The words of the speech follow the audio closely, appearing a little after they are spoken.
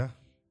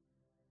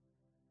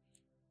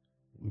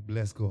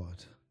bless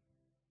God.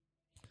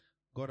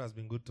 God has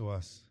been good to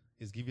us.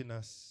 He's given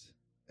us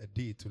a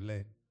day to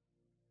learn.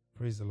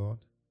 Praise the Lord.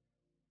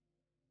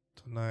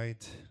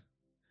 Tonight,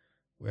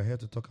 we're here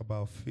to talk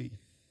about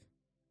faith.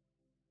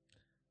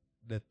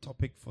 The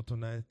topic for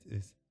tonight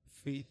is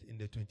faith in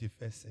the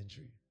 21st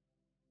century.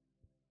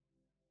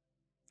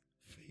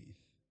 Faith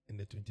in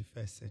the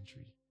 21st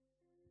century.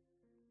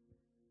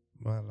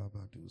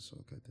 Malabadu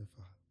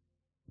soketefa.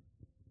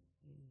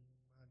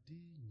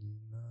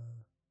 Madinina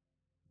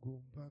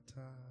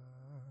gumbata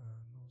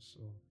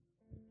noso.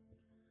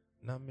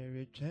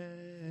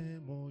 Namereche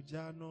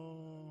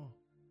mojano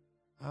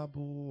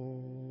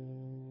abu.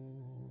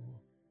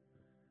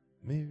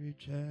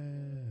 Meriche.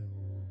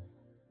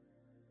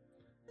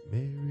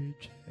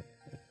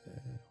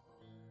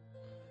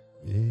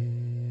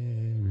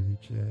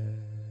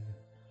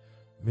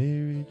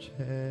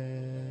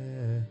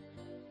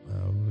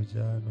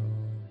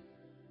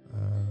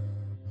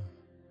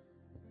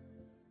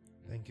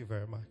 Thank you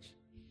very much.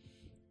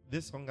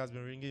 This song has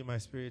been ringing in my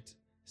spirit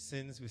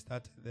since we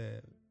started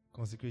the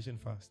consecration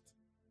fast.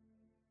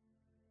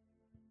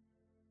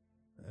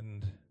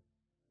 And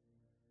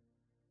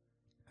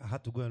I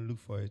had to go and look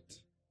for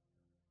it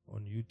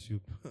on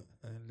YouTube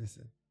and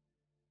listen.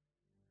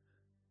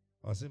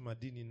 I was saying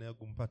Madini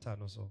Gumpata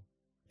no so.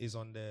 Is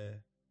on the,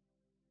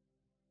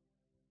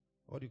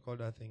 what do you call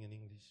that thing in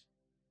English?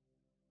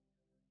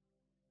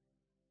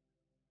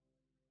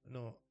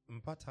 No,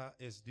 Mpata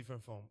is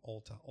different from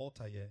altar.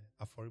 Altar ye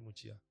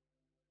aforimuchia.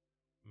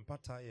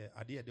 Mpata ye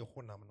adi de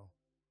honam no.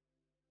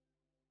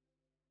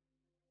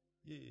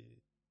 Yeah.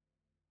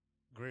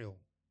 Grill.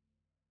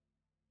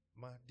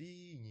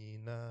 Madini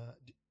na.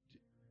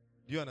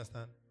 Do you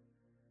understand?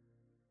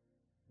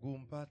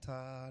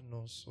 Gumpata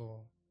no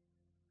so.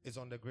 It's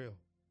on the grill.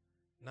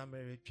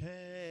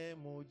 Namereche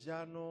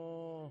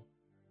mojano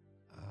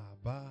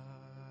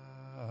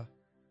aba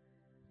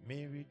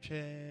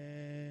meriche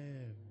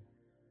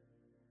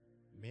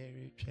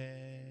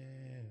meriche.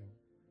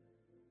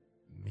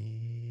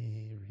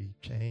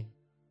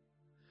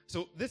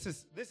 So this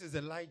is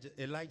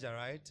Elijah,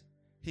 right?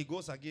 He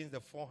goes against the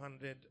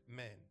 400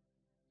 men.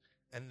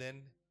 And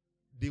then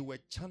they were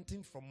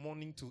chanting from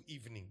morning to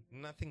evening.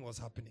 Nothing was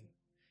happening.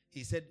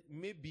 He said,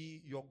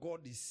 maybe your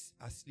God is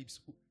asleep.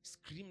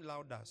 Scream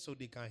louder so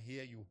they can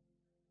hear you.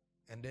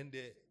 And then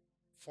the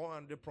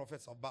 400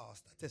 prophets of Baal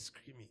started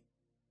screaming.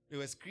 They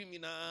were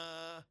screaming,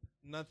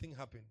 nothing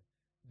happened.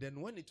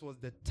 Then when it was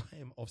the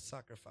time of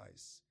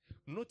sacrifice,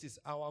 notice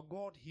our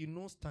God, he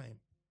knows time.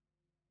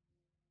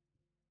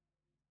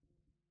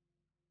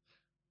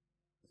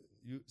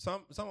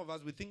 Some of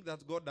us, we think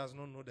that God does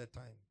not know the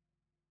time.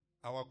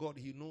 Our God,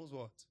 he knows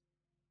what?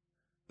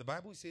 The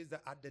Bible says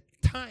that at the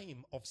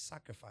time of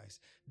sacrifice,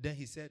 then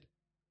he said,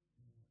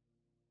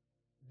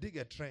 dig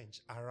a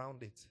trench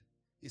around it.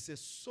 He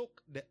says,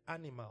 soak the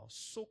animal,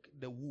 soak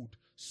the wood,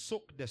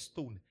 soak the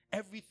stone,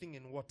 everything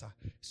in water.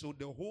 So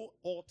the whole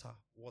altar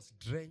was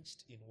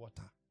drenched in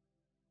water.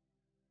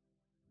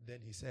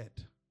 Then he said,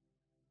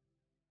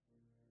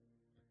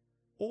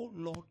 O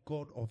Lord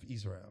God of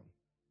Israel,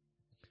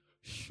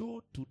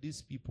 show to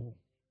these people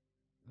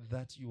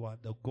that you are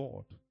the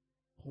God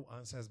who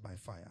answers by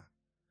fire.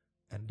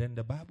 And then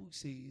the Bible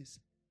says,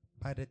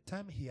 by the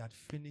time he had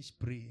finished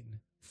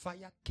praying,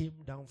 fire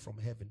came down from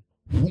heaven.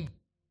 Boom.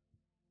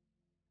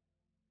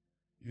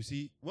 You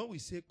see, when we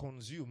say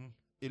consume,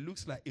 it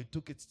looks like it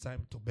took its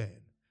time to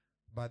burn.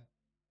 But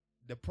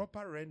the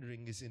proper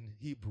rendering is in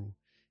Hebrew.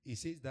 It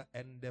says that,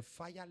 and the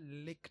fire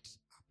licked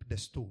up the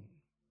stone.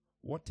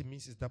 What it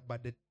means is that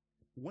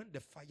when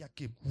the fire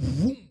came,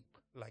 boom,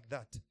 like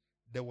that,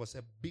 there was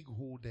a big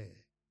hole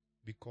there.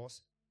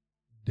 Because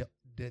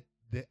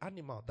the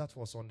animal that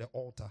was on the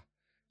altar,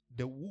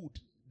 the wood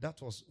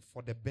that was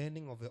for the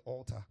burning of the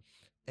altar,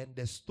 and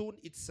the stone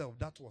itself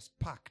that was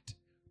packed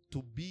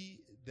to be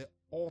the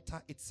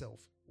altar itself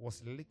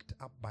was licked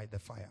up by the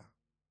fire.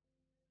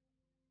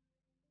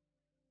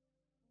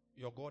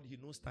 Your God, he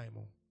knows time.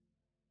 Oh.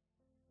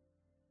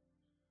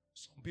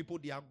 Some people,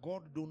 their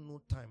God don't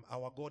know time.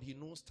 Our God, he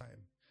knows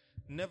time.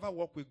 Never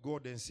walk with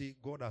God and say,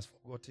 God has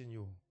forgotten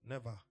you.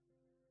 Never.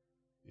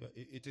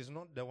 It is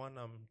not the one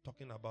I'm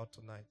talking about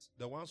tonight.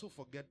 The ones who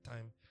forget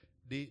time,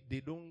 they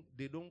didn't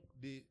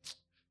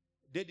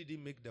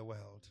make the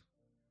world.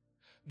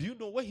 Do you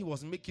know when he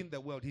was making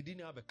the world, he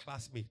didn't have a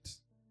classmate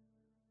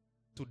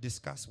to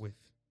discuss with.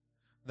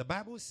 The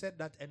Bible said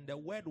that, and the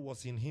word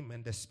was in him,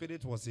 and the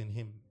spirit was in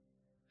him.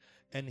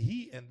 And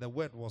he and the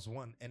word was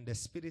one, and the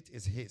spirit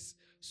is his.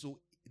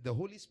 So the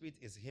Holy Spirit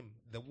is him.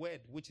 The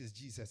word, which is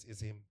Jesus, is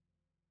him.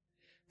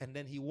 And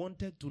then he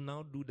wanted to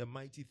now do the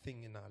mighty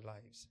thing in our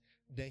lives.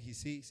 Then he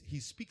says, he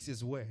speaks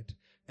his word,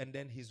 and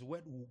then his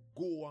word will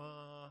go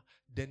on.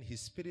 Then his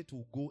spirit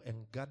will go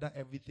and gather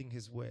everything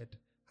his word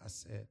has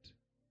said.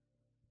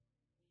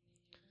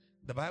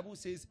 The Bible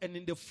says, and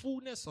in the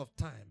fullness of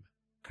time,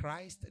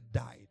 Christ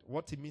died.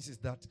 What it means is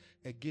that,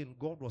 again,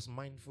 God was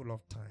mindful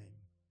of time.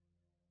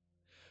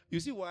 You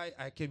see why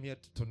I came here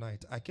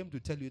tonight? I came to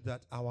tell you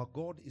that our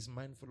God is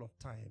mindful of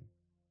time.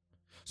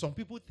 Some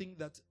people think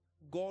that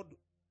God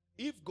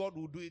if God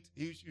will do it,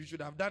 you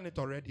should have done it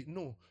already.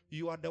 No,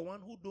 you are the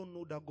one who don't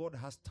know that God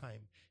has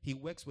time. He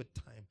works with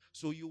time.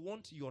 So you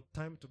want your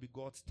time to be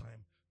God's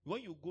time.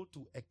 When you go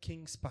to a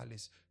king's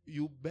palace,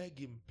 you beg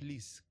him,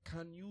 please,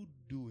 can you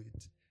do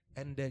it?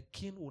 And the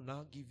king will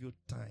now give you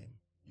time.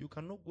 You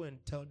cannot go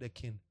and tell the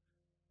king,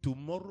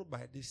 tomorrow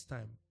by this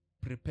time,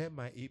 prepare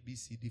my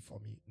ABCD for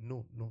me.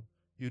 No.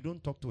 You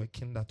don't talk to a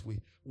king that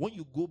way. When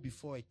you go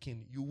before a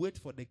king, you wait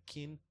for the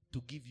king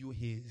to give you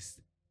his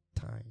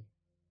time.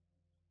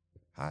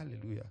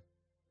 Hallelujah.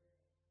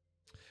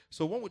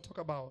 So when we talk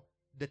about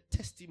the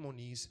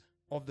testimonies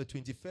of the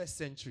 21st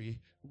century,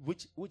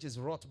 which is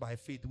wrought by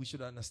faith, we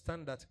should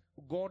understand that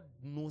God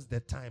knows the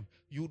time.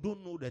 You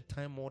don't know the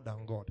time more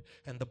than God.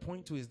 And the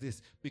point too is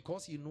this: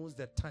 because he knows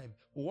the time,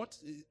 what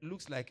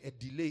looks like a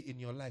delay in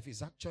your life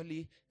is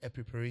actually a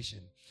preparation.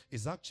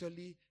 It's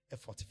actually a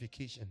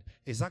fortification.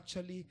 It's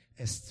actually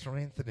a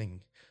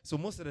strengthening. So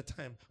most of the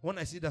time, when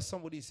I see that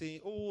somebody is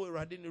saying, oh,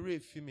 Radin Ray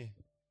Fimi,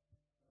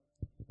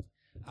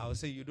 I'll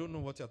say, you don't know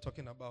what you're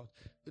talking about.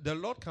 The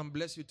Lord can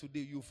bless you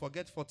today. You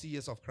forget 40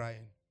 years of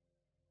crying.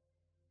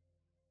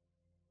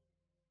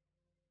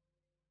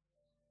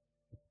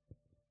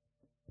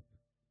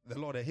 The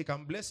Lord, he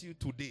can bless you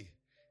today,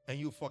 and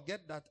you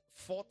forget that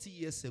 40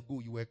 years ago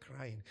you were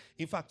crying.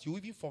 In fact, you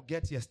even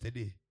forget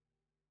yesterday.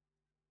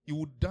 You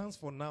would dance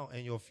for now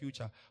and your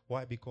future.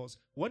 Why? Because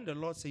when the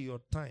Lord says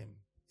your time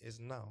is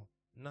now,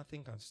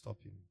 nothing can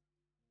stop him.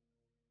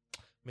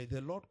 May the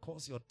Lord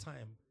cause your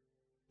time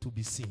to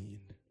be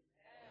seen.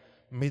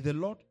 May the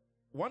Lord,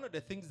 one of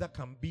the things that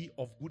can be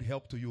of good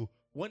help to you,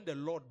 when the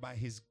Lord by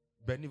his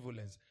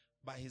benevolence,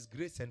 by his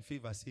grace and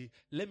favor say,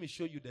 let me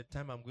show you the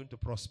time I'm going to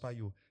prosper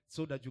you,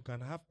 so that you can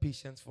have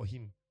patience for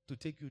him to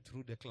take you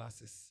through the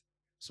classes,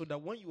 so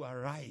that when you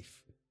arrive,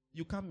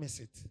 you can't miss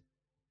it.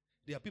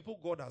 There are people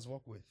God has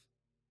worked with,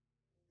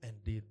 and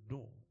they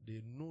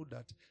know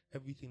that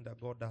everything that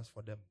God does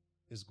for them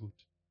is good.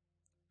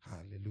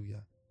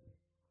 Hallelujah.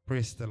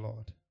 Praise the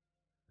Lord.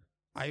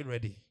 Are you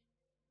ready?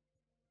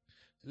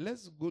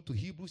 Let's go to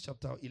Hebrews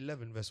chapter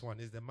 11 verse 1.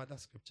 It's the mother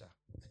scripture.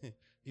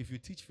 If you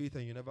teach faith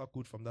and you never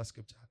quote from that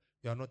scripture,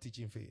 you are not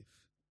teaching faith.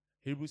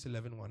 Hebrews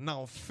 11:1.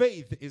 Now,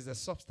 faith is the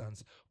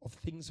substance of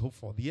things hoped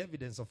for, the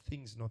evidence of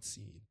things not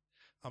seen.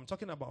 I'm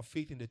talking about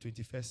faith in the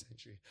 21st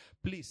century.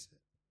 Please,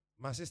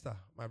 my sister,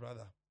 my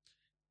brother,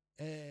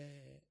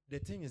 the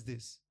thing is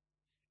this.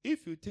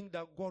 If you think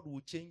that God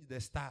will change the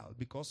style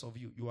because of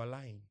you, you are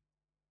lying.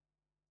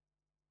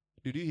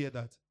 Did you hear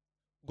that?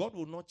 God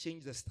will not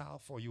change the style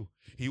for you.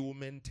 He will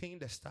maintain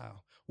the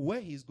style.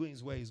 Where he's going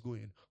is where he's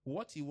going.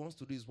 What he wants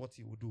to do is what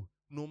he will do.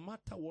 No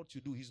matter what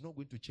you do, he's not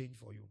going to change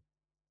for you.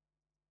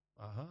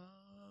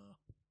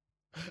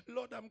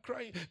 Lord, I'm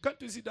crying.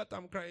 Can't you see that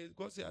I'm crying?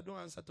 God said, I don't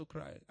answer to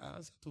cry. I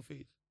answer to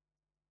faith.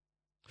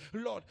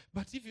 Lord,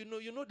 but if you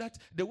know that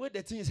the way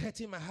the thing is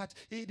hurting my heart,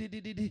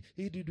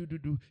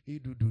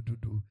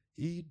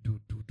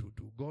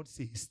 God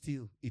says,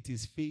 still, it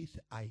is faith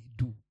I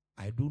do.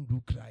 I don't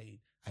do crying.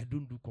 I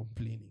don't do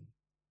complaining.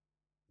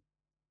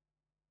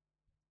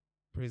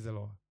 Praise the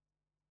Lord.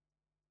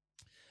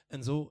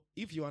 And so,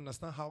 if you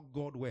understand how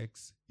God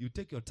works, you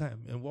take your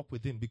time and walk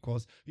with him,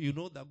 because you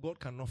know that God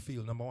cannot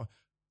fail. Number one,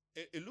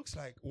 it looks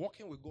like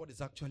walking with God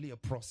is actually a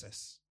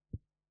process.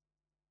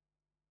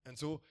 And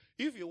so,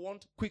 if you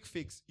want quick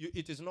fix,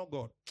 it is not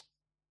God.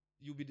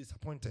 You'll be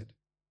disappointed.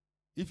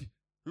 If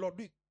Lord,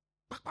 do it,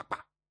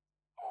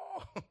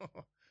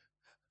 oh.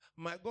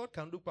 My God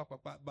can do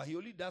but he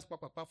only does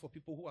for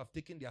people who have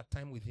taken their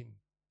time with him.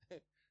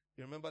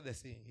 You remember the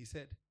saying? He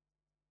said,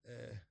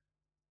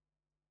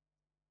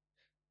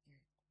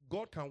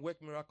 God can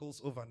work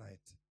miracles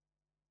overnight,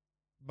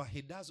 but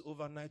he does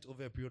overnight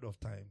over a period of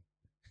time.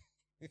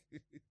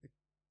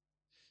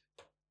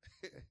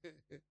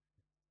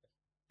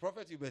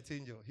 Prophet Hubert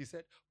Angel, he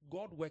said,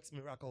 God works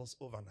miracles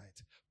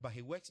overnight, but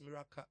he works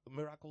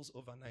miracles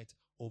overnight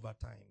over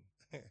time.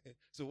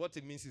 So what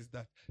it means is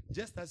that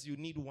just as you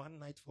need one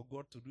night for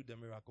God to do the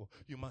miracle,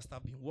 you must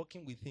have been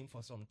working with him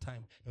for some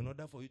time in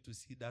order for you to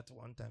see that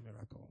one-time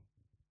miracle.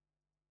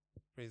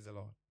 Praise the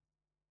Lord.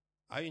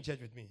 Are you in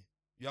church with me?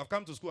 You have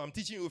come to school. I'm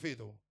teaching you faith,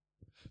 though.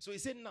 So he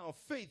said, now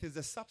faith is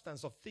the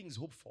substance of things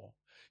hoped for.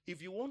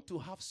 If you want to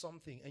have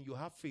something and you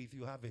have faith,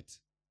 you have it.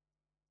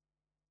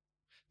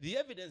 The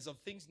evidence of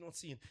things not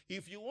seen.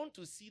 If you want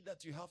to see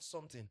that you have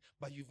something,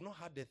 but you've not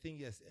had the thing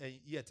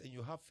yet, and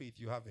you have faith,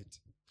 you have it.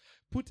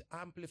 Put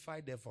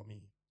amplify there for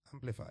me.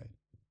 Amplify.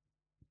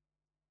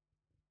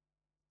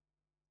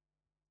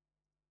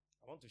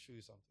 I want to show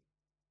you something.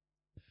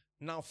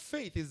 Now,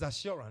 faith is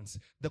assurance,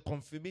 the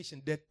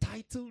confirmation, the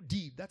title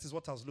deed. That is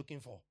what I was looking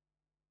for.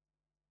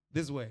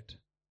 This word.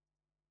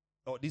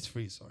 Or this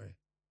phrase, sorry.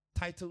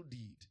 Title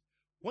deed.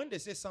 When they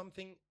say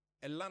something,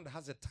 a land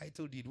has a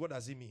title deed, what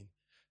does it mean?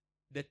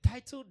 The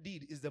title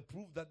deed is the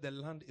proof that the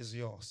land is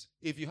yours.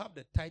 If you have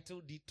the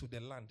title deed to the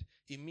land,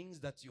 it means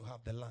that you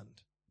have the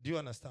land. Do you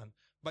understand?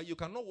 But you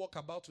cannot walk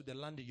about with the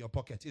land in your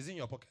pocket. It's in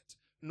your pocket.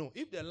 No,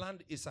 if the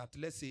land is at,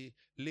 let's say,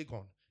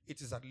 Legon,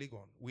 It is at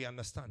Legon. We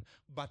understand.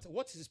 But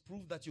what is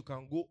proof that you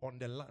can go on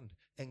the land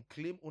and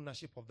claim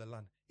ownership of the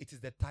land? It is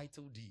the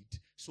title deed.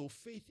 So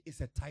faith is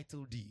a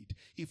title deed.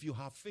 If you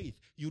have faith,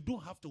 you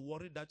don't have to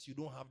worry that you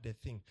don't have the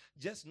thing.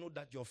 Just know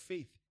that your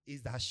faith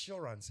is the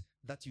assurance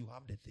that you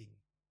have the thing.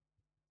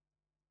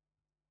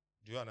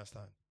 Do you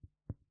understand?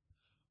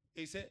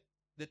 He said,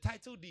 the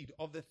title deed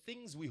of the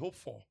things we hope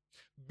for,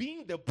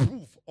 being the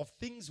proof of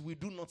things we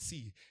do not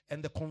see,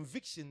 and the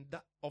conviction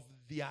that of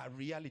their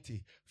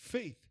reality.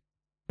 Faith,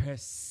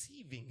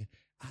 perceiving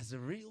as a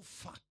real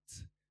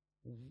fact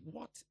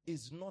what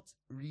is not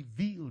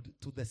revealed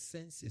to the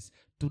senses,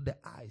 to the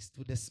eyes,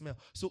 to the smell.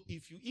 So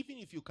even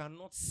if you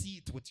cannot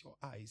see it with your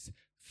eyes,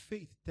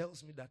 faith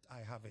tells me that I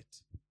have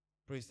it.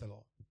 Praise the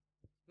Lord.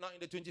 Now, in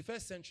the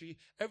 21st century,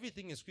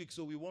 everything is quick,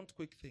 so we want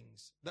quick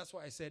things. That's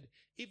why I said,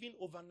 even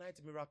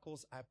overnight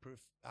miracles are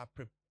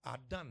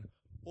done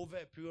over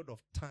a period of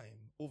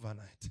time,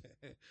 overnight.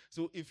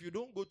 So if you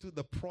don't go through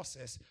the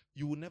process,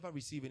 you will never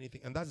receive anything.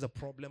 And that's the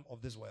problem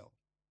of this world.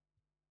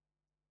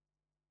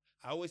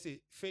 I always say,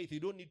 faith, you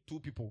don't need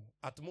two people,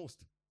 at most.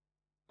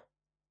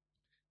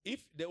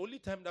 If the only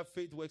time that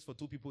faith works for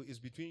two people is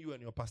between you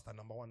and your pastor,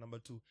 number one. Number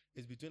two,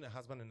 is between a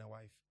husband and a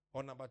wife.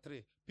 Or number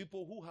three,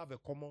 people who have a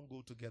common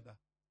goal together.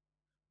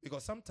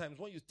 Because sometimes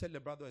when you tell a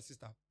brother or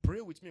sister,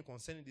 pray with me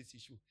concerning this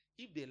issue,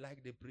 if they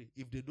like, they pray.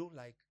 If they don't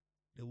like,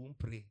 they won't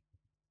pray.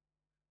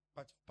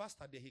 But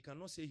pastor there, he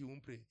cannot say he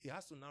won't pray. He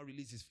has to now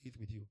release his faith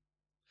with you.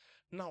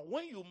 Now,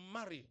 when you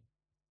marry,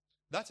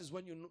 that is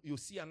when you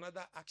see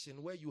another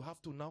action where you have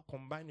to now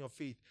combine your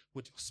faith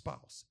with your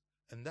spouse.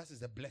 And that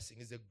is a blessing.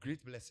 It's a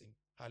great blessing.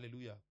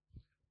 Hallelujah.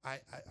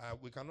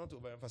 We cannot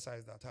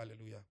overemphasize that.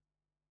 Hallelujah.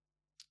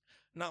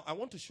 Now, I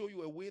want to show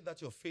you a way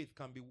that your faith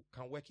can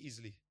work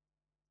easily.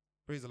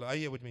 Praise the Lord. Are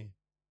you here with me?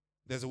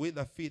 There's a way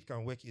that faith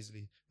can work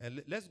easily.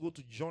 And let's go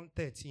to John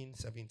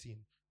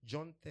 13:17.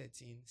 John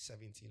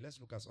 13:17. Let's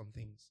look at some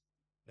things.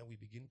 Then we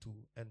begin to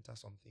enter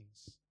some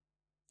things.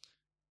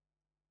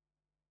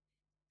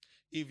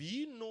 If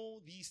ye know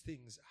these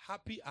things,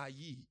 happy are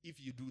ye if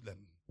you do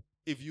them.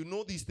 If you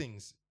know these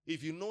things,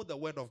 if you know the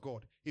word of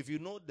God, if you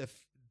know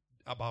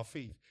about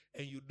faith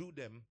and you do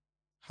them,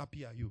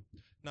 happy are you.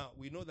 Now,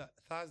 we know that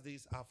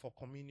Thursdays are for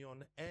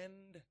communion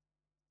and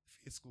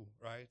faith school,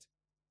 right?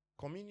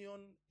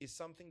 Communion is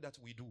something that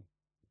we do.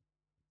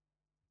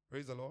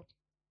 Praise the Lord.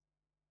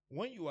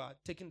 When you are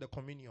taking the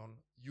communion,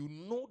 you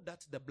know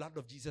that the blood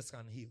of Jesus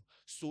can heal.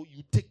 So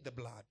you take the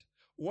blood.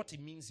 What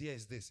it means here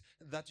is this,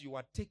 that you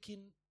are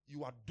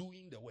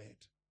doing the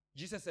word.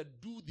 Jesus said,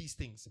 do these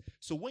things.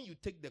 So when you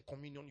take the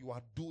communion, you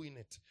are doing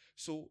it.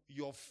 So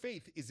your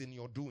faith is in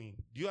your doing.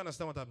 Do you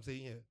understand what I'm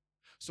saying here?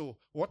 So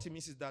what it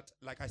means is that,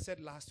 like I said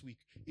last week,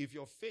 if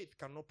your faith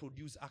cannot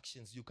produce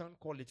actions, you can't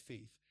call it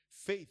faith.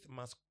 Faith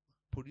must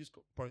produce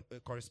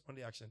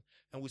corresponding action.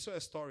 And we saw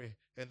a story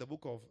in the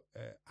book of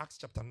Acts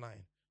chapter 9.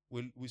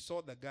 We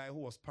saw the guy who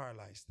was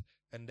paralyzed,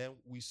 and then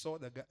we saw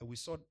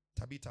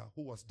Tabitha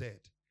who was dead.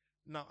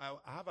 Now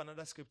I have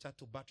another scripture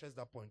to buttress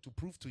that point, to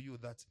prove to you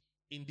that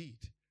indeed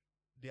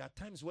there are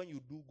times when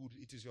you do good,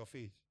 it is your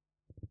faith.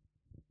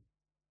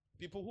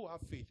 People who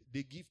have faith,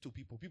 they give to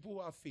people. People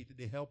who have faith,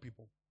 they help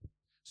people.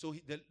 So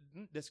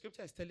the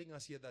scripture is telling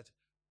us here that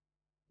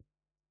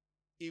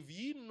if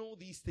ye know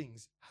these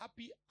things,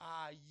 happy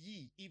are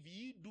ye if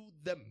ye do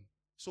them.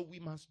 So we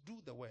must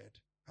do the word.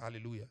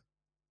 Hallelujah.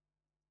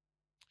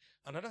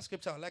 Another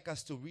scripture I'd like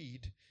us to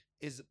read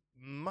is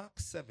Mark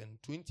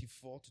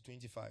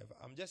 7:24-25.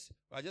 I'm just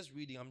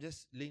reading, I'm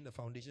just laying the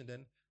foundation,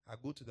 then I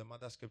go to the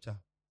mother scripture.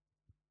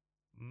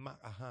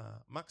 Mark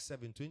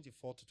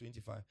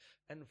 7:24-25.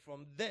 And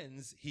from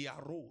thence he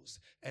arose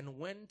and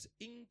went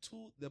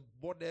into the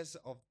borders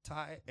of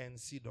Tyre and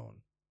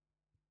Sidon.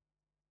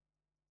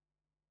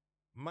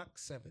 Mark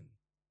 7.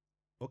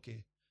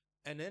 Okay.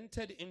 And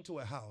entered into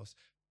a house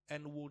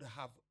and would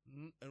have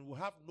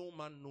no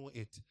man know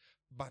it,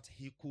 but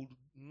he could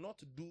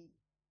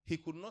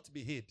not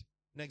be hid.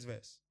 Next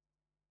verse.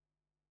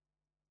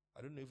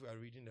 I don't know if we are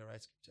reading the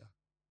right scripture.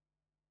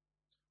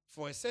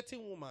 For a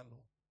certain woman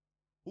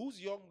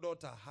whose young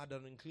daughter had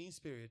an unclean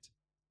spirit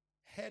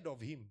heard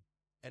of him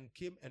and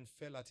came and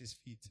fell at his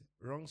feet.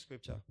 Wrong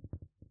scripture.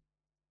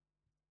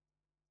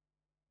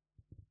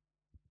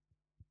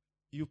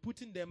 You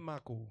put in there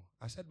Marco.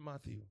 I said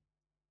Matthew.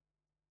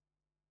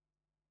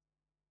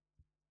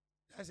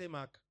 Did I say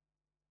Mark?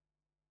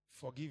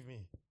 Forgive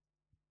me.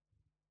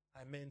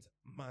 I meant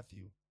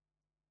Matthew.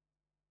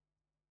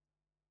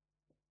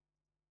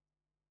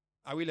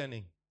 Are we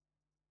learning?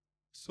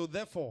 So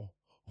therefore,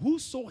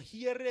 whoso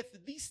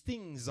heareth these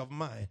things of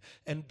mine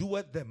and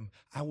doeth them,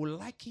 I will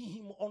liken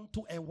him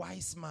unto a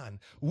wise man,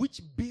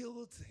 which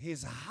built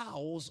his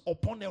house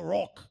upon a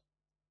rock.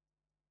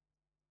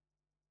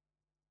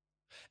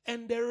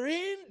 And the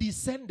rain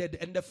descended,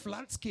 and the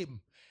floods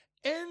came,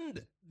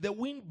 and the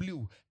wind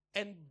blew,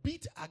 and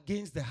beat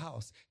against the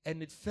house,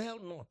 and it fell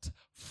not,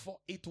 for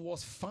it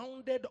was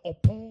founded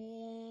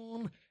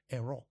upon a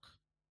rock.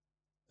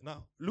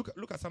 Now,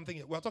 look at something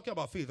here. We're talking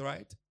about faith,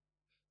 right?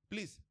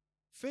 Please,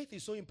 faith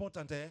is so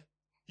important.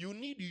 You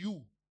need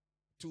you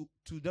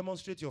to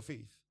demonstrate your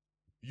faith.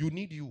 You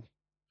need you.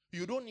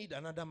 You don't need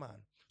another man.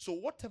 So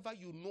whatever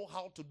you know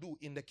how to do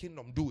in the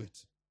kingdom, do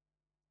it.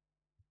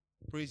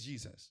 Praise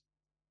Jesus.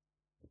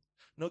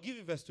 Now give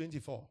me verse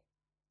 24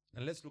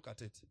 and let's look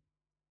at it.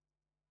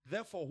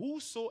 Therefore,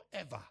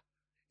 whosoever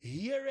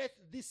heareth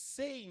these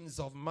sayings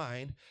of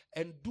mine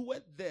and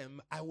doeth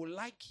them, I will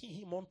liken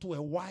him unto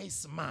a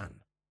wise man.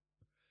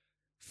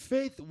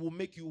 Faith will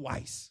make you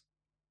wise.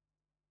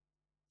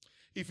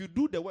 If you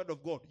do the word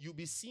of God, you'll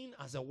be seen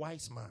as a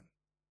wise man.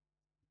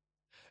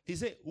 He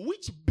said,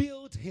 which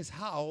built his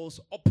house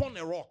upon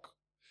a rock.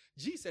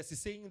 Jesus is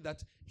saying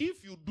that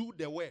if you do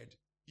the word,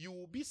 you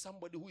will be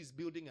somebody who is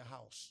building a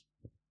house.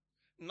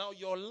 Now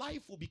your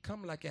life will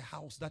become like a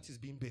house that is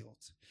being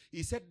built.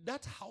 He said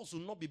that house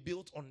will not be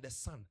built on the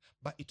sand,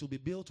 but it will be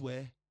built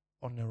where?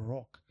 On a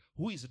rock.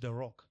 Who is the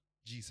rock?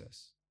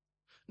 Jesus.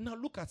 Now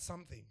look at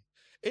something.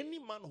 Any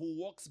man who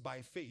walks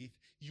by faith,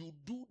 you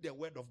do the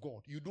word of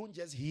God. You don't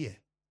just hear.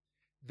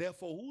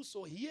 Therefore,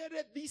 whoso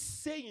heareth these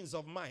sayings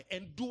of mine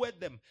and doeth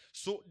them.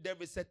 So there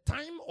is a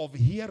time of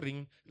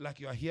hearing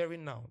like you are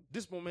hearing now.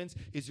 This moment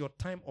is your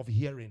time of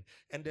hearing.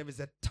 And there is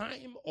a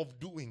time of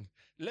doing.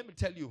 Let me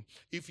tell you,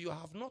 if you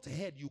have not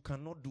heard, you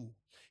cannot do.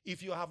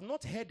 If you have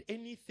not heard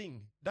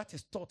anything that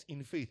is taught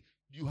in faith,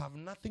 you have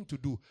nothing to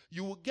do.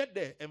 You will get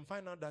there and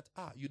find out that,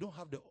 you don't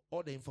have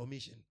all the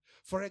information.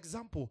 For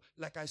example,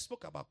 like I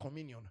spoke about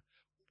communion.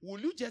 Will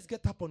you just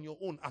get up on your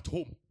own at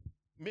home?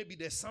 Maybe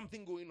there's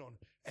something going on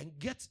and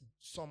get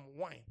some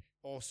wine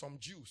or some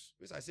juice.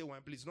 Please, I say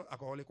wine, please, not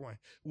alcoholic wine.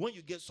 When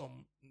you get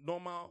some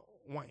normal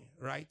wine,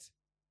 right?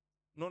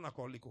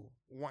 Non-alcoholic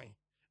wine.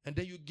 And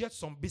then you get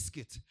some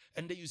biscuit.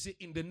 And then you say,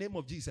 in the name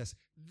of Jesus,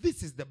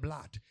 this is the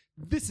blood.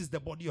 This is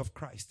the body of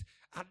Christ.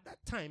 At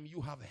that time,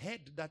 you have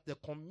heard that the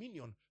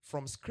communion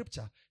from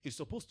scripture is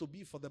supposed to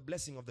be for the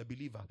blessing of the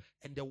believer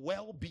and the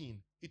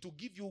well-being. It will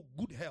give you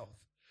good health.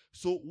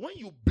 So when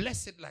you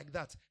bless it like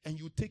that and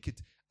you take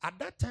it, at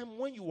that time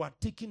when you are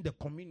taking the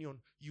communion,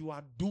 you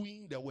are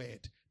doing the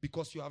word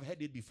because you have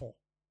heard it before.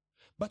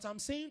 But I'm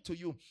saying to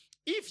you,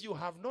 if you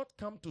have not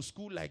come to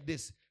school like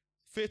this,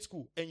 faith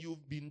school, and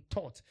you've been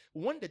taught,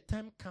 when the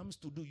time comes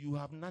to do, you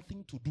have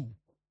nothing to do.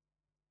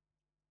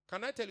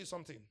 Can I tell you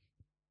something?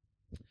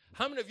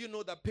 How many of you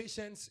know that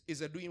patience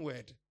is a doing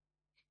word?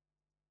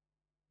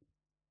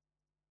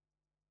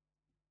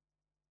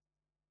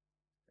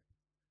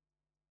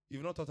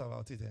 You've not thought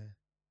about it, eh?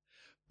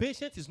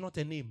 Patience is not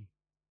a name.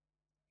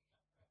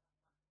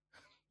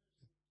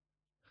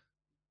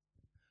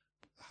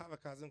 I have a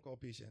cousin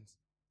called Patience.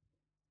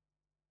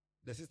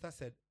 The sister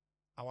said,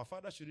 our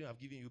father shouldn't have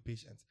given you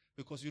patience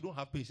because you don't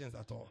have patience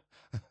at all.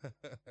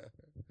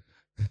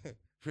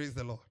 Praise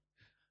the Lord.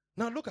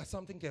 Now look at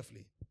something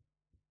carefully.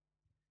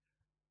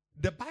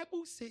 The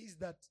Bible says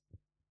that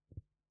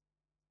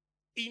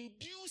in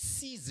due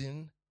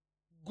season,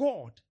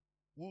 God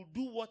will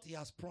do what he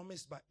has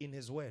promised in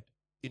his word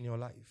in your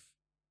life.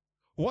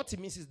 What it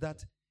means is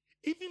that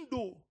even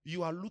though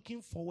you are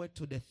looking forward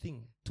to the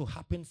thing to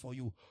happen for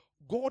you,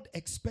 God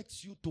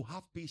expects you to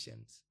have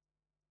patience.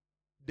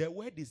 The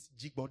word is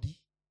jigbody.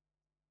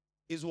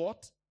 Is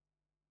what?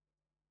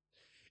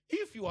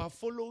 If you are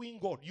following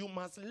God, you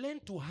must learn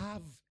to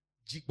have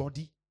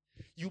jigbody.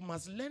 You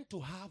must learn to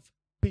have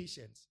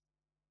patience.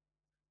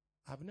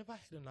 I've never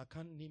heard an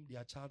account name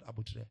their child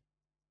Abutre.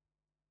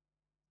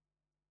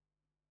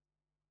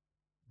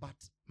 But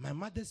my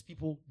mother's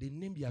people, they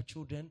name their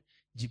children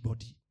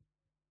jigbody.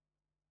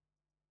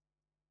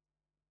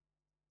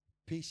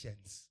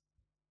 Patience.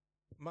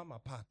 Mama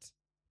Pat.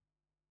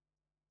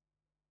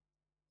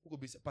 Who could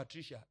be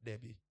Patricia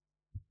Debbie.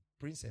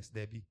 Princess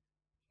Debbie.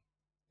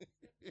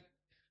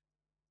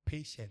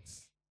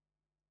 Patience.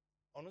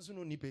 Honestly,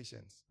 no need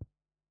patience.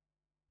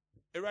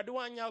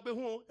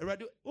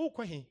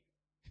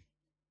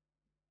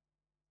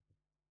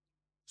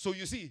 So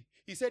you see,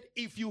 he said,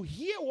 if you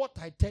hear what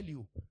I tell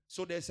you,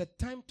 so there's a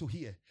time to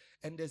hear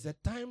and there's a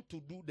time to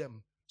do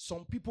them.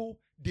 Some people,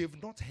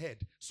 they've not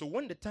heard. So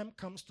when the time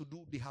comes to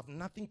do, they have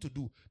nothing to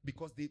do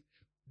because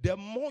the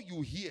more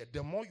you hear,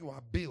 the more you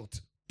are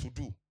built to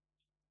do.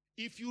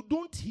 If you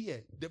don't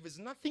hear, there is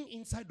nothing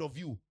inside of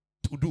you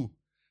to do.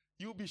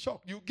 You'll be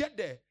shocked. You get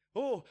there.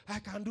 Oh, I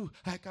can do.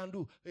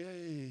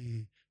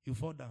 Hey, you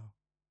fall down.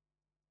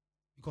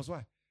 Because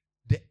why?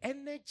 The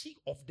energy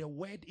of the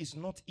word is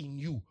not in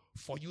you.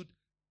 For you,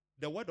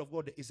 the word of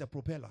God is a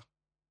propeller.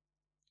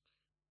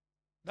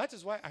 That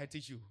is why I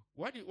teach you.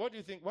 What do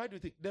you think? Why do you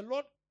think? The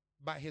Lord,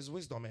 by his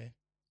wisdom,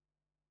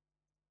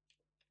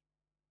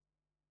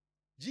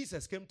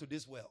 Jesus came to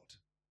this world.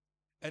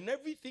 And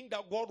everything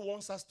that God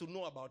wants us to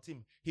know about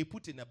him, he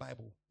put in a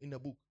Bible, in a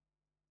book.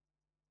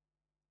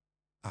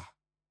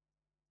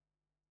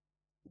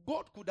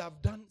 God could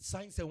have done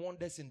signs and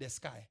wonders in the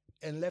sky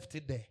and left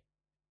it there.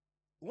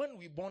 When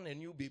we born a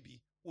new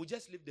baby, we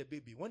just leave the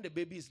baby. When the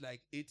baby is like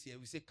 8 years,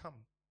 we say, come,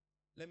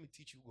 let me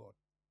teach you God.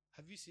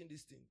 Have you seen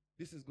this thing?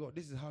 This is God.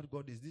 This is how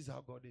God is. This is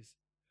how God is.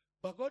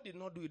 But God did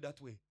not do it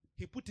that way.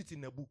 He put it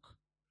in a book.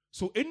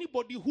 So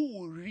anybody who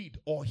will read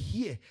or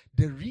hear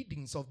the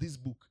readings of this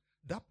book,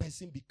 that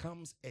person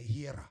becomes a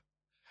hearer.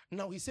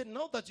 Now he said,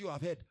 now that you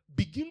have heard,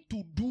 begin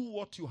to do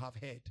what you have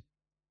heard.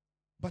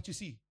 But you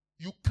see,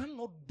 you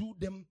cannot do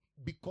them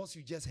because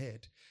you just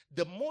heard.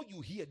 The more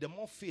you hear, the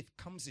more faith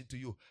comes into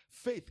you.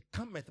 Faith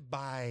cometh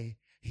by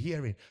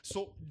hearing.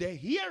 So the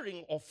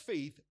hearing of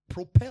faith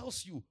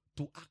propels you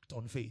to act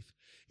on faith.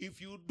 If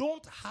you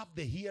don't have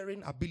the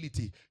hearing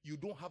ability, you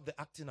don't have the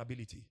acting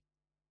ability.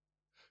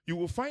 You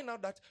will find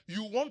out that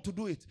you want to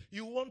do it.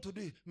 You want to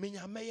do it.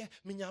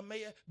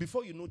 Minyameye.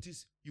 Before you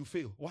notice, you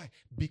fail. Why?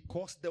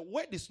 Because the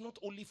word is not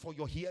only for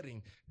your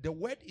hearing. The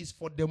word is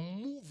for the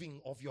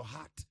moving of your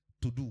heart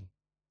to do.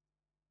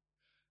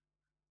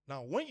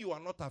 Now, when you are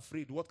not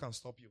afraid, what can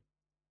stop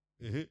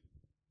you?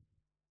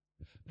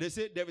 They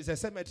say there is a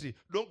cemetery.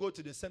 Don't go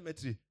to the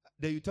cemetery.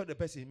 Then you tell the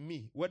person,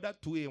 me, whether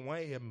 2 a.m., 1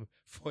 a.m.,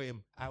 4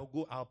 a.m.,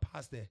 I'll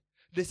pass there.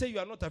 They say you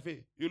are not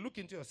afraid. You look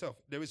into yourself.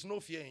 There is no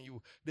fear in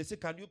you. They say,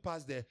 can you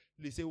pass there?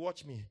 They say,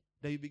 watch me.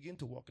 Then you begin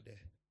to walk there.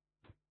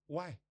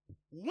 Why?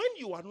 When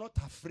you are not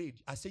afraid,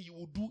 I say you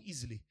will do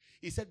easily.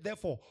 He said,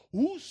 therefore,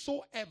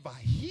 whosoever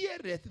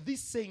heareth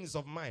these sayings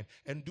of mine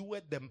and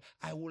doeth them,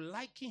 I will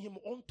liken him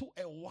unto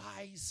a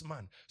wise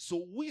man.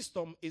 So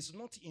wisdom is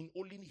not in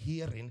only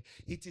hearing,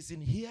 it is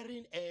in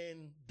hearing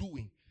and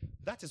doing.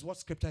 That is what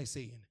scripture is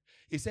saying.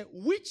 He said,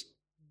 which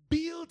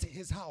built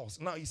his house.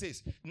 Now he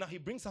says, now he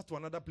brings us to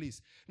another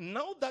place.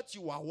 Now that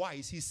you are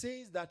wise, he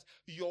says that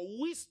your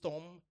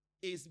wisdom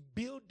is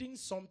building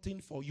something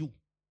for you.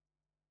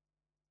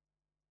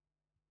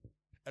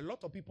 A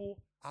lot of people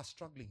are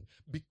struggling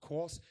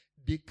because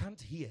they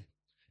can't hear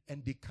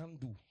and they can't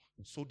do.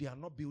 So they are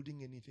not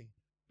building anything.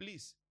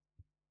 Please,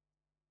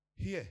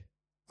 here,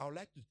 I would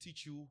like to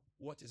teach you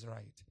what is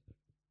right.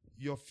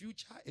 Your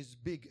future is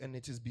big and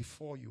it is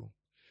before you.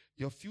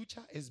 Your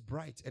future is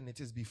bright and it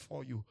is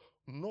before you.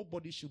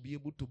 Nobody should be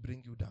able to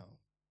bring you down.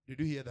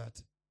 Did you hear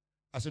that?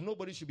 I said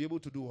nobody should be able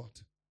to do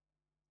what?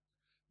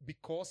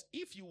 Because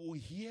if you will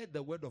hear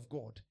the word of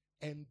God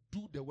and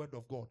do the word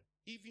of God,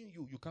 even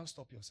you can't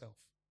stop yourself.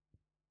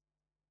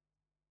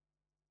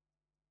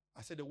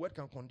 I said the word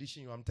can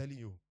condition you, I'm telling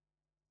you.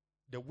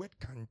 The word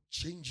can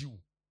change you.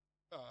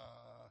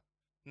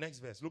 Next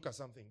verse, look at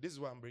something. This is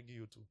what I'm bringing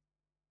you to.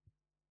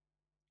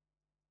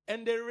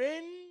 And the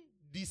rain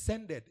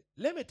descended.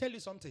 Let me tell you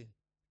something.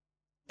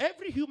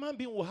 Every human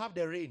being will have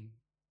the rain.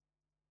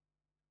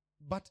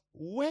 But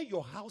where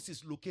your house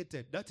is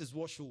located, that is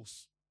what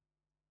shows.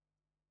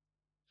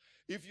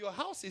 If your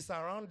house is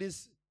around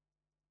this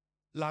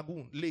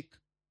lagoon, lake,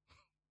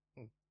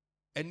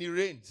 and it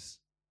rains,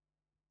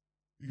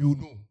 you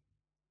know.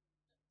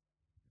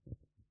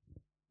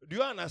 Do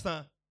you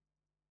understand?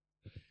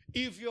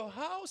 If your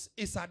house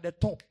is at the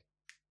top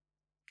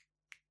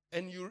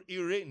and it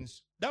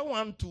rains, that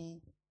one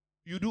too,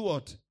 you do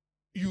what?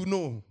 You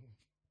know.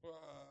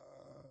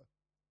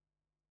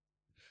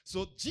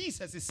 So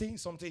Jesus is saying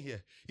something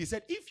here. He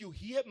said, if you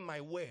hear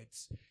my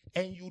words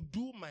and you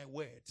do my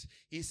words,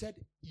 he said,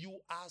 you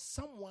are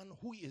someone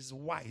who is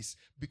wise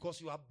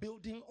because you are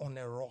building on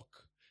a rock.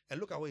 And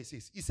look at what he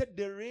says. He said,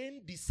 the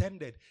rain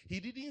descended. He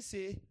didn't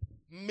say,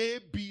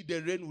 maybe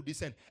the rain will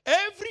descend.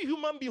 Every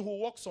human being who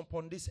walks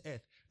upon this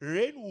earth,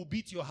 rain will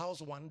beat your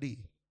house one day.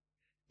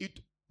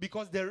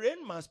 Because the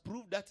rain must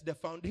prove that the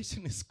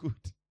foundation is good.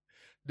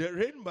 The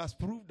rain must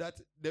prove that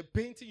the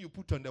painting you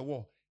put on the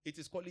wall, it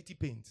is quality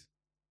paint.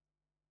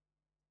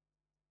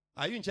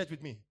 Are you in church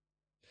with me?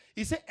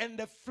 He said, and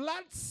the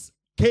floods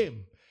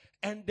came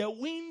and the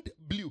wind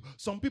blew.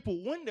 Some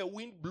people, when the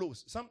wind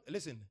blows,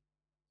 listen,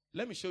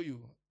 let me show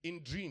you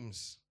in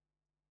dreams,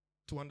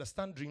 to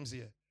understand dreams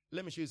here.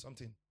 Let me show you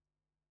something.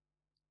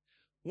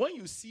 When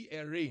you see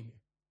a rain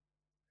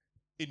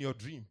in your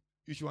dream,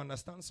 you should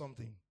understand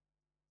something.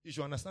 You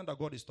should understand that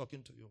God is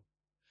talking to you.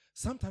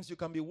 Sometimes you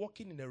can be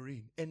walking in the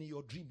rain and in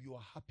your dream you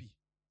are happy.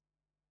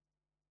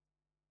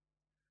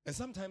 And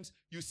sometimes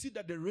you see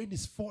that the rain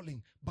is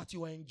falling, but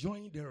you are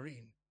enjoying the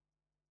rain.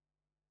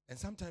 And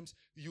sometimes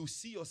you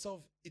see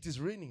yourself, it is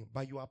raining,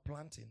 but you are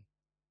planting.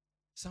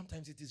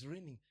 Sometimes it is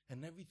raining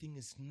and everything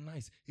is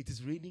nice. It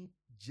is raining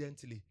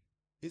gently.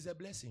 It's a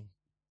blessing.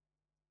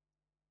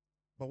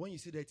 But when you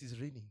see that it is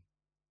raining,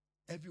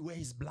 everywhere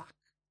is black.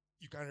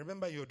 You can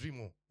remember your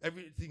dream.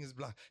 Everything is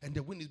black and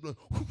the wind is blowing.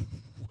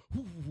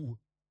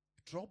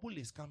 Trouble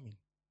is coming.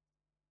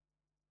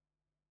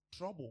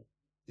 Trouble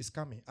is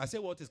coming. I say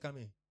what is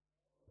coming?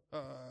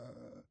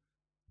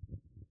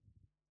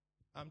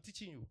 I'm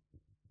teaching you.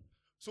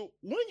 So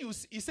when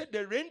he said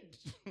the rain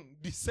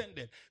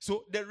descended.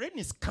 So the rain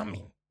is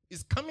coming.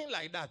 It's coming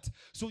like that.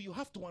 So you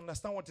have to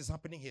understand what is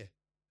happening here.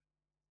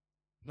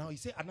 Now he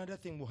said another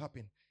thing will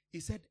happen. He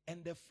said,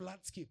 and the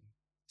floods came.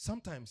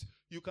 Sometimes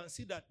you can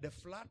see that the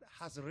flood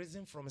has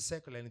risen from a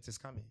circle and it is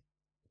coming.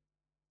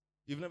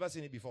 You've never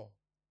seen it before.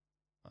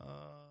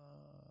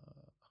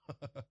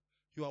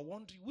 You are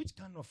wondering which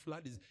kind of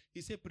flood is.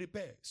 He said,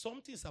 prepare.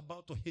 Something is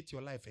about to hit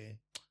your life.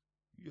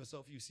 You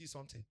yourself, you see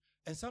something.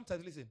 And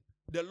sometimes, listen,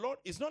 the Lord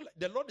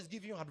is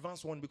giving you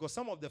advance warning because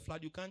some of the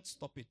flood, you can't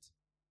stop it.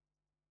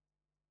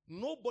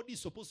 Nobody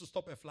is supposed to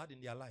stop a flood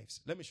in their lives.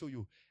 Let me show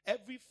you.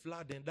 Every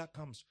flood that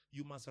comes,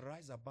 you must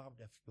rise above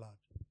the flood.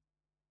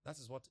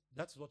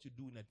 That's what you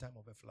do in a time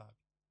of a flood.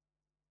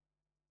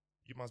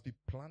 You must be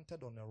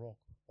planted on a rock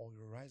or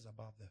you rise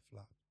above the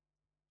flood.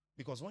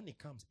 Because when it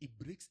comes, it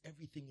breaks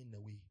everything in the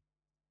way.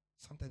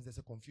 Sometimes there's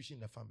a confusion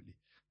in the family.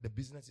 The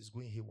business is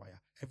going haywire.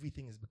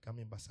 Everything is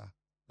becoming bazaar.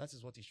 That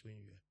is what he's showing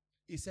you here.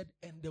 He said,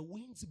 and the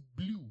winds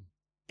blew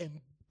and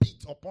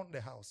beat upon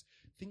the house.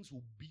 Things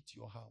will beat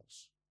your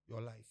house,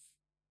 your life.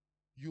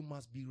 You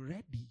must be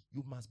ready.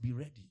 You must be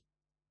ready.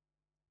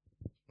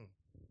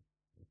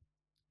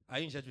 Are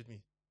you in church with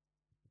me?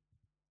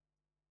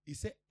 He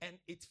said, and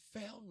it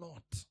fell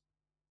not,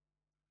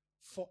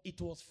 for it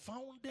was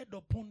founded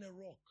upon a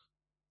rock.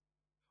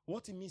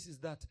 What it means is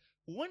that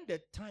when the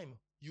time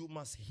you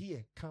must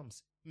hear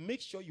comes,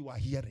 make sure you are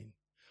hearing.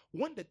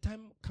 When the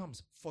time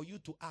comes for you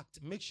to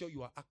act, make sure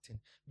you are acting.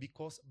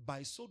 Because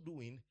by so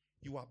doing,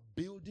 you are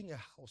building a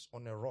house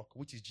on a rock,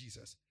 which is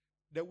Jesus.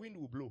 The wind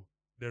will blow.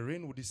 The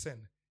rain will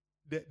descend.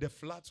 The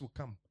floods will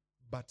come.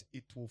 But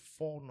it will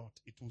fall not.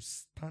 It will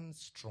stand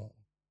strong.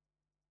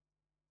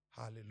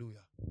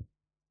 Hallelujah.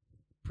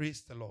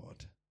 Praise the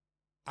Lord.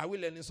 Are we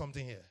learning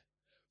something here?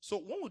 So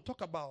when we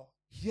talk about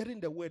hearing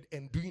the word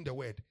and doing the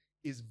word,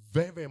 is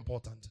very, very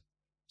important.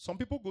 Some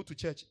people go to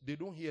church, they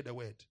don't hear the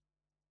word.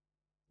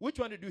 Which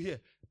one did you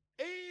hear?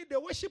 Hey, the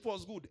worship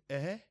was good.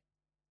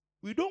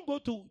 We don't go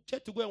to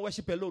church to go and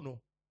worship alone.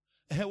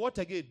 No. What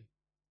again?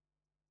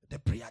 The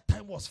prayer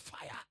time was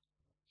fire.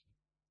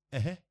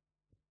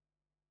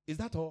 Is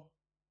that all?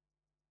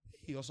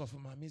 He also for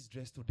my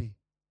dress today.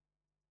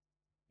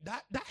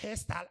 That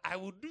hairstyle, I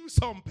will do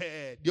some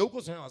pair. The Oko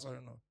was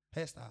no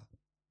hairstyle.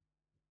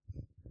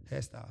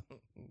 Hairstyle.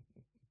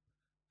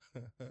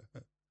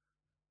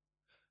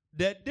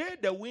 The day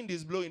the wind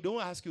is blowing,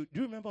 don't ask you, do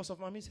you remember of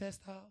Mommy's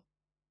hairstyle?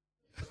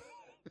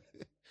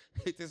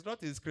 It is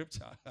not in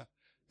scripture.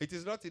 It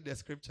is not in the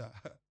scripture.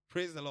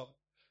 Praise the Lord.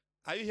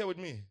 Are you here with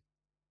me?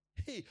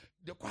 Hey,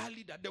 the choir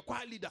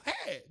leader.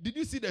 Hey, did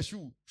you see the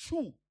shoe?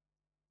 Shoe.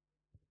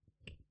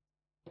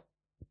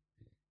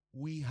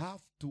 We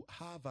have to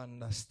have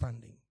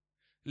understanding.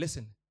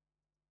 Listen,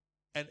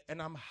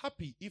 and I'm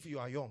happy if you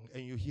are young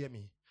and you hear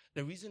me.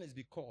 The reason is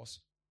because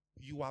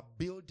you are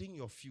building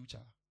your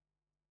future.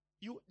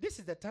 This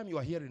is the time you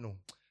are hearing. No,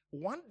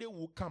 one day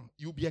will come,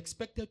 you'll be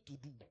expected to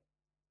do.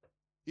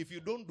 If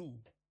you don't do,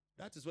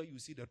 that is where you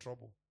see the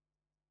trouble.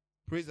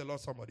 Praise the Lord,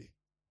 somebody.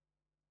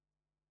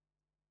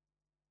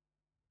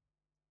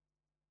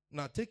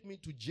 Now take me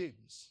to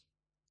James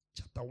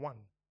chapter 1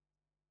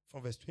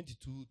 from verse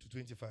 22 to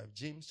 25.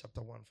 James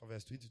chapter 1 from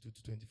verse 22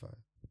 to 25.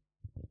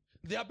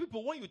 There are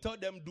people, when you tell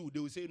them do, they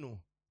will say no.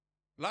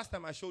 Last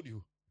time I showed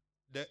you,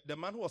 the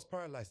man who was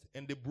paralyzed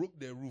and they broke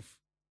the roof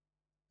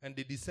and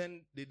they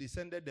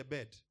descended the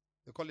bed,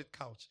 they call it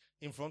couch,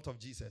 in front of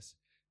Jesus.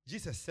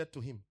 Jesus said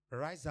to him,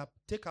 rise up,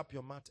 take up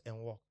your mat and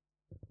walk.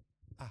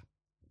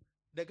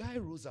 The guy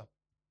rose up.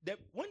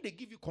 When they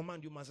give you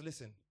command, you must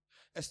listen.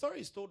 A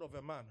story is told of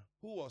a man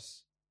who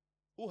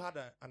had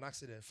an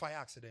accident, fire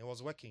accident. He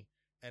was working,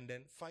 and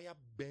then fire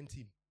burnt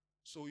him.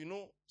 So,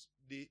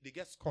 they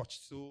get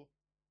scorched. So,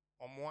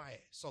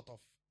 sort of,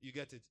 you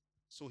get it.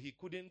 So he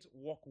couldn't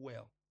walk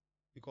well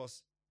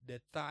because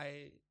the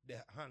thigh,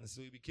 the hands,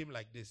 so he became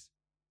like this.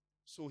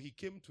 So he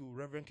came to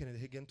Reverend Kenneth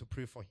Hagin to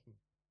pray for him.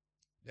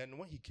 Then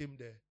when he came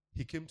there,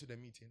 he came to the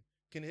meeting.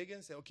 Kenneth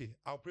Hagin said, okay,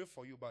 I'll pray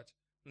for you, but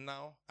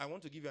now I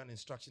want to give you an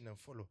instruction and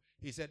follow.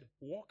 He said,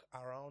 walk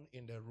around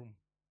in the room.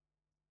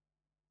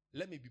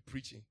 Let me be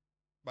preaching.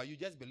 But you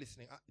just be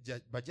listening.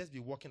 But just be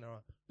walking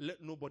around.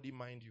 Let nobody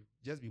mind you.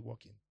 Just be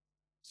walking.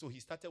 So he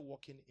started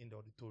walking in the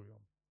auditorium.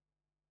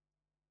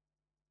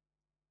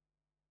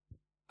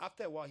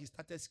 After a while, he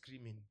started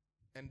screaming.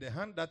 And the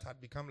hand that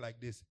had become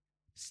like this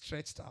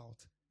stretched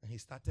out. And he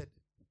started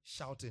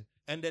shouting.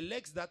 And the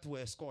legs that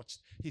were scorched,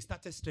 he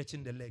started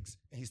stretching the legs.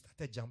 And he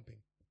started jumping.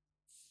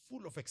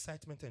 Full of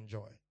excitement and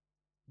joy.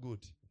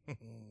 Good.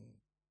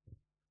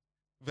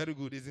 Very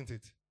good, isn't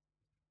it?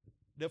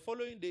 The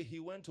following day,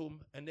 he went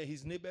home. And then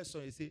his neighbor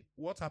saw. He said,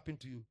 what happened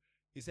to you?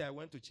 He said, I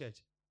went to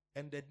church.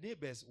 And the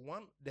neighbors,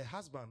 the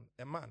husband,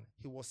 a man,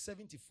 he was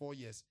 74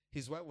 years.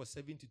 His wife was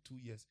 72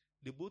 years.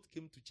 They both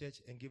came to church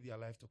and gave their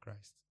life to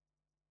Christ.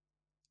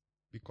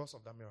 Because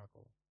of that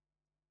miracle.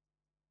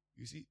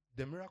 You see,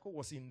 the miracle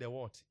was in the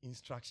what?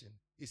 Instruction.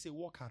 He said,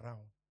 walk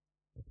around.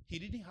 He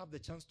didn't have the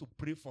chance to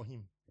pray for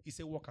him. He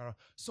said, walk around.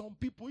 Some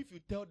people, if you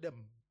tell them,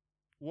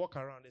 walk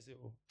around, they say,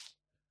 oh,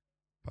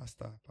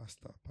 pastor.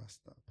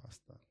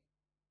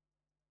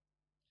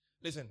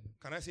 Listen,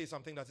 can I say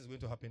something that is going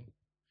to happen?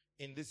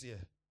 In this year,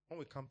 when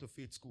we come to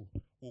faith school,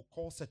 we'll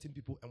call certain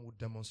people and we'll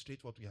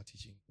demonstrate what we are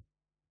teaching.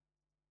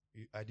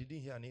 I didn't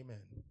hear an amen.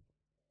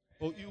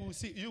 Oh, you will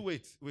see. You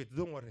wait,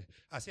 don't worry.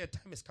 I say a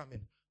time is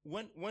coming.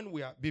 When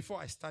we are,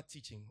 before I start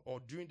teaching or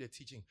during the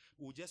teaching,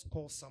 we'll just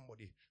call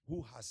somebody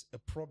who has a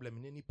problem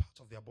in any part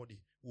of their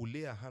body. We'll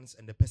lay our hands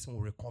and the person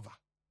will recover.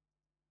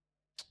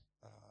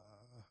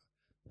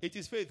 It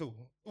is faith.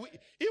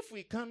 If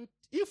we can't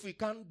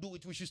do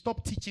it, we should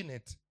stop teaching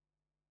it.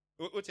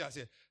 What you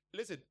say?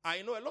 Listen,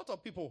 I know a lot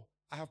of people.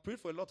 I have prayed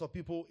for a lot of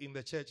people in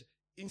the church.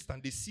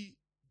 Instant, they see,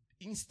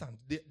 instant,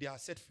 they are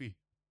set free.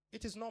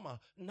 It is normal.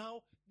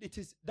 Now,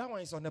 that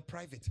one is on a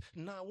private.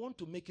 Now, I want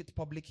to make it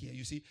public here,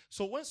 you see.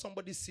 So, when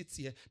somebody sits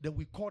here, then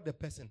we call the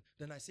person.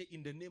 Then I say,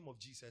 in the name of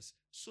Jesus,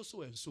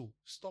 so and so,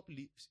 stop,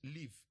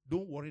 leave.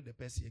 Don't worry the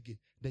person again.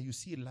 Then you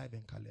see it live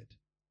and colored.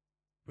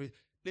 Pray.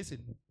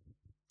 Listen.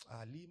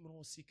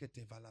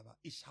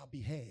 It shall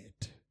be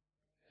heard.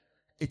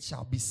 It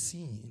shall be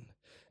seen.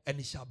 And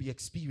it shall be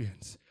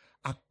experienced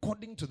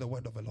according to the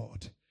word of the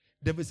Lord.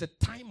 There is a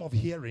time of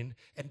hearing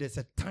and there's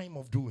a time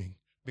of doing.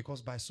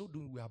 Because by so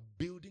doing, we are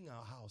building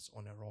our house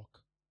on a rock.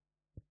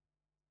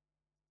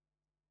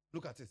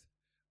 Look at it.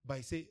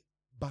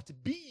 But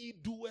be ye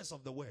doers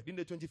of the word. In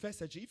the 21st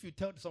century, if you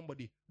tell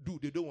somebody, do,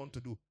 they don't want to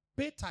do.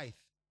 Pay tithe.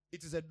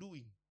 It is a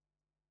doing.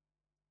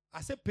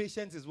 I say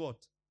patience is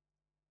what?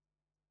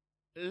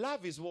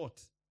 Love is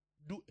what?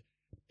 When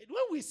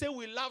we say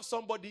we love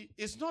somebody,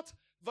 it's not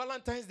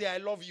Valentine's Day, I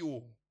love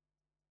you.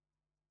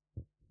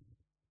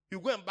 You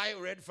go and buy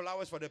red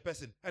flowers for the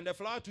person, and the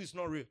flower too is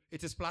not real.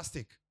 It is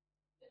plastic.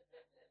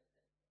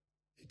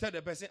 You tell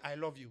the person, I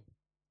love you.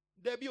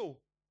 Debio,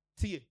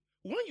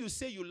 when you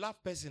say you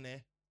love person,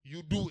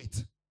 you do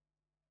it.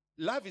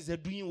 Love is a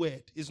doing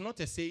word. It's not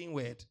a saying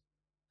word.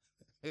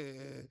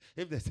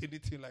 If there's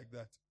anything like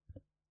that.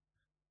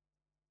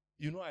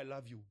 You know I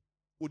love you.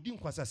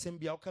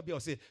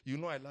 Say, you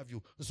know I love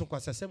you.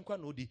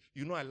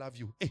 You know I love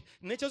you.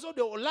 Nature's of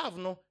the love,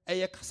 no.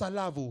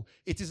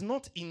 It is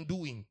not in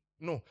doing.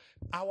 No.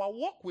 Our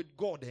walk with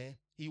God,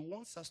 He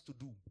wants us to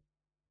do.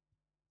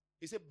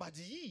 He said, but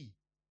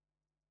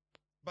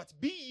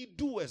be ye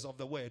doers of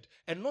the word,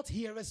 and not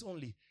hearers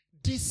only,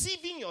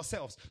 deceiving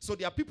yourselves. So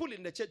there are people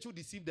in the church who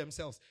deceive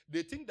themselves.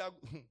 They think that,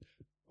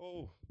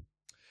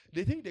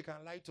 they think they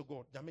can lie to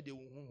God.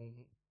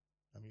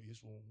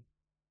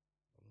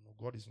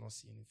 God is not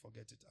seeing it.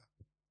 Forget it.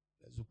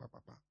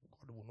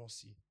 God will not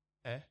see.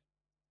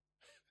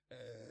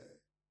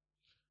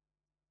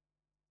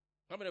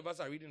 How many of us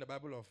are reading the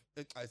Bible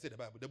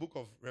the book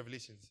of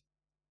Revelations?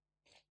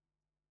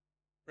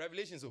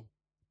 Revelations,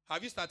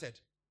 have you started?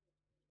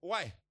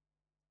 Why?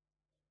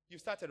 You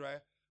started,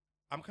 right?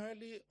 I'm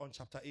currently on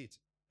chapter 8.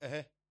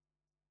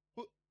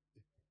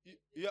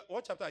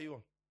 What chapter are you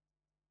on?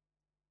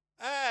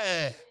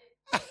 Hey!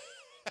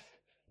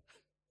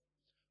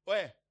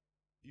 Where?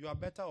 You are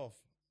better off.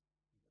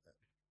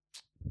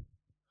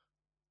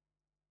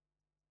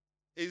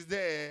 Is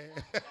there?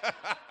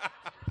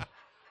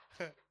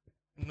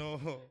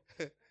 No.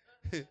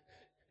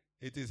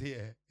 It is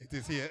here. It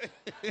is here.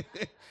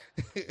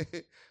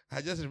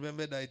 I just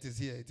remember that it is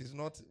here. It is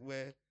not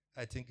where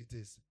I think it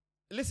is.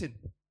 Listen,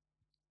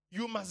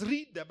 you must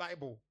read the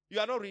Bible. You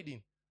are not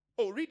reading.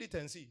 Oh, read it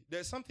and see.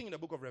 There's something in the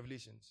book of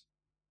Revelations.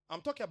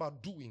 I'm talking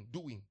about doing.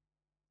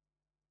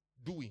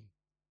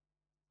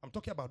 I'm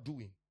talking about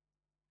doing.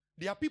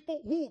 There are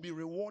people who will be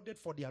rewarded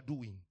for their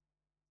doing.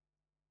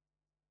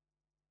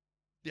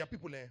 There are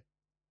people there.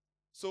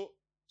 So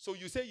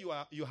you say you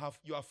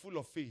are full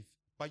of faith,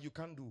 but you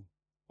can't do.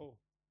 Oh.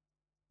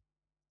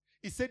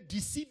 It said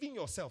deceiving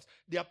yourselves.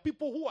 There are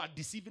people who are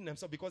deceiving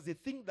themselves because they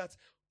think that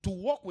to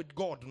walk with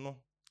God,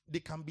 they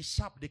can be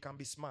sharp, they can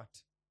be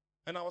smart.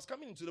 And I was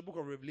coming into the book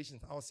of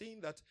Revelation. I was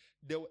saying that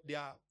there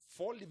are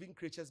 4 living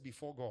creatures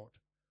before God.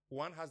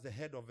 One has the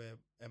head of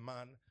a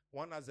man,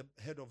 one has the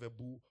head of a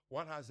bull,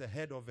 one has the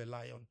head of a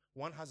lion,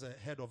 one has the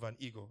head of an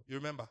eagle. You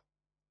remember?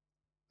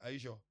 Are you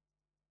sure?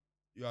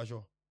 You are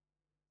sure?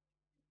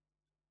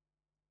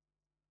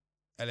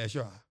 Are you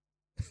sure?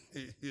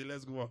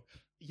 Let's go on.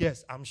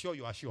 Yes, I'm sure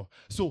you are sure.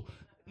 So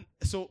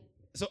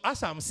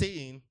as I'm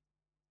saying,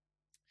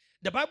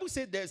 the Bible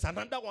says there's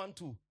another one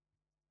too.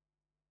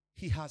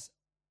 He has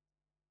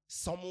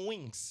some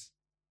wings.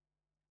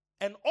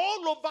 And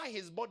all over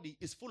his body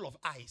is full of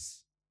eyes.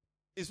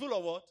 It's full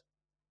of what?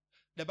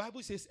 The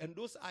Bible says, and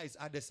those eyes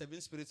are the 7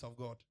 spirits of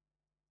God.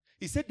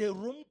 He said they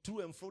roam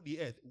through and through the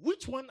earth.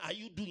 Which one are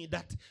you doing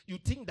that you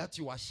think that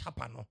you are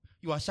sharper? No?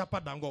 You are sharper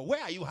than God.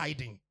 Where are you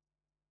hiding?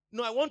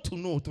 No, I want to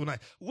know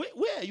tonight.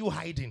 Where are you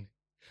hiding?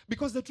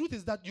 Because the truth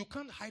is that you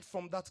can't hide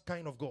from that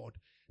kind of God.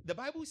 The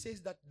Bible says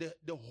that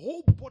the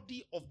whole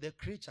body of the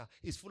creature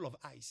is full of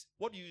eyes.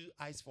 What do you use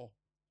eyes for?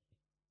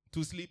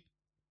 To sleep?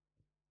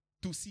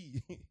 To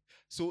see.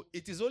 So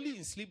it is only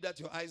in sleep that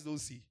your eyes don't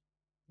see.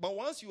 But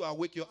once you are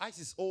awake, your eyes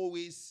is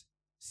always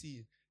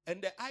seeing.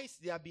 And the eyes,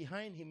 they are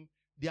behind him.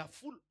 They are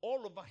full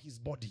all over his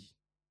body.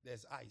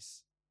 There's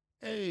eyes.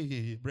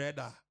 Hey,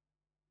 brother.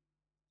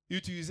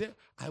 You say,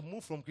 I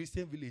moved from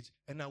Christian Village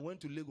and I went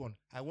to Legon.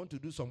 I want to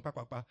do some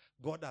papa.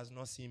 God has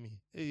not seen me.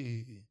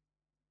 Hey.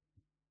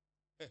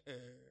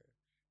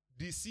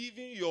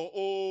 Deceiving your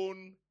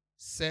own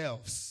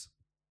selves.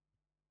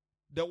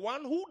 The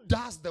one who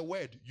does the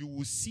word, you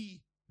will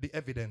see the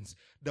evidence.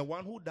 The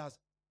one who does.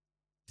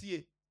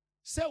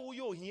 Say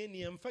uyo hiye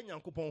ni emfa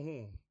nyankopon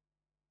ho.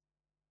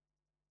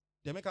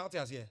 They make out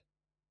here.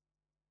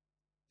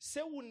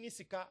 Say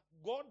unisika,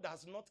 God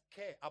does not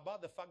care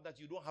about the fact that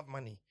you don't have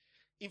money.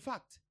 In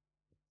fact,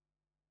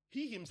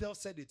 He himself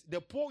said it. The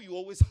poor you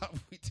always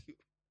have with you.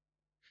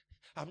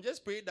 I'm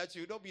just praying that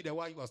you don't be the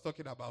one he was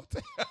talking about.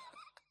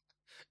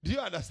 Do you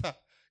understand?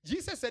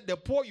 Jesus said the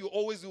poor you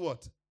always do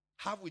what?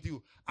 Have with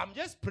you. I'm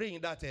just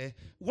praying that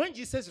when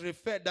Jesus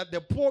referred that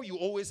the poor you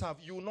always have,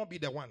 you will not be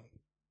the one.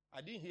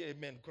 I didn't hear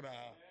amen.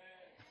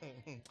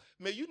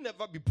 May you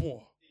never be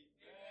poor.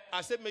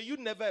 I said, may you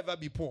never ever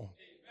be poor.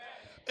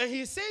 And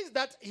he says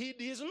that he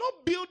is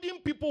not building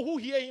people who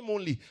hear him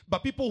only,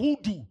 but people who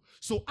do.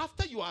 So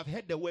after you have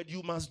heard the word,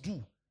 you must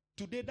do.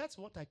 Today, that's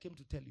what I came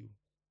to tell you.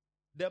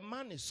 The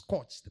man is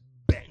scorched,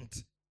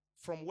 bent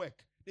from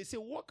work. They say,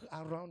 walk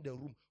around the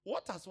room.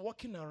 What has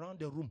walking around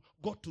the room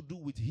got to do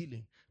with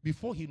healing?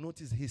 Before he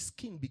noticed, his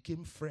skin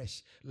became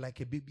fresh like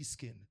a baby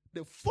skin.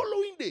 The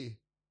following day,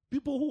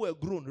 people who were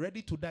grown,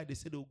 ready to die, they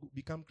said they'll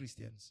become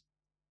Christians.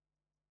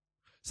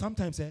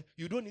 Sometimes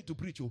you don't need to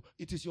preach.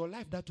 It is your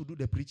life that to do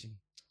the preaching.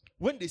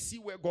 When they see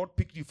where God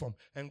picked you from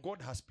and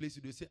God has placed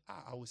you, they say,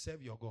 I will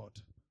serve your God.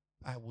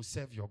 I will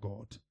serve your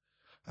God.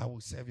 I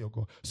will serve your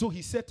God. So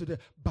he said to them,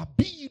 but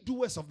be ye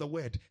doers of the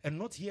word and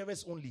not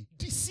hearers only,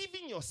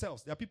 deceiving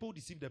yourselves. There are people who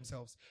deceive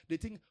themselves. They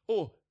think,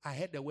 oh, I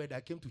heard the word,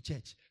 I came to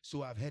church,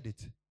 so I've heard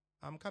it.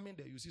 I'm coming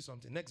there, you see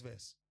something. Next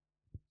verse.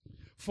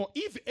 For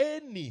if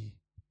any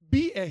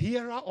be a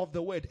hearer of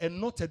the word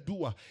and not a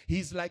doer, he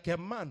is like a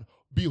man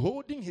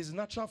beholding his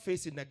natural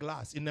face in a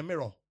glass, in a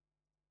mirror.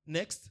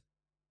 Next.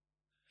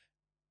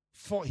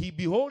 For he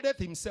beholdeth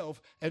himself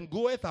and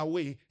goeth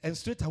away, and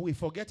straightway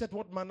forgetteth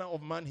what manner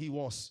of man he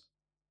was.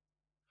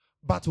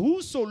 But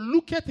whoso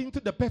looketh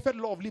into the perfect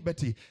law of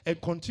liberty and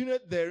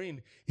continueth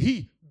therein,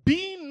 he,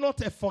 being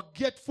not a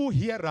forgetful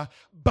hearer,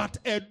 but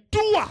a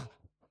doer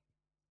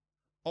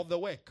of the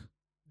work,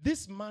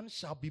 this man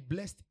shall be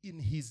blessed in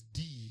his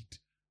deed.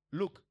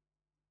 Look,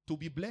 to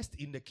be blessed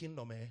in the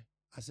kingdom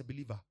as a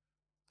believer,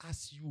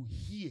 as you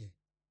hear,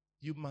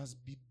 you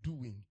must be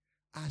doing.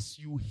 As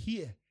you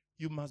hear,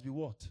 you must be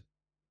what?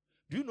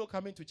 Do you know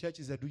coming to church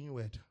is a doing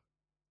word?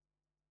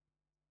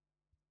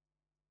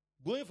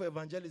 Going for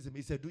evangelism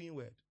is a doing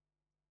word.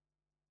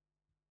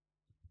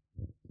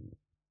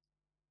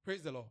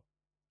 Praise the Lord.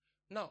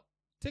 Now,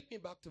 take me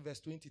back to verse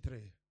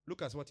 23.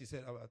 Look at what he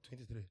said about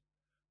 23.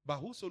 But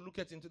whoso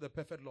looketh into the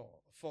perfect law,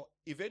 for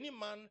if any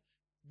man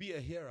be a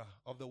hearer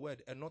of the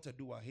word and not a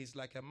doer, he is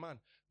like a man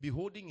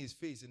beholding his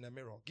face in a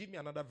mirror. Give me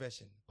another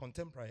version,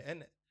 contemporary,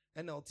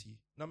 NLT.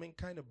 I mean,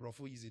 kind of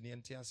brofo easy in the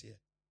entire here.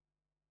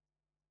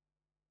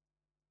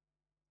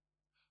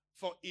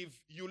 For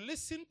if you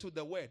listen to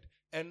the word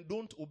and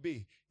don't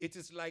obey, it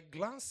is like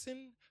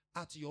glancing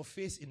at your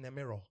face in a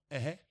mirror.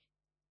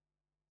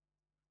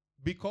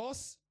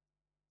 Because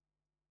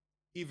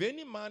if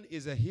any man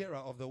is a hearer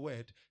of the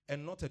word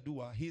and not a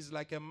doer, he is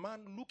like a man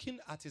looking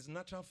at his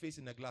natural face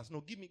in a glass. No,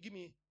 give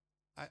me.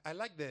 I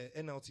like the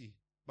NLT,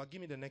 but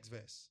give me the next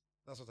verse.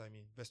 That's what I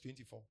mean. Verse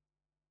 24.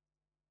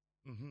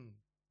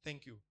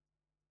 Thank you.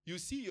 You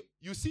see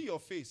your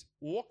face,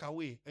 walk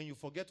away, and you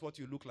forget what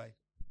you look like.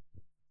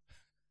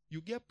 You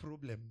get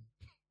problem.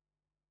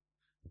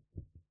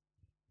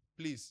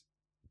 Please.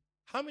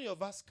 How many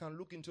of us can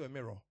look into a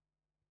mirror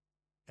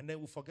and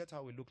then we forget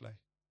how we look like?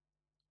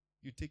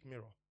 You take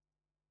mirror.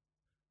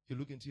 You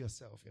look into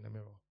yourself in a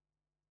mirror.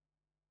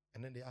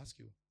 And then they ask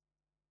you,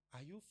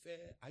 are you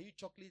fair? Are you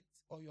chocolate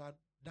or you are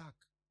dark?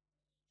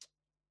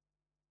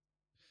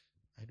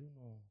 I don't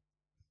know.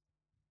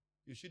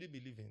 You shouldn't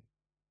be living.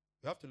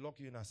 You have to lock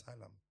you in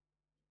asylum.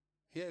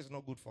 Here is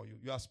not good for you.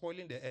 You are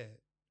spoiling the air.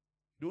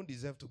 You don't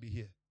deserve to be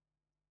here.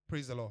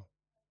 Praise the Lord.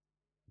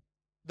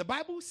 The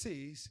Bible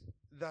says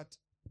that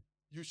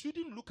you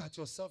shouldn't look at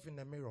yourself in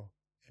the mirror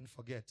and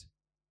forget.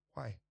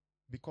 Why?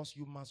 Because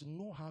you must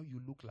know how you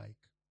look like.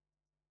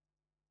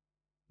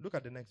 Look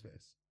at the next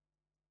verse.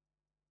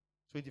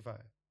 25.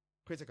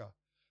 Critical.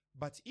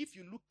 But if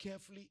you look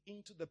carefully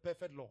into the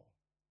perfect law,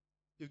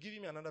 you're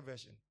giving me another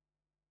version.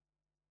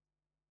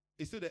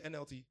 It's still the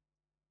NLT.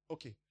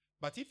 Okay.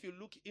 But if you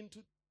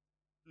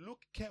look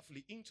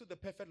carefully into the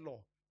perfect law,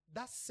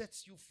 that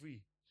sets you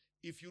free.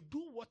 If you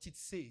do what it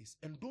says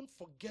and don't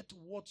forget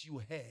what you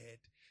heard,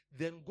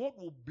 then God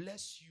will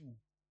bless you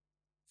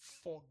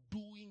for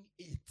doing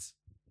it.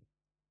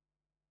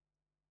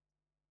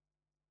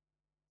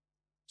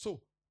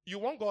 So, you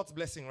want God's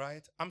blessing,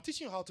 right? I'm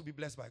teaching you how to be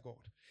blessed by God.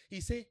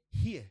 He said,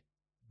 here,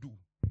 do.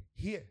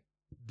 Here,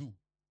 do.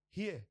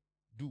 Here,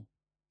 do.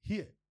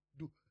 Here,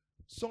 do.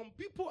 Some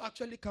people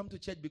actually come to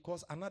church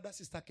because another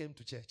sister came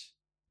to church.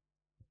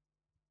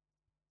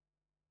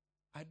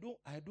 I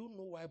don't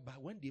know why, but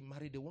when they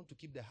marry, they want to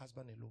keep their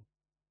husband alone.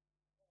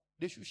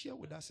 They should share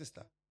with that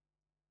sister.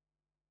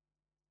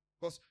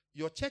 Because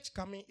your church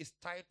coming is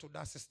tied to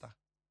that sister.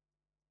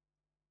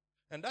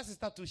 And that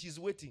sister too, she's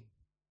waiting.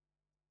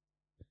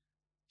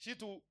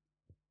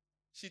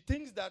 She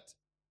thinks that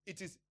it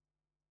is.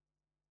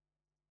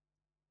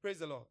 Praise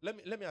the Lord.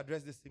 Let me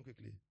address this thing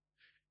quickly.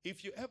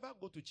 If you ever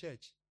go to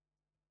church,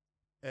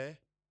 and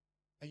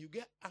you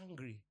get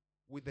angry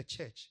with the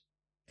church,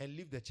 and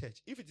leave the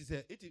church. If it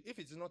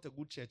is not a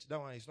good church, that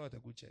one is not a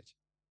good church.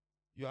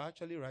 You are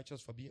actually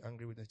righteous for being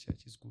angry with the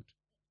church. It's good.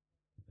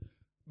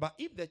 But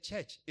if the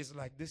church is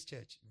like this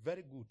church,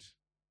 very good.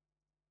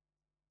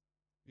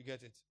 You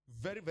get it?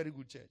 Very, very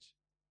good church.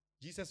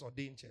 Jesus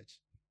ordained church.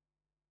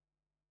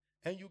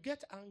 And you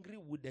get angry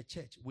with the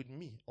church, with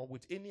me, or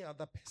with any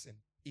other person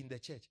in the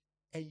church,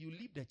 and you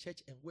leave the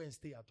church and go and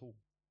stay at home.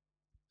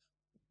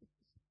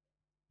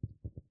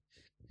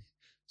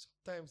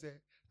 Sometimes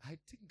I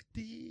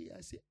think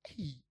I say,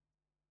 hey.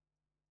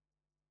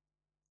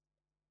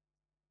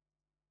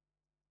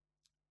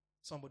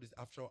 Somebody's,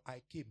 after all,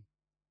 I came.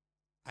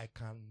 I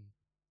can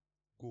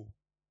go.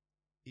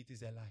 It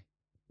is a lie.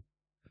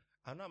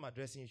 I know I'm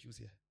addressing issues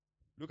here.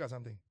 Look at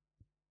something.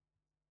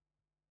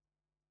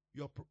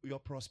 Your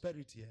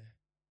prosperity,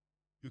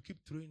 you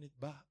keep throwing it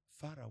back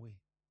far away.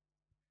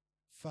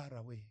 Far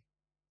away.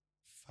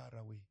 Far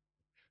away.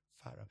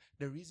 Far away.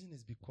 The reason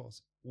is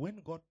because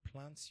when God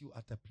plants you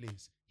at a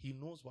place, He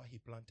knows why He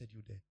planted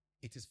you there.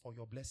 It is for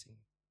your blessing.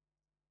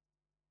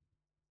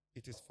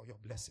 It is for your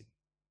blessing.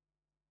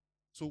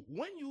 So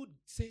when you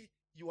say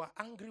you are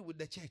angry with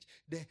the church,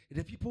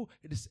 the people,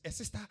 a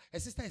sister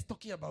is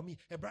talking about me,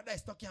 a brother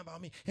is talking about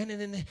me,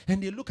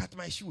 and they look at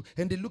my shoe,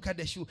 and they look at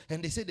the shoe,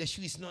 and they say the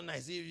shoe is not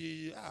nice.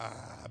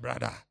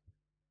 Brother.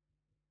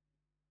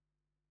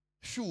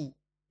 Shoe.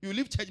 You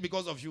leave church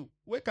because of shoe.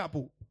 Wake up.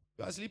 You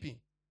are sleeping.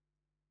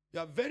 You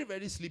are very,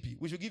 very sleepy.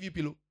 We should give you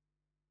pillow.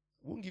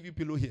 We won't give you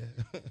pillow here.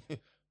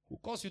 We'll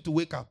cause you to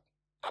wake up.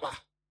 Abba.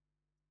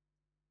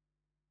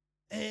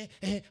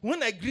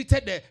 When I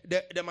greeted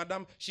the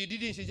madam, she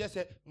didn't. She just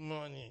said,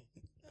 money.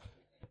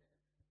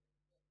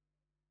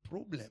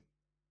 Problem.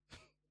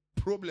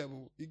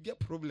 Problem. You get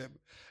problem.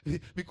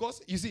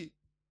 Because, you see,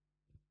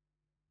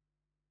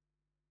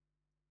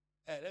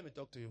 let me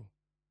talk to you.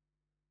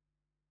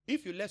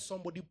 If you let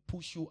somebody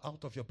push you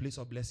out of your place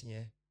of blessing,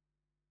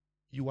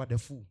 you are the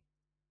fool.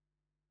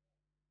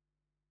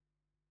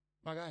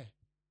 My guy,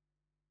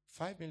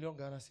 5 million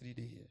Ghana cedi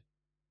day here.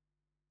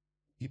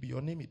 If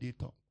your name is day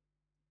top.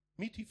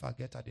 Me too, if I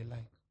get at the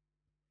like.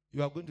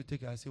 You are going to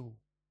take it and say, oh,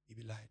 it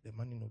be like the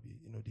money no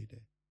be,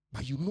 there.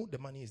 But you know the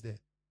money is there.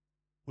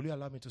 Will you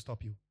allow me to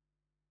stop you?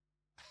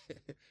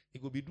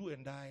 It will be do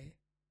and die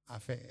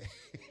affair.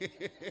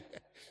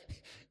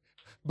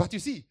 But you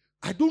see,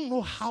 I don't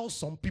know how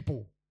some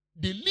people,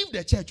 they leave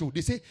the church,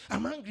 they say,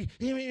 I'm angry.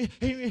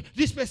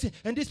 This person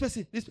and this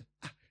person.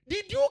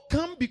 Did you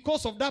come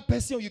because of that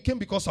person or you came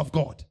because of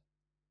God?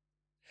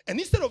 And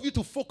instead of you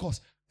to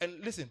focus,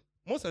 and listen,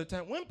 most of the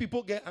time, when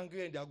people get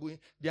angry and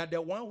they are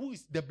the one who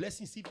is the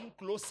blessing is even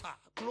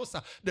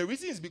closer. The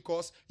reason is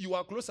because you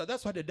are closer.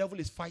 That's why the devil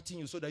is fighting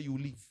you so that you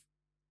leave.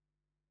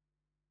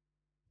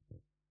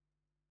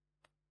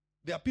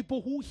 There are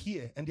people who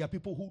hear and there are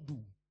people who do.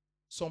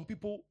 Some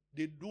people,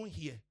 they don't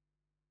hear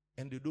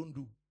and they don't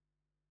do.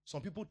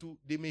 Some people too,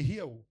 they may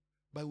hear,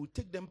 but it will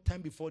take them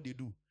time before they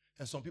do.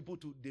 And some people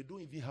too, they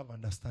don't even have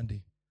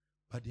understanding,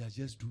 but they are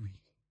just doing.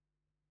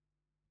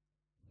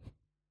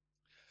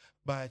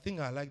 But I think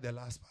I like the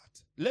last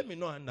part. Let me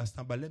not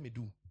understand, but let me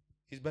do.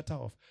 It's better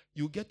off.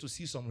 You get to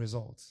see some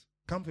results.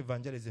 Camp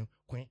Evangelism,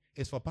 Queen,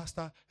 is for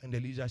pastor and the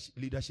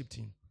leadership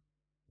team.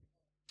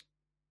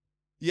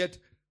 Yet,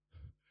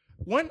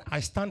 when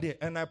I stand there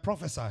and I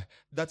prophesy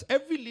that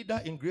every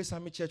leader in Grace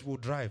Army Church will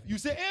drive, you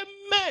say,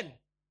 Amen.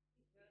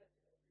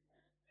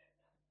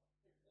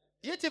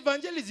 Yet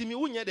evangelism, you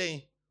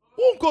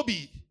won't go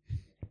be.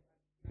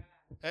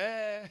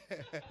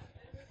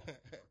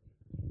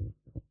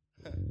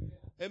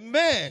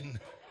 Amen.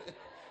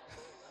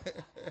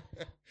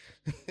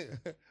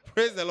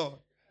 Praise the Lord.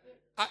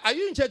 Are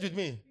you in church with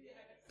me?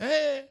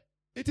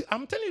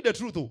 I'm telling you the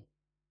truth.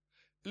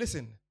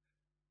 Listen,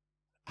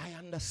 I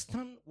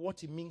understand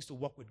what it means to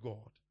walk with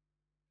God.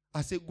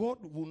 I say God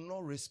will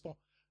not respond.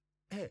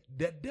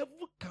 The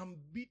devil can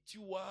beat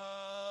you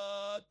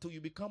till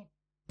you become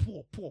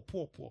poor.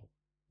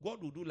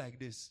 God will do like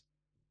this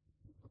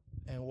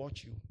and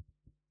watch you.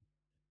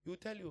 He will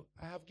tell you,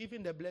 I have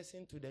given the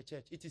blessing to the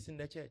church. It is in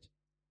the church.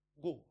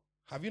 Go.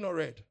 Have you not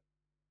read?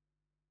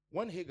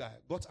 When Hagar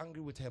got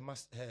angry with her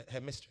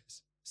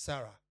mistress,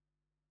 Sarah,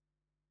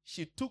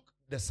 she took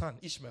the son,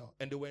 Ishmael,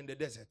 and they were in the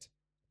desert.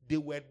 They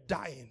were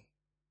dying.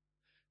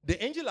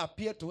 The angel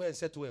appeared to her and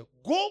said to her,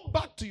 go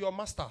back to your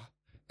master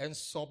and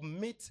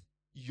submit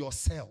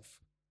yourself.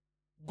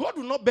 God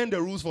will not bend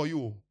the rules for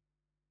you.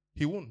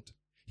 He won't.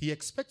 He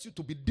expects you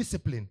to be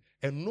disciplined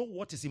and know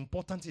what is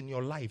important in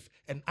your life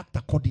and act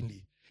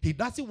accordingly. He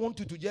doesn't want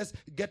you to just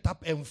get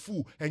up and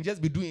fool and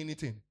just be doing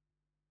anything.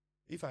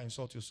 If I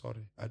insult you,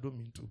 sorry. I don't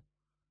mean to.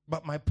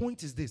 But my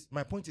point is this.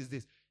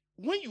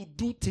 When you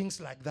do things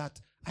like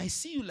that, I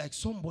see you like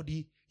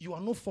somebody, you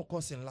are not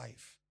focused in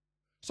life.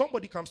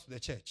 Somebody comes to the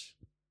church.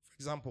 For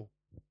example,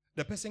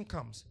 the person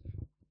comes.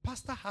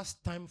 Pastor has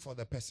time for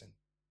the person.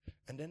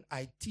 And then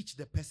I teach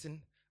the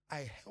person.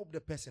 I help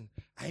the person.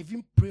 I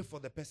even pray for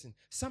the person.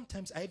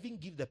 Sometimes I even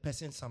give the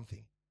person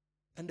something.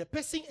 And the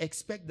person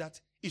expects that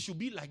it should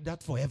be like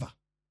that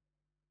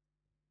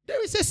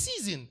there is a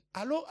season.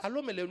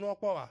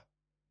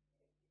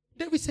 There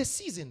There is a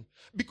season.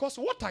 Because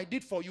what I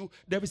did for you,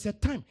 there is a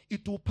time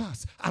it will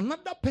pass.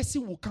 Another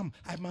person will come.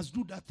 I must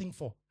do that thing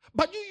for.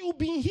 But you've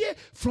been here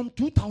from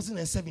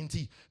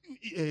 2017,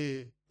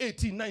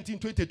 18, 19,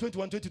 20,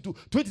 21, 22,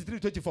 23,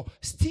 24.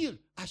 Still,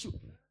 I should.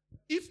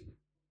 Do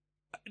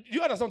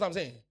you understand what I'm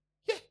saying?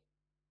 Yeah.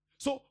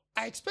 So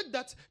I expect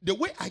that the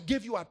way I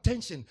gave you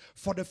attention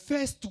for the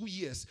first 2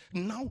 years,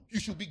 now you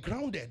should be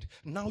grounded.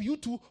 Now you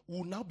two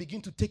will now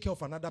begin to take care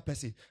of another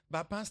person.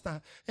 But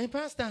pastor, and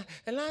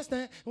last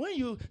time when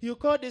you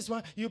call this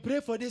one, you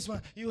pray for this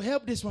one, you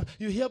help this one,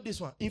 you help this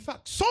one. In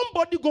fact,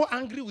 somebody got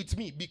angry with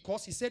me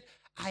because he said,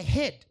 I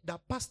heard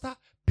that pastor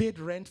paid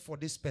rent for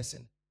this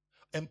person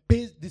and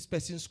paid this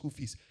person's school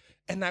fees.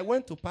 And I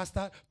went to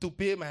pastor to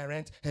pay my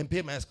rent and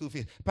pay my school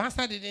fees.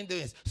 Pastor didn't do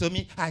it. So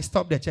I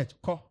stopped the church.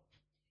 Call.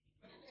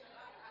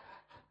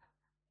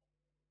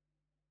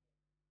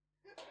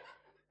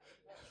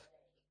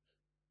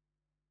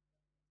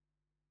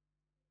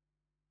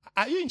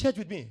 Are you in church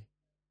with me?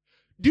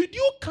 Did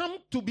you come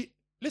to be...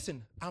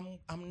 Listen,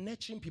 I'm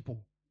nurturing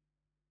people.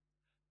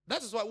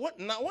 That is why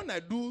now when I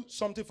do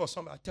something for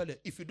somebody, I tell you,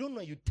 if you don't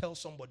know, you tell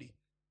somebody.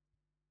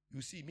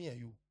 You see me and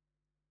you.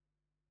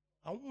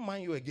 I won't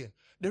mind you again.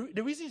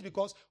 The reason is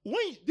because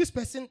when this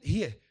person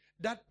here,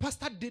 that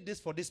pastor did this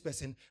for this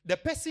person, the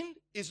person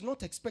is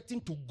not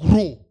expecting to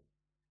grow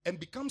and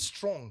become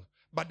strong.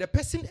 But the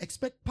person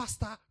expects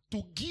pastor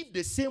to give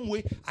the same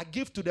way I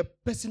give to the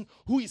person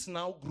who is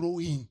now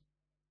growing.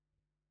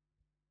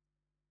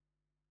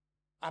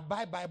 I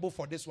buy Bible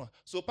for this one.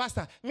 So,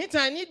 pastor,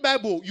 I need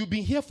Bible. You've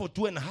been here for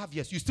 2.5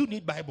 years. You still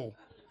need Bible.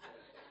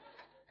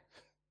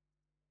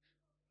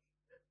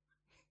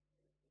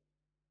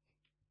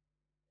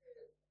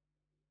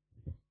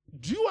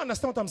 Do you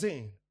understand what I'm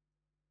saying?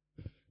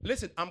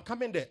 Listen, I'm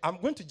coming there.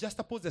 I'm going to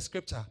juxtapose the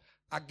scripture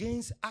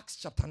against Acts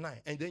chapter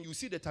 9. And then you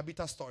see the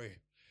Tabitha story.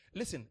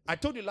 Listen, I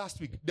told you last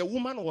week, the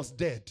woman was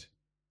dead.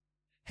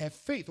 Her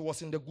faith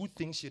was in the good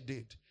things she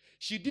did.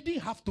 She didn't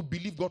have to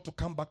believe God to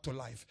come back to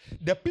life.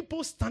 The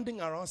people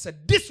standing around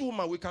said, this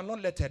woman, we cannot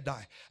let her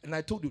die. And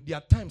I told you, there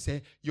are times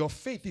your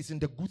faith is in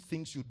the good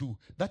things you do.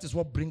 That is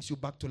what brings you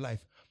back to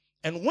life.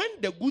 And when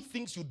the good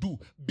things you do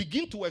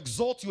begin to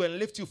exalt you and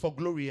lift you for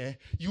glory,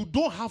 you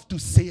don't have to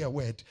say a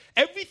word.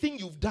 Everything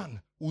you've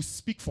done will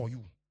speak for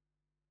you.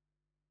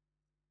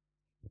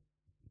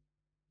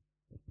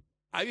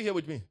 Are you here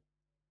with me?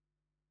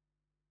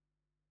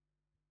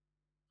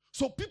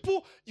 So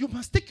people, you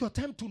must take your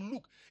time to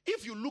look.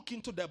 If you look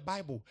into the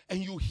Bible and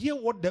you hear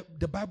what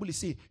the Bible is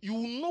saying, you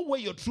will know where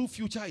your true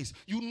future is.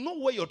 You know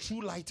where your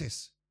true light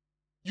is.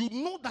 You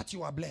know that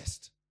you are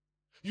blessed.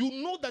 You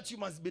know that you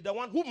must be the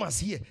one who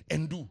must hear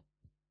and do.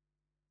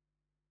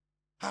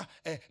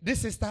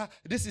 This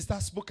sister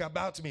spoke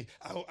about me.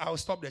 I'll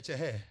stop the chair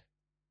here.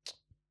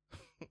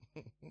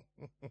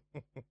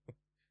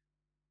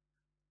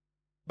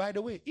 By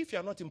the way, if you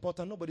are not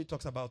important, nobody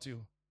talks about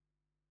you.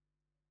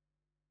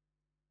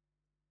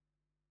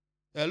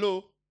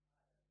 Hello?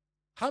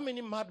 How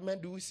many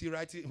madmen do we see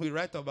we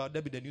write about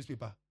them in the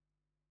newspaper?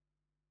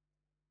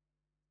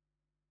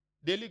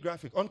 Daily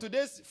Graphic. On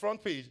today's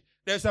front page,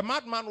 there's a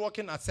madman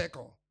walking a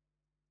circle.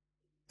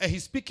 And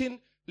he's speaking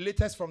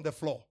latest from the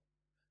floor.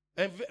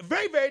 And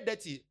very, very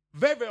dirty.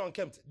 Very, very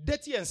unkempt.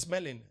 Dirty and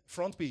smelling.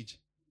 Front page.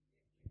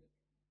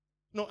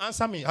 No,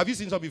 answer me. Have you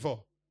seen some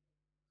before?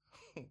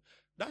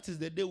 That is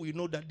the day we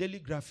know that Daily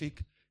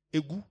Graphic,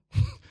 Egu,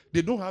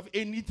 they don't have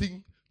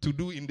anything to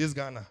do in this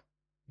Ghana.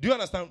 Do you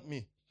understand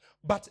me?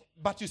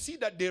 But you see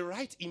that they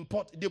write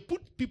they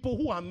put people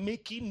who are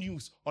making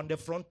news on the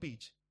front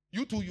page.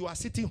 You two, you are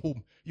sitting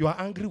home. You are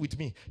angry with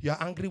me. You are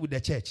angry with the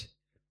church.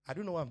 I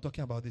don't know why I'm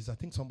talking about this. I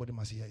think somebody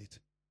must hear it.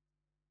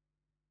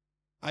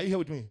 Are you here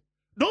with me?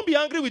 Don't be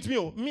angry with me.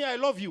 Oh. Me, I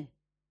love you.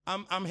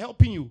 I'm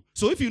helping you.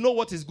 So if you know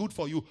what is good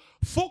for you,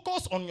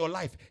 focus on your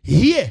life.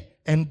 Hear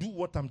and do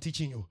what I'm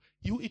teaching you.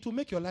 It will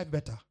make your life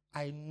better.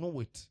 I know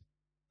it.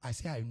 I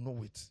say I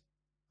know it.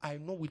 I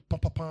know it.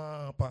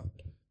 Papa.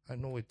 I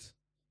know it.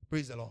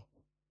 Praise the Lord.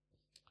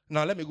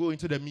 Now let me go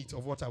into the meat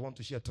of what I want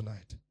to share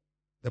tonight.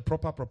 The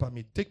proper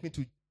meat. Take me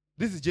to,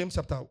 this is James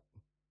chapter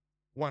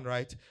 1,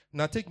 right?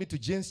 Now take me to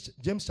James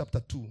chapter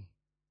 2.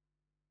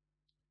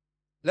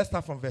 Let's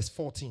start from verse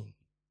 14.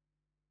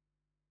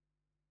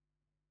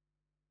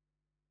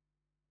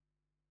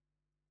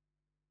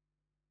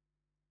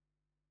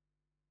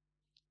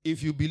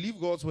 If you believe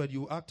God's word,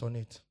 you act on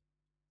it.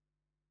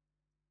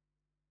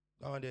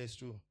 That one there is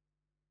true.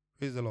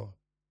 Praise the Lord.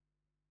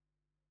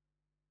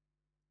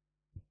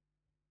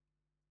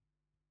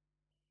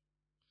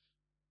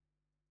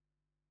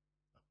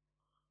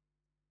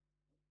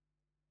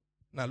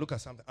 Now look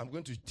at something. I'm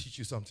going to teach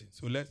you something.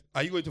 So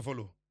are you going to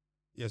follow?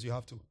 Yes, you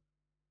have to.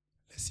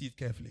 Let's see it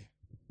carefully.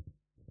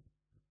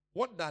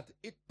 What doth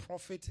it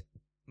profit,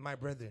 my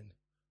brethren,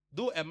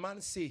 though a man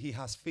say he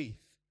has faith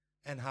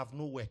and have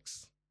no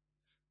works?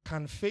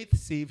 Can faith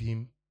save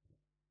him?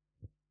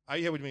 Are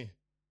you here with me?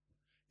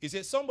 He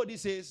says, somebody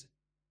says,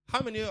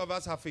 how many of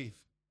us have faith?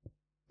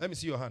 Let me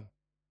see your hand.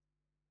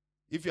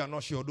 If you are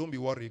not sure, don't be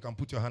worried. You can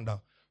put your hand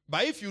down.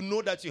 But if you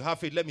know that you have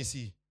faith, let me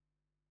see.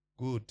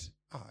 Good.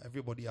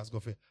 Everybody has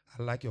got faith.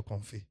 I like your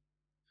comfy.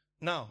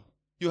 Now,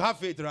 you have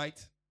faith, right?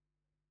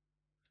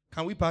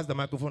 Can we pass the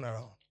microphone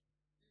around?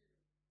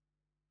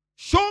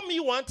 Show me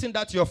one thing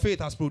that your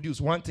faith has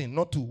produced. One thing,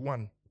 not two.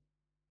 One.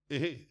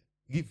 Hey,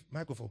 give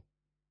microphone.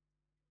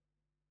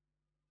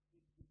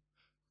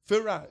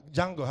 Farah,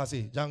 Django has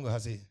it. Django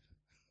has it.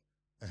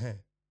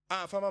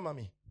 Farmer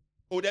mommy.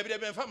 Oh,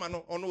 David, farmer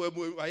no. Oh no,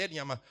 I had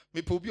yama.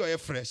 Me popi or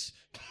fresh.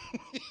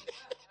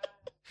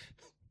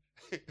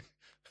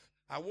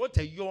 I want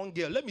a young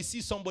girl. Let me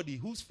see somebody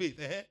whose faith.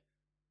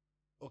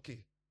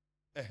 Okay.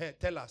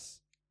 Tell us.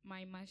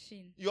 My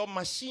machine. Your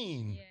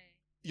machine. Yeah.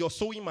 Your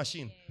sewing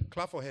machine. Yeah.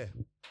 Clap for her.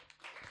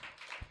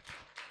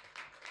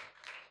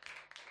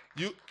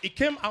 It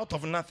came out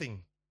of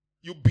nothing.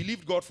 You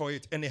believed God for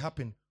it and it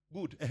happened.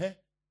 Good.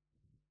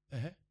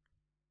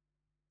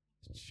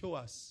 Show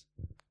us.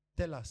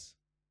 Tell us.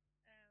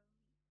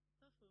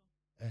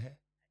 The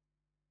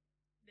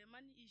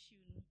money issue.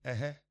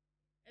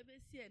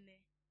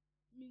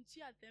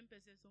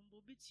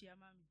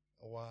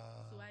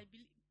 Wow. So I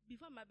believe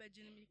before my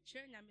bedroom, me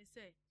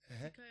say,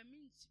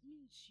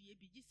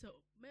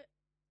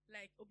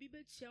 like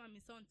Obibe chairman me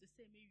sound to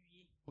say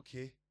me.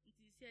 Okay.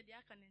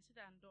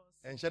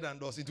 And shut and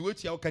doors. It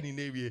wait you can in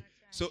area.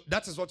 So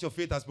that is what your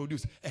faith has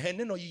produced.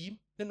 No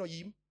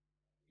yim.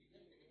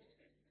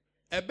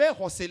 Ebe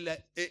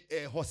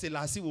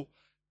hosela siwo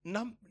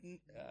nam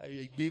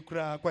be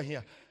kura kwa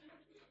here.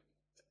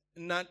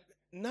 Na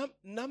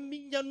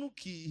minyanu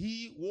ki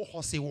hi wo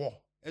hose wo.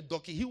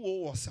 Doki hi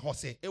wo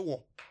hose e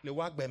wo le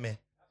wa gbeme.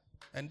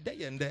 And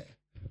there.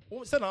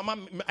 O se na ma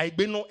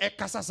aigbe no e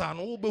kasasa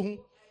no wo behu.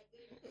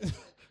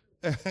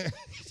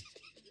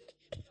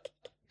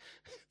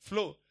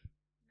 Flo.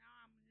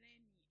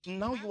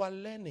 Now you are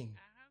learning. I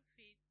have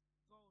faith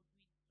God with,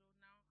 so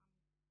now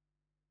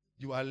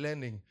you are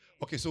learning.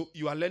 Okay, so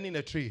you are learning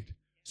a trade.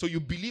 So you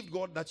believed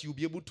God that you'll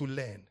be able to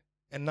learn.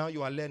 And now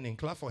you are learning.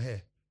 Clap for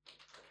her.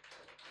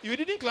 You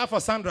didn't clap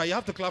for Sandra. You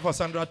have to clap for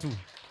Sandra too.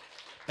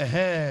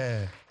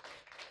 Here.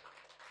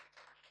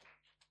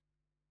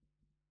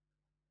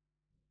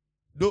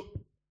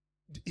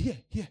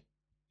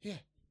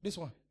 This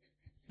one.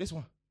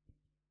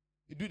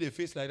 You do the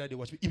face like that, they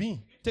watch me.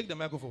 Ibi, take the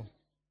microphone.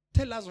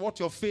 Tell us what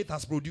your faith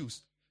has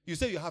produced. You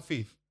say you have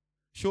faith.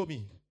 Show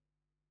me.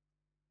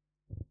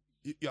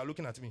 You are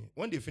looking at me.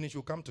 When they finish,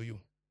 we'll come to you.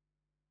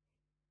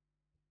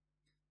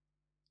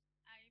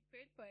 I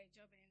prayed for a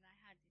job and I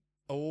had it.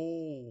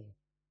 Oh,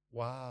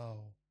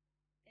 wow.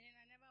 And then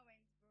I never went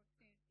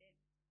broke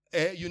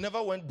since then. You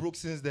never went broke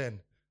since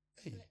then.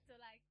 Hey. So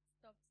like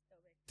stopped the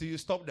work. Till you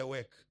stop the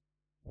work.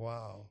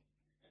 Wow.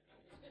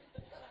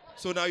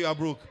 So now you are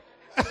broke.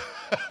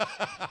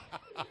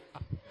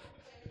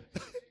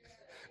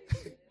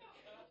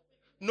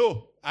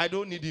 No, I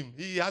don't need him.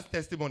 He has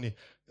testimony.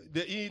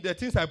 The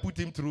things I put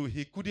him through,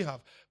 he couldn't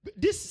have. But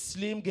this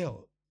slim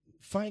girl,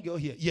 fine girl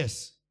here,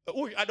 yes.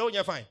 Oh, I don't,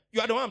 you're fine.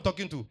 You are the one I'm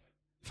talking to.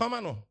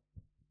 Famano,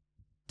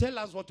 tell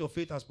us what your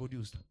faith has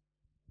produced.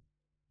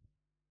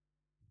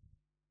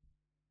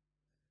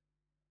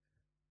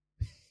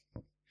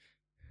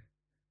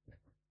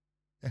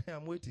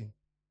 I'm waiting.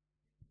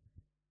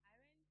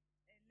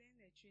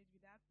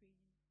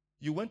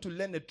 You went to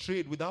learn a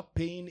trade without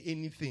paying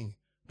anything.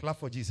 Clap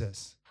for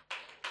Jesus.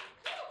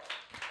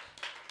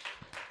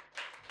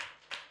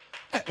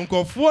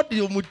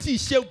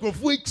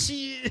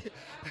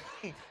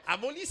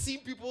 I've only seen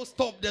people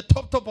stop the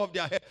top of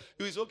their head.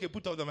 It's okay,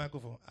 put up the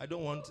microphone. I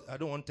don't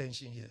want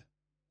tension here.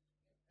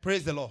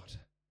 Praise the Lord.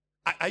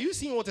 Are you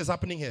seeing what is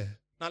happening here?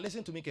 Now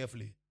listen to me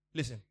carefully.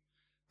 Listen.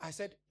 I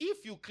said,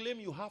 if you claim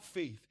you have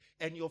faith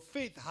and your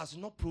faith has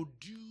not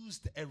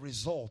produced a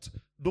result,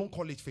 don't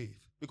call it faith.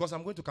 Because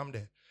I'm going to come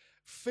there.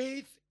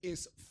 Faith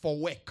is for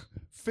work.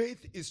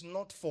 Faith is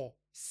not for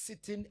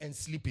sitting and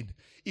sleeping.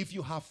 If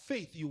you have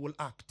faith, you will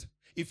act.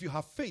 If you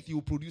have faith, you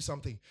will produce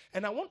something.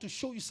 And I want to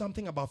show you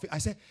something about faith. I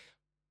said,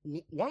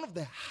 one of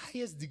the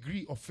highest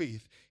degree of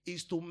faith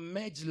is to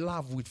merge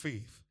love with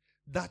faith.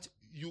 That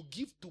you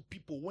give to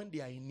people when they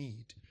are in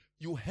need.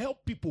 You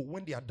help people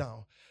when they are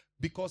down.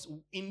 Because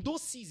in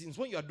those seasons,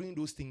 when you are doing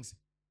those things,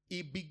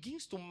 it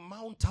begins to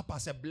mount up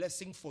as a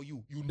blessing for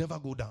you. You never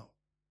go down.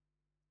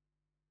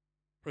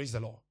 Praise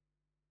the Lord.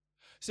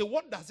 So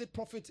what does it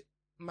profit,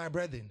 my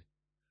brethren?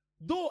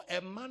 Though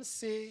a man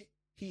say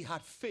he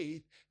had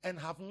faith and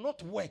have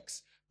not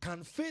works,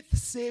 can faith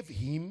save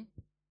him?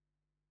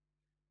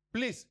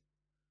 Please.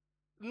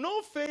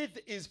 No faith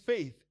is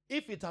faith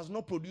if it has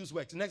not produced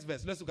works. Next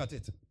verse. Let's look at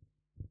it.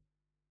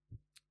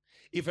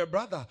 If a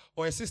brother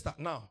or a sister,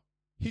 now,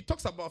 he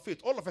talks about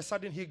faith. All of a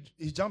sudden,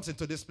 he jumps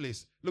into this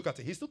place. Look at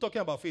it. He's still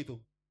talking about faith. Oh.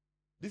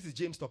 This is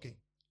James talking.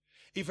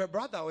 If a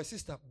brother or a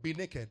sister be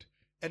naked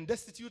and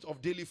destitute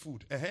of daily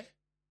food,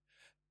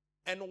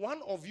 and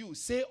one of you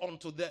say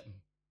unto them,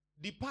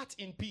 depart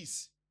in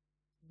peace,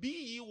 be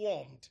ye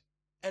warmed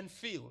and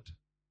filled.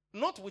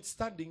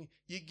 Notwithstanding,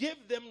 ye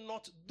gave them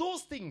not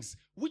those things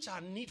which are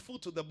needful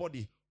to the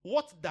body.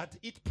 What that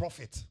it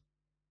profit?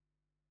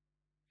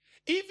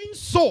 Even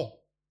so,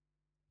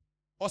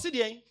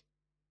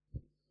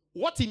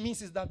 what he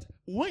means is that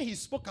when he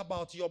spoke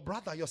about your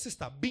brother, your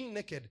sister being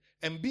naked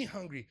and being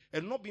hungry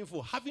and not being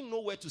full, having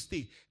nowhere to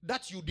stay,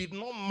 that you did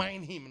not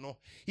mind him. No,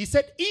 he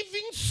said,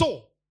 even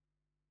so,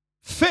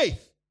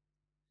 faith,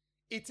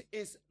 it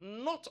is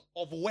not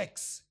of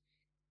works.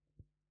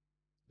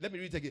 Let me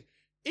read it again.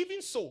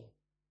 Even so,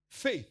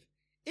 faith,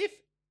 if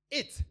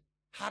it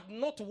had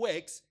not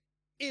works,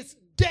 is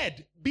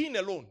dead, being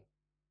alone.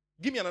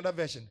 Give me another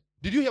version.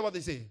 Did you hear what they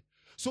say?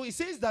 So he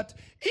says that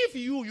if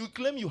you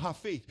claim you have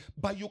faith,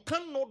 but you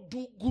cannot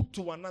do good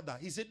to another,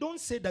 he said, don't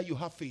say that you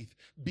have faith,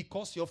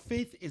 because your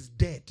faith is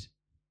dead.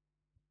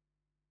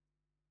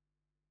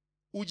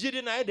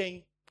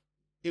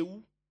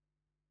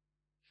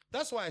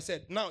 That's why I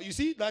said, now you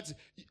see that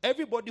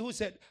everybody who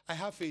said, I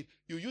have faith,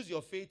 you use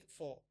your faith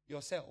for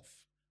yourself.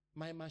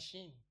 My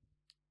machine.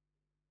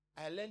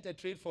 I learned a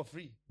trade for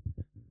free.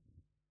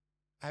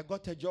 I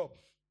got a job.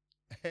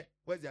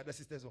 Where's the other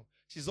sister's one?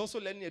 She's also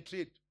learning a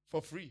trade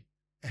for free.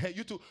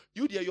 You too,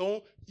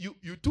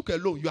 you took a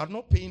loan. You are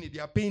not paying it. They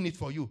are paying it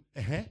for you.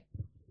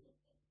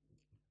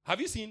 Have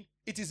you seen?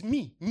 It is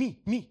me.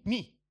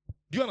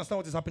 Do you understand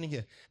what is happening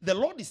here? The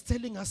Lord is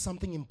telling us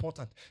something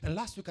important. And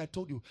last week I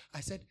told you, I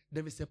said,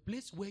 there is a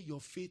place where your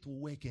faith will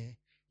work.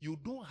 You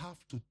don't have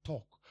to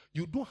talk.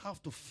 You don't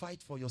have to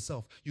fight for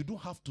yourself. You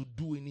don't have to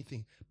do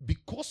anything.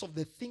 Because of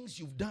the things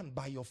you've done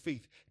by your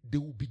faith, they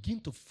will begin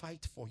to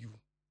fight for you.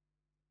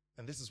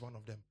 And this is one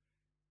of them.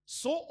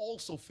 So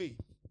also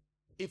faith,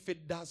 if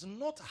it does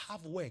not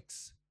have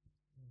works,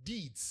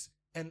 deeds,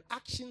 and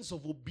actions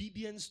of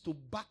obedience to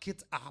back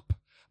it up,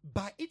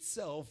 by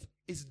itself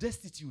is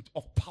destitute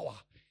of power,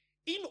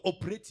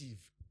 inoperative,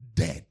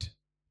 dead.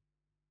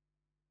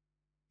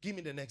 Give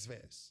me the next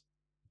verse.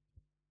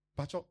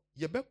 Pacho,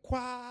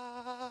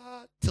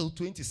 yebekwa till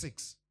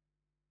 26.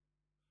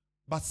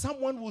 But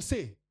someone will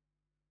say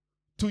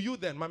to you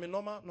then, Mami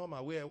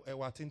Norma, where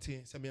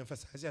watinti se me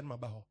emphasize and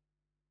mabaho.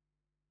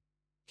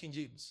 King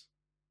James.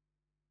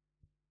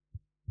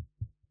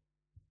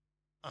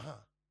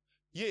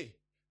 Yea,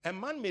 a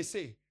man may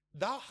say,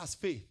 thou hast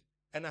faith,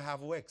 and I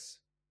have works.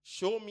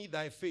 Show me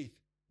thy faith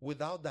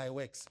without thy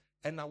works,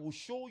 and I will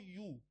show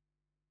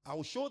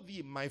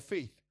thee my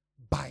faith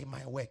by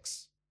my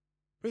works.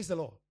 Praise the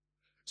Lord.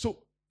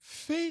 So,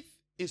 faith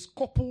is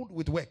coupled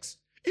with works.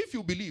 If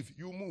you believe,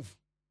 you move.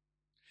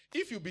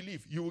 If you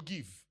believe, you will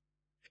give.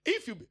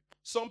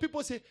 Some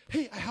people say,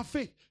 hey, I have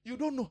faith. You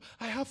don't know,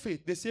 I have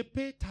faith. They say,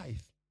 pay tithe.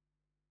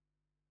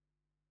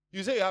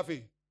 You say you have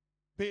faith.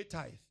 Pay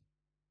tithe.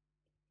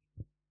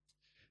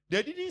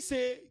 They didn't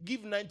say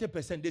give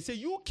 90%. They say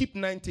you keep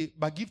 90,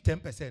 but give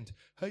 10%.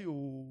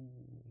 Hey-yo.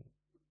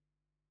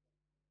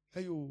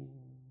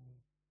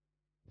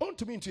 On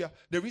to me into ya.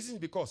 The reason is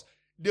because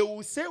they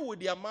will say with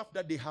their mouth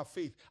that they have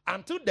faith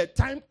until the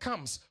time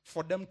comes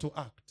for them to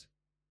act.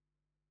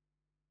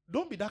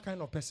 Don't be that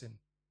kind of person.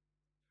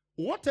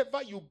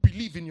 Whatever you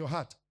believe in your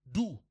heart,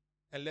 do,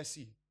 and let's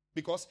see.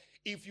 Because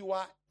if you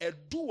are a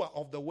doer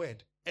of the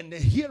word and a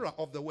hearer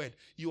of the word,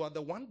 you are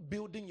the one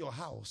building your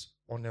house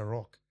on a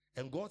rock.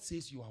 And God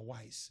says you are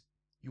wise.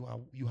 You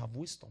have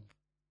wisdom.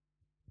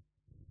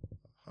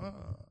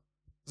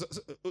 So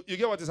you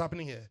get what is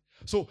happening here?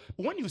 So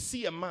when you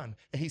see a man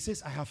and he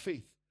says, I have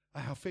faith,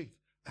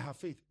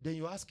 then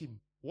you ask him,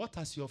 what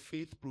has your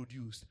faith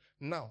produced?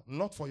 Now,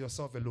 not for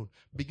yourself alone.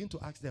 Begin to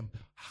ask them,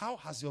 how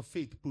has your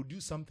faith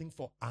produced something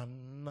for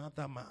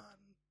another man?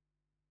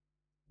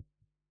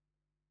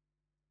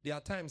 There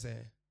are times,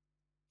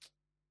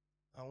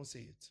 I won't say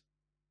it.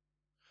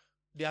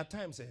 There are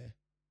times,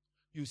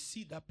 you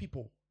see that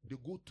people, they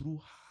go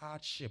through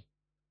hardship,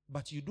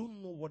 but you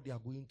don't know what they are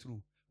going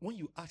through. When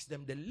you ask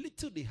them the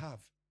little they have,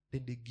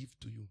 then they give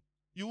to you.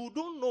 You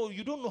don't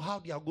know how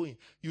they are going.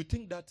 You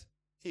think that,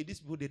 hey,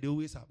 these people, they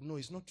always have. No,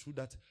 it's not true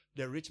that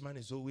the rich man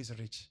is always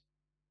rich.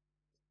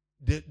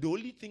 The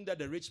only thing that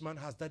the rich man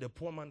has that the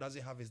poor man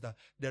doesn't have is that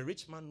the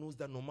rich man knows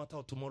that no matter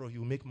tomorrow he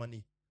will make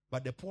money.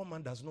 But the poor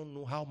man does not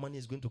know how money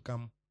is going to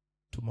come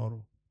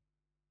tomorrow.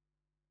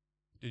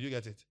 Did you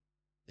get it?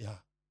 Yeah.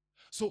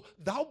 So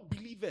thou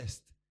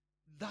believest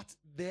that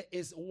there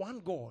is one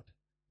God.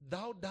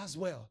 Thou does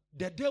well.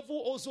 The devil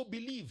also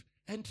believe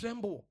and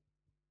tremble.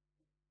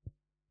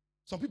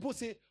 Some people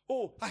say,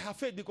 oh, I have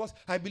faith because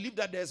I believe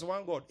that there is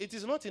one God. It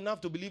is not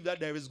enough to believe that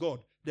there is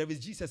God. There is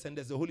Jesus and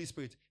there's the Holy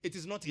Spirit. It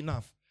is not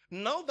enough.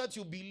 Now that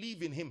you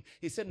believe in him,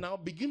 he said, now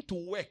begin to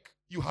work.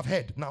 You have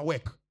heard, now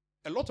work.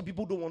 A lot of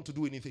people don't want to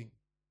do anything.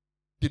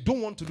 They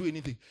don't want to do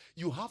anything.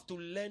 You have to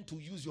learn to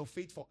use your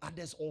faith for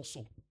others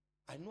also.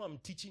 I know I'm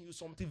teaching you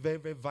something very,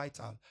 very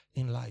vital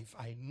in life.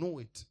 I know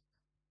it.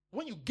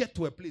 When you get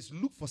to a place,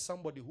 look for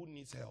somebody who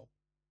needs help.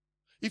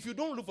 If you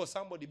don't look for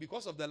somebody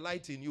because of the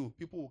light in you,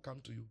 people will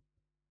come to you.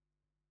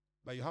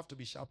 But you have to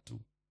be sharp too.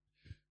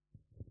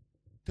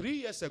 3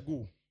 years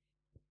ago,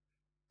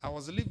 I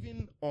was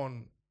living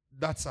on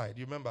that side.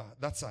 You remember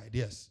that side?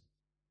 Yes.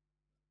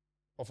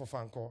 Of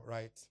Ofanko,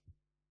 right?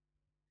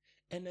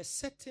 And a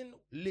certain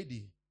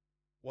lady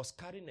was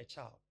carrying a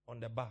child on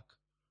the back,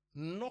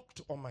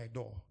 knocked on my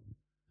door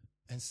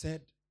and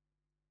said,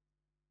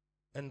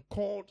 and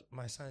called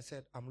my son and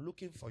said, I'm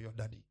looking for your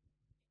daddy.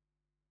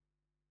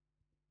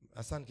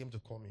 My son came to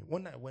call me.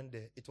 When I went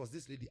there, it was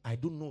this lady. I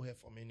don't know her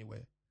from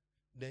anywhere.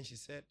 Then she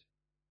said,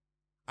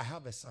 I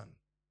have a son.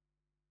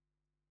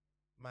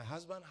 My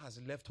husband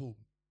has left home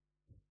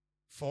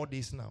 4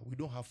 days now. We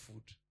don't have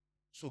food.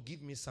 So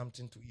give me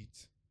something to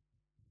eat.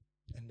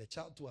 And the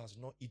child too has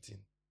not eaten.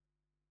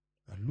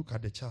 I look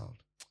at the child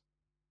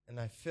and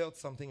I felt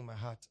something in my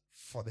heart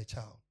for the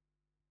child.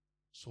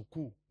 So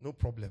cool, no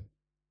problem.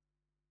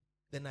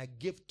 Then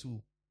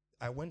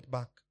I went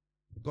back,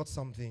 got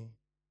something,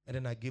 and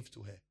then I gave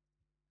to her.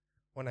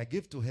 When I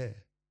gave to her,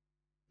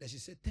 then she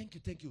said, thank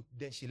you, thank you.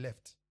 Then she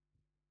left.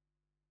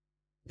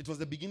 It was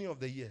the beginning of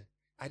the year.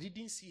 I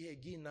didn't see her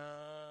again.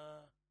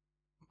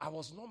 I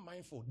was not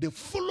mindful. The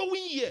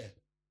following year,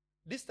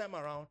 this time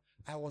around,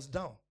 I was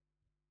down.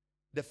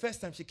 The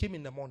first time she came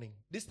in the morning.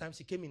 This time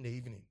she came in the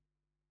evening.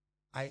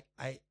 I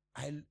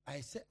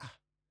said,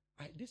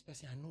 this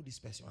person, I know this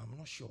person. I'm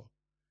not sure.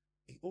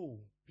 Oh,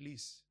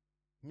 please.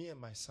 Me and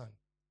my son.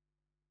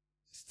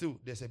 Still,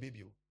 there's a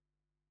baby.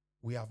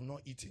 We have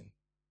not eaten.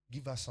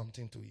 Give us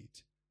something to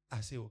eat. I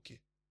say, okay.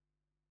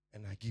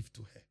 And I give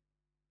to her.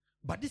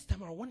 But this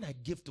time around, when I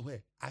give to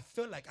her, I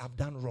feel like I've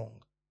done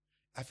wrong.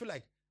 I feel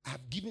like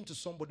I've given to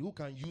somebody who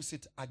can use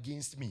it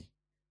against me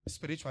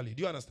spiritually.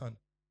 Do you understand?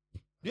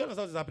 Do you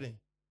understand what's happening?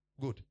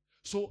 Good.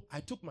 So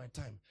I took my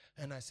time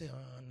and I said,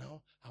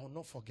 now I will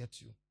not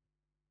forget you.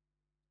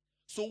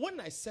 So when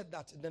I said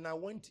that, then I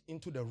went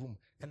into the room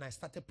and I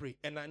started praying.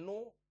 And I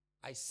know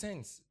I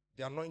sense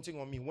the anointing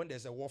on me when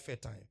there's a warfare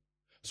time.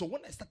 So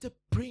when I started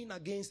praying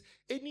against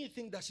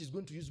anything that she's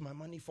going to use my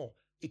money for,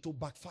 it will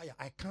backfire.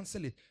 I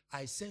cancel it.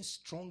 I sense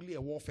strongly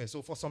a warfare.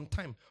 So for some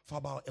time, for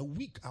about a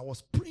week, I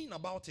was praying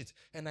about it.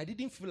 And I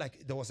didn't feel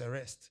like there was a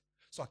rest.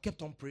 So I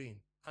kept on praying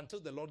until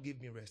the Lord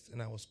gave me rest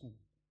and I was cool.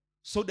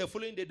 So the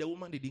following day, the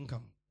woman didn't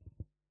come.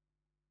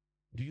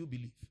 Do you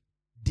believe?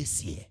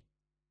 This year,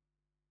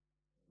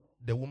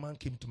 the woman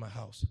came to my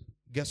house.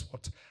 Guess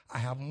what? I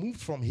have moved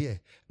from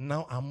here.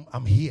 Now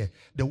I'm here.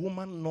 The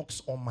woman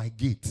knocks on my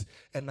gate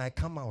and I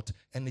come out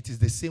and it is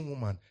the same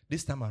woman.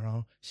 This time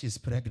around, she's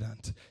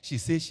pregnant. She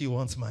says she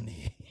wants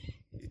money.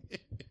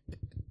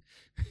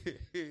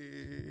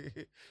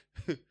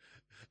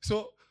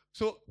 So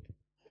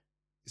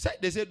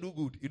they say do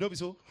good. You know me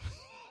so?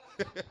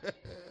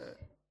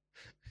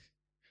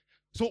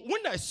 So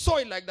when I saw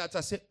it like that,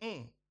 I said,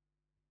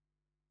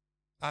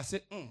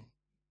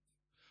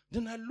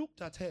 Then I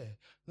looked at her.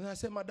 Then I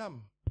said,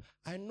 Madam,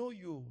 I know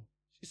you.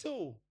 She said,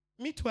 oh,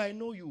 me too, I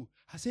know you.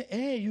 I said,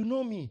 you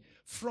know me.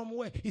 From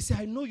where? He said,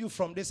 I know you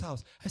from this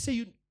house. I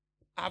said,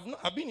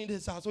 I've been in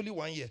this house only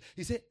 1 year.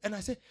 He said, and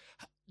I said,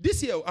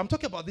 this year, I'm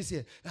talking about this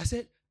year. I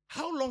said,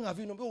 how long have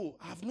you known me? Oh,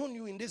 I've known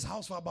you in this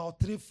house for about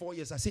 3-4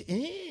 years. I said,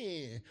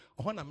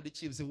 when I'm the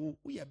chief, say, oh,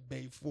 we are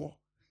paid for.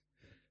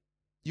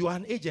 You are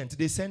an agent.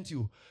 They sent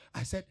you.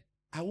 I said,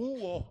 I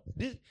won't war.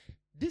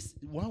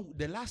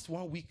 The last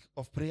 1 week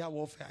of prayer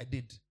warfare I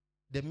did,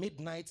 the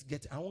midnight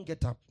I won't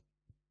get up.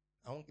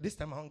 This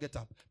time I won't get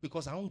up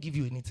because I won't give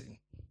you anything.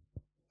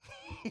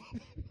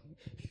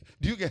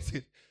 Do you get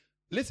it?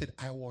 Listen,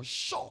 I was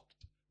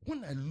shocked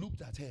when I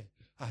looked at her.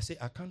 I said,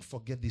 I can't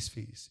forget this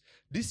face.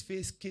 This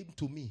face came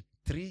to me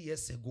 3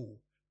 years ago,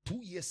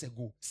 2 years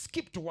ago,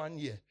 skipped 1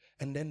 year,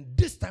 and then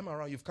this time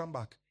around you've come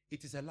back.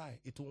 It is a lie.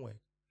 It won't work.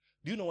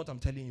 Do you know what I'm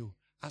telling you?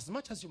 As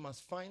much as you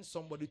must find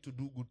somebody to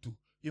do good to,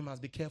 you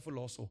must be careful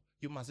also.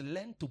 You must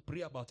learn to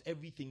pray about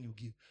everything you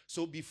give.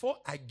 So before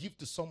I give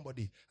to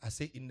somebody, I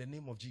say, in the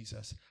name of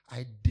Jesus,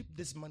 I dip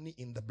this money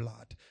in the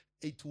blood.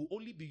 It will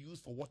only be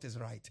used for what is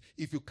right.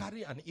 If you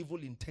carry an evil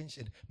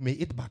intention, may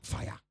it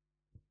backfire.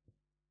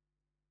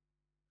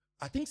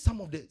 I think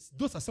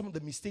those are some of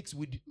the mistakes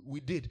we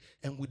did,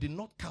 and we did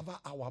not cover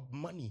our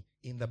money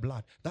in the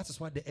blood. That is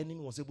why the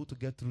enemy was able to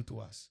get through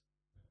to us.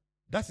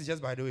 That is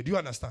just by the way. Do you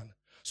understand?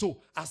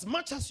 So as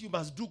much as you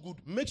must do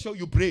good, make sure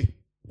you pray.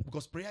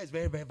 Because prayer is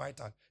very, very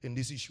vital in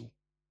this issue.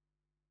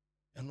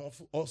 And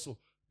also,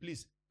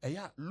 please,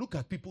 look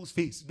at people's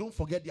face. Don't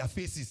forget their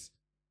faces.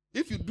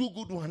 If you do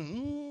good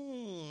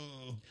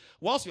one,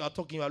 whilst you are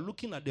talking, you are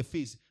looking at the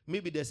face.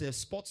 Maybe there's a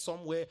spot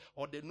somewhere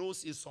or the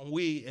nose is some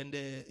way and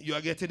you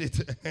are getting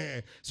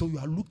it. So you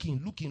are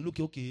looking.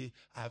 Okay,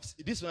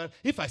 this one.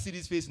 If I see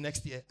this face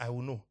next year, I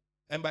will know.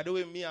 And by the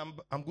way, me,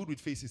 I'm good with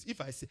faces.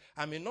 If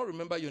I may not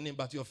remember your name,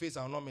 but your face,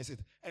 I will not miss it.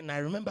 And I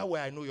remember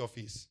where I know your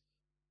face.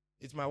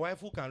 It's my wife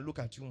who can look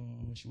at you.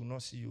 She will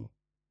not see you.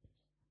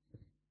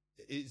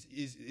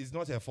 It's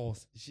not her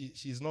fault.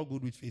 She's not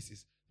good with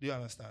faces. Do you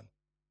understand?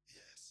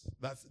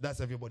 Yes.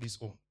 That's everybody's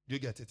own. Do you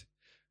get it?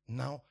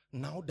 Now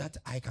that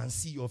I can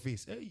see your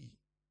face. Hey.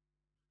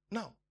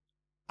 Now,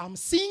 I'm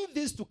seeing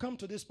this to come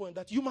to this point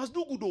that you must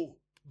do good, though.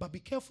 But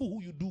be careful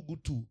who you do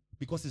good to.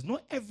 Because it's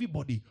not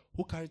everybody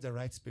who carries the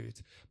right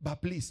spirit.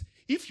 But please,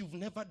 if you've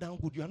never done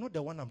good, you are not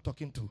the one I'm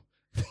talking to.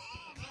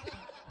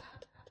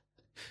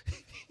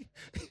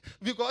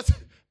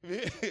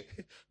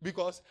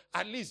 Because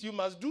at least you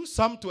must do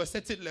some to a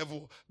certain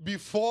level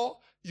before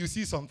you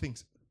see some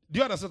things. Do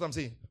you understand what I'm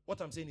saying?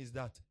 What I'm saying is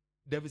that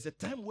There is a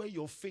time where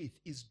your faith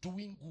is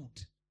doing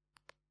good.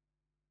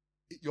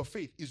 Your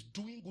faith is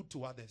doing good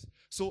to others.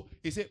 So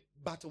he said,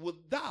 but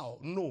wilt thou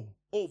know,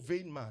 O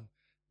vain man,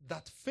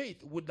 that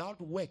faith without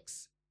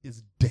works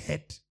is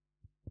dead?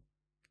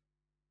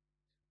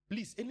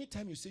 Please,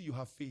 anytime you say you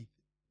have faith,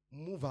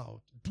 move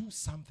out. Do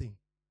something.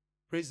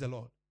 Praise the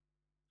Lord.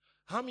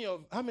 How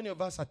many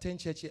of us attend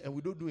church here and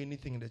we don't do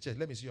anything in the church?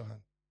 Let me see your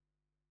hand.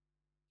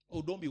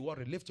 Oh, don't be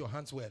worried. Lift your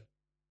hands well.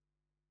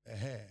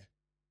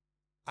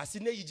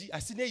 Asine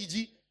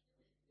iji.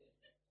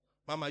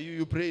 Mama,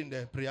 you pray in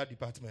the prayer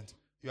department.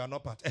 You are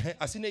not part.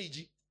 Asine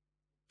iji.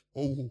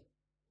 Oh.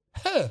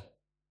 Hey.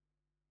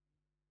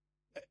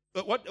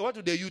 What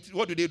do the youth?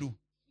 What do they do?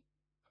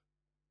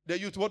 The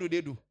youth, what do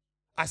they do?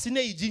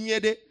 Asine iji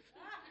nyede.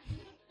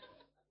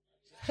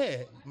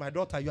 Hey, my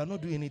daughter, you are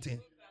not doing anything.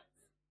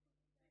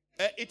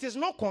 It is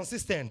not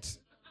consistent.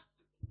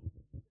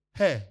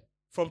 Hey,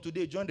 from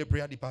today, join the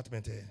prayer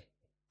department.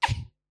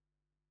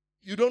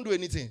 You don't do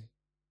anything.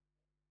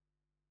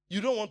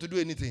 You don't want to do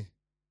anything.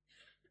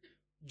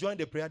 Join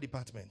the prayer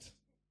department.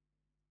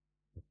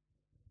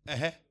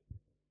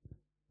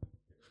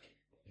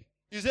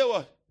 You say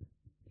what?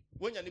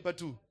 When you nipa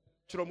two,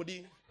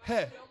 churomudi.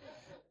 Hey.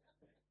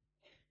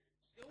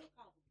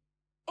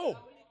 Oh,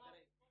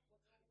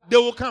 they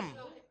will come.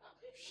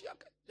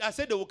 I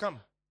said they will come.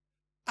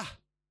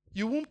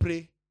 You won't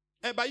pray.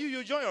 But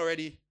you join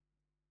already.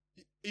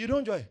 You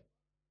don't join.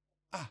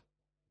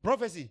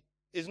 Prophecy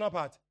is not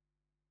part.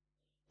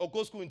 Or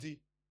go school inti.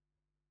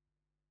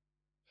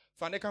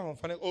 Faneka home.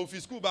 Oh, if you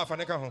school bar,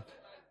 faneka home.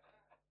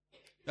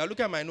 Now look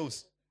at my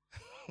nose.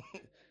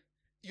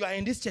 You are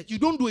in this church. You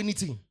don't do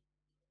anything.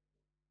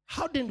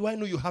 How then do I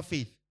know you have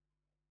faith?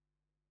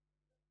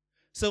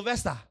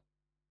 Sylvester.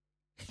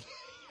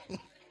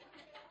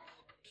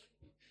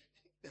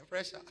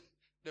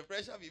 The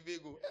pressure will be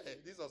go. Hey,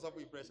 this was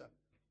something pressure.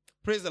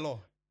 Praise the Lord.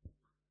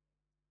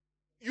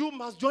 You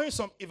must join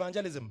some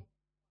evangelism.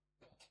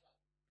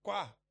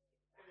 Kwa.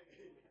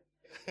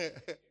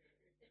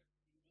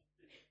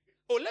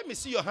 Oh, let me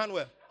see your hand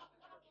well.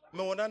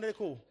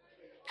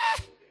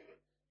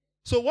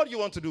 So what do you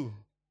want to do?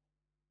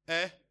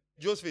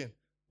 Josephine,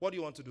 what do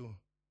you want to do?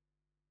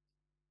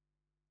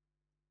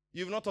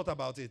 You've not thought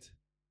about it.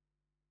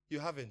 You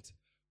haven't.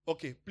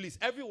 Okay, please,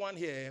 everyone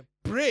here,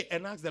 pray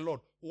and ask the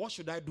Lord, what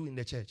should I do in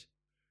the church?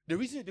 The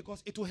reason is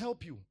because it will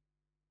help you.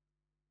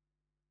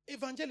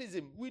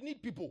 Evangelism, we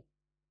need people.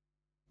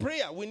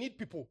 Prayer, we need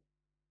people.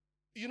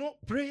 You know,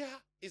 prayer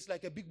is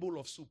like a big bowl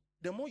of soup.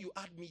 The more you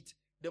add meat,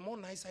 the more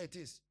nicer it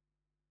is.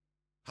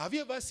 Have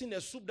you ever seen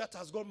a soup that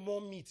has got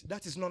more meat?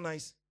 That is not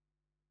nice.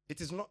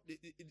 It is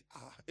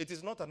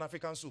not an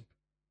African soup.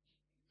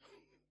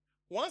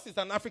 Once it's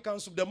an African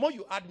soup, the more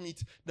you add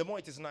meat, the more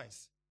it is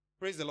nice.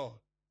 Praise the Lord.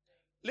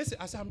 Listen,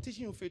 as I'm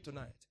teaching you faith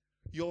tonight,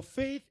 your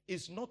faith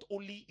is not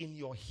only in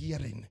your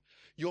hearing.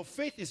 Your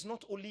faith is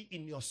not only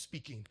in your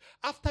speaking.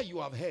 After you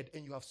have heard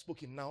and you have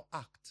spoken, now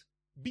act.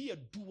 Be a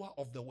doer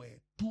of the word.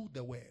 Do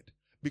the word.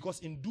 Because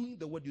in doing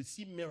the word, you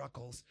see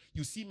miracles.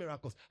 You see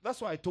miracles.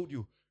 That's why I told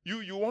you,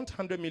 you want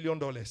 $100 million.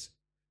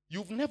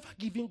 You've never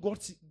given God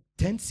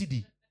 10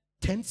 CD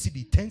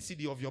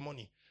of your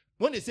money.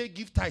 When they say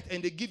give tithe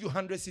and they give you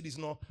 100 CDs,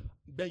 no,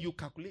 then you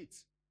calculate.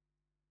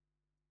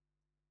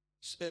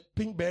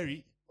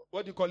 Pinkberry,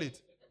 what do you call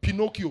it?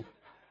 Pinocchio.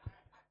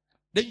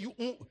 Then you,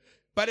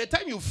 by the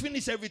time you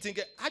finish everything,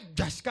 you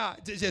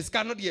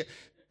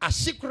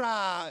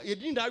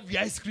didn't have the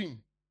ice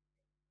cream.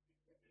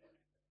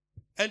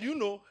 And you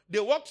know, they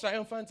walk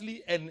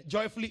triumphantly and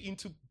joyfully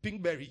into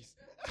Pinkberries.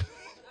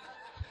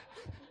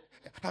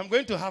 I'm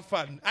going to have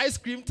fun. Ice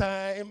cream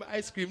time,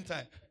 ice cream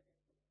time.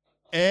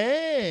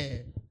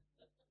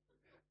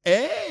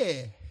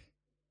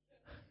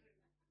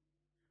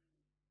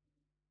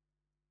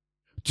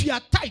 You are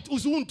tight,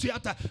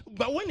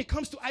 but when it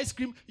comes to ice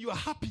cream, you are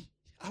happy.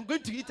 I'm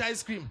going to eat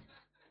ice cream.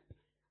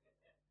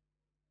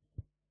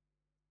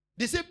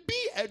 They say,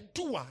 be a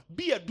doer.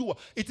 Be a doer.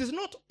 It is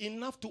not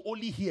enough to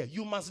only hear.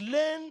 You must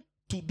learn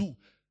to do.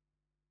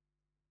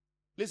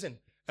 Listen,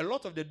 a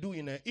lot of the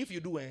doing, if you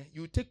do,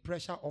 you take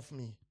pressure off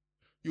me.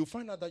 You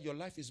find out that your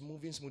life is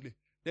moving smoothly.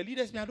 The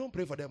leaders, I don't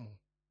pray for them.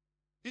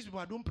 These people,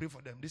 I don't pray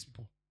for them. These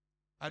people,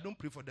 I don't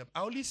pray for them.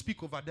 I only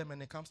speak over them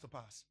and it comes to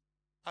pass.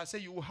 I say,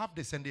 you will have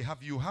this and they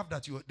have, you have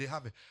that, they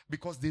have it.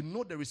 Because they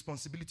know the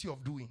responsibility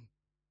of doing.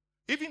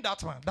 Even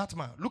that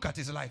man, look at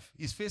his life.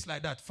 His face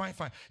like that, fine.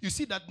 You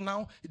see that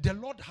now, the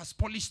Lord has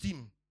polished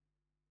him.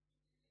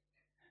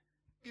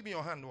 Give me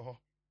your hand, Woho.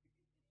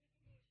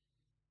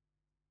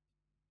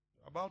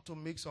 About to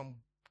make some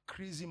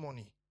crazy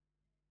money.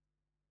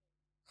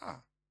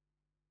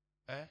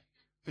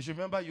 You should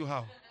remember you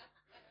have.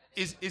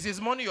 Is his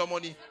money your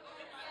money?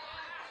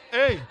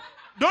 Hey,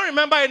 don't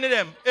remember any of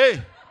them.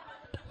 Hey,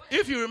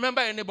 if you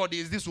remember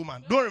anybody, it's this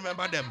woman. Don't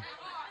remember them.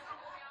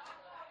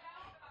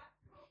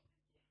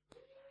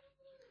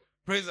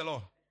 Praise the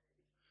Lord.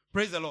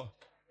 Praise the Lord.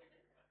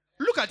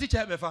 Look at Teacher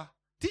Emefa.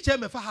 Teacher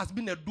Emefa has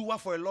been a doer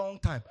for a long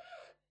time.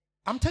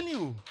 I'm telling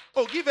you.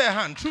 Oh, give her a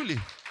hand, truly.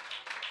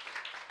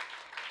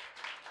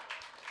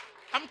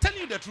 telling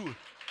you the truth.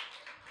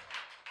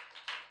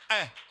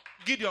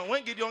 Gideon,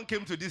 when Gideon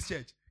came to this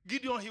church,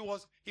 Gideon, he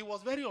was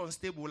very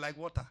unstable like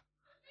water.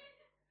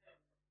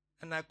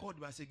 And I called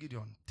him, I said,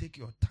 Gideon, take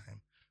your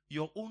time.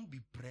 Your own be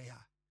prayer.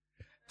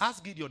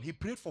 Ask Gideon, he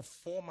prayed for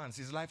 4 months,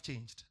 his life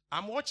changed.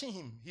 I'm watching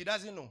him, he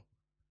doesn't know.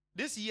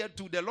 This year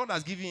too, the Lord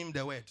has given him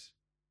the word.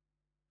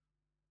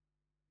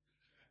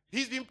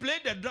 He's been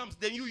playing the drums,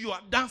 then you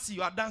are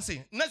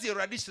dancing,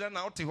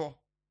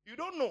 You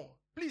don't know.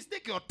 Please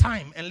take your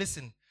time and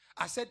listen.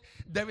 I said,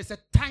 there is a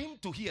time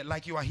to hear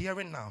like you are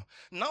hearing now.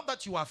 Now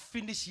that you have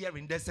finished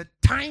hearing, there's a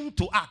time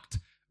to act.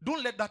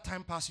 Don't let that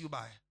time pass you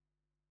by.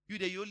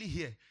 You only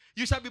hear.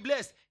 You shall be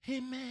blessed.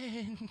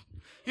 Amen.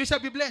 You shall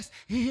be blessed.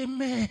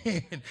 Amen.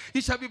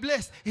 You shall be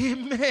blessed.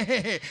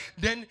 Amen.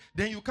 Then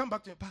you come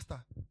back to your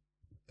pastor.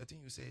 The thing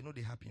you say,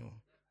 they happy.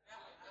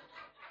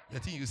 The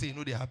thing you say,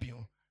 they happy.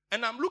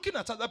 And I'm looking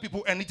at other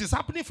people and it is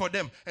happening for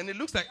them. And it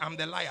looks like I'm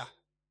the liar.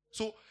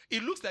 So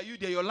it looks like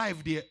your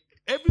life there.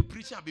 Every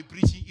preacher I'll be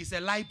preaching is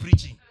a lie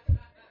preaching.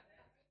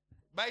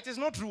 But it is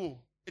not true.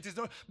 It is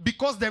not.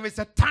 Because there is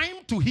a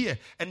time to hear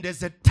and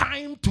there's a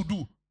time to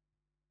do.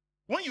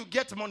 When you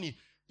get money,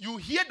 you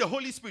hear the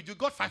Holy Spirit. You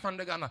got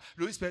 500 Ghana.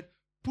 The Holy Spirit,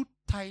 put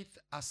tithe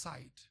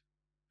aside.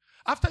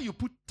 After you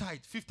put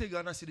tithe, 50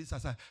 Ghana cedis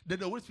aside, then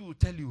the Holy Spirit will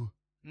tell you,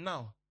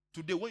 now,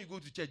 today when you go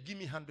to church, give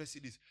me 100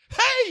 cedis.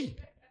 Hey!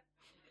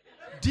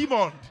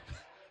 Demon.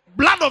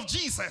 Blood of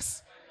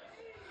Jesus.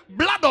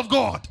 Blood of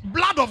God.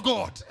 Blood of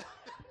God.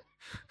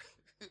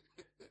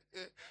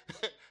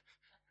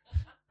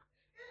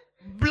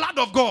 Blood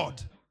of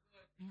God.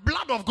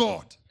 Blood of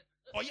God.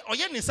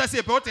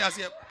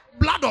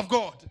 Blood of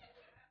God.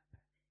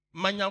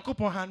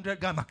 Manyankopo 100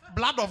 Ghana.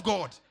 Blood of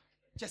God.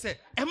 Just say,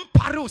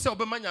 Empire say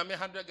obemanya me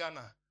 100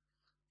 Ghana.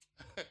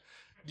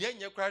 The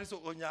nye kwari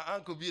so onya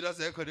uncle bi da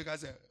say kodika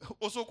say.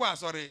 Oso kwa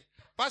sorry.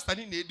 Pastor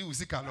ni na-edi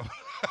usika no.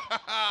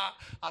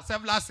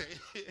 Assembly say.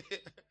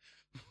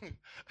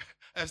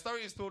 A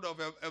story is told of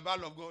a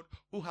man of God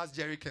who has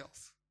Jerry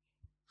curls.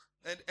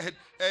 And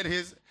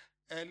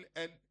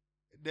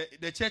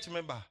the church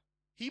member,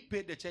 he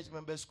paid the church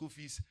member school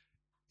fees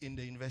in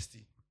the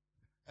university.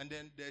 And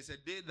then there's a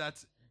day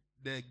that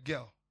the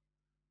girl,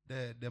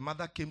 the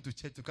mother came to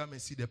church to come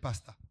and see the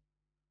pastor.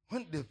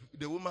 When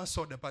the woman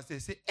saw the pastor, they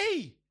said,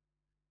 hey,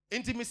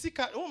 intimacy,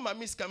 oh, my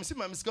miss,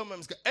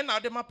 and now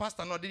my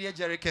pastor, not the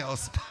Jerry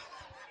curls.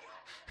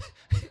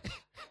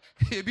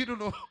 You don't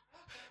know.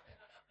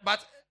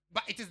 But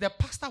it is the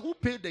pastor who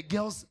paid the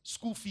girls'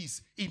 school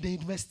fees in the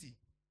university.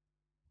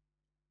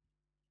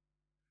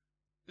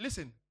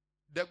 Listen,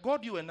 the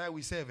God you and I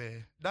we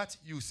serve, that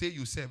you say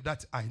you serve,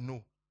 that I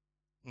know.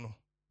 No,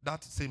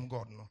 that same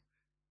God, no.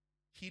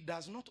 He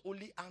does not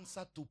only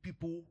answer to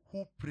people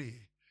who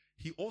pray,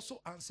 he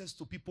also answers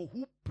to people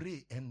who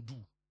pray and do.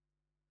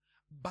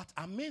 But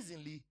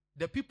amazingly,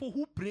 the people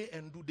who pray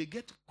and do, they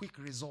get quick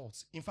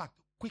results. In fact,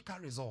 quicker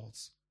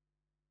results.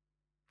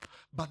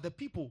 But the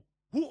people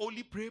who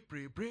only pray,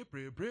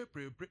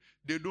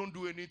 they don't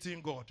do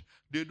anything, God.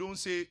 They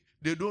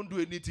don't do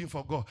anything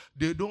for God.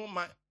 They don't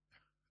mind.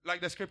 Like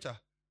the scripture.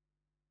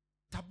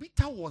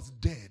 Tabitha was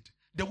dead.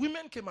 The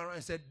women came around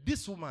and said,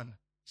 this woman,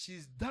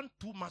 she's done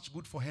too much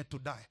good for her to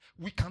die.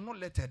 We cannot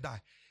let her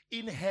die.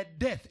 In her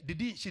death,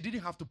 she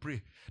didn't have to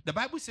pray. The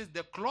Bible says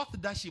the cloth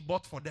that she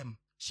bought for them,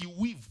 she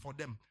weaved for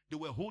them. They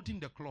were holding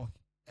the cloth.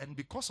 And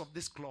because of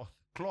this cloth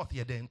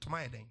here then,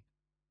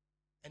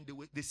 and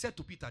they said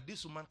to Peter,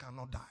 this woman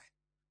cannot die.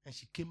 And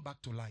she came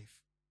back to life.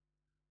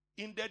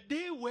 In the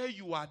day where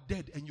you are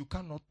dead and you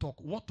cannot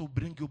talk, what will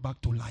bring you back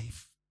to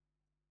life?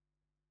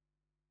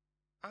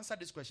 Answer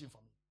this question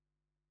for me.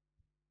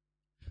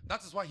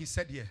 That is why he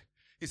said here.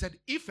 He said,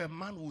 if a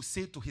man will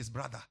say to his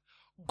brother,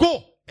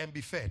 go and be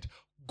fed.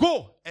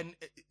 Go and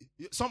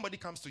somebody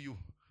comes to you.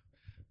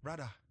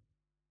 Brother,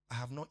 I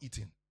have not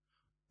eaten.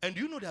 And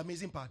you know the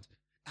amazing part?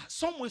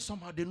 Some way,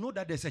 somehow, they know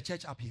that there's a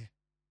church up here.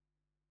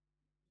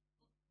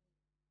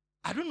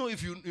 I don't know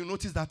if you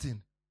notice that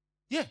thing.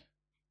 Yeah.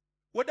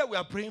 Whether we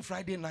are praying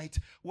Friday night,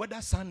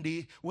 whether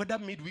Sunday, whether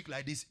midweek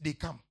like this, they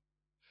come.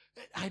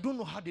 I don't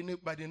know how they know,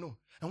 but they know.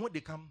 And when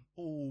they come,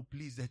 oh,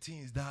 please, the thing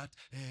is that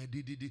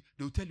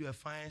they'll tell you a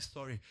fine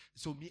story.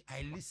 So me,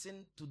 I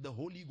listen to the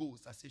Holy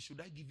Ghost. I say, should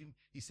I give him?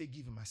 He said,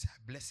 give him. I say, I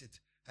bless it.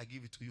 I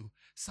give it to you.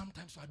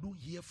 Sometimes I don't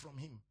hear from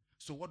him.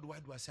 So what do?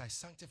 I say, I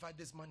sanctify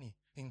this money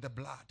in the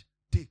blood.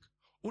 Take.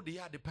 Oh, they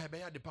are the pie,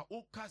 they are the pie.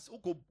 Oh,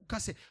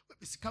 say,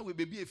 we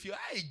baby if you,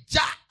 hey,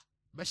 jack,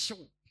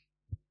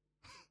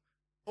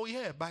 oh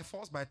yeah, by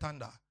force, by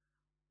thunder.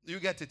 You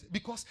get it?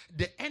 Because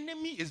the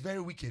enemy is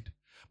very wicked.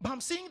 But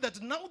I'm saying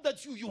that now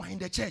that you are in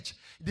the church,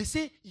 they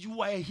say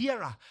you are a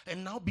hearer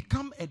and now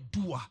become a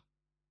doer.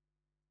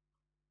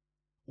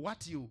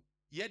 What you?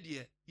 Yeah.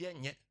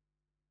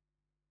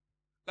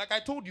 Like I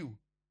told you,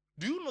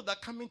 do you know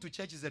that coming to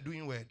church is a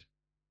doing word?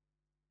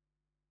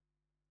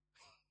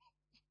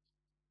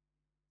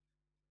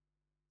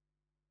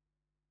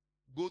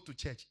 Go to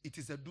church. It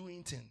is a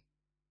doing thing.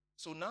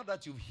 So now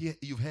that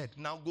you've heard,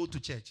 now go to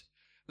church.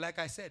 Like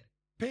I said,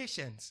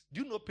 patience.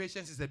 Do you know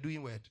patience is a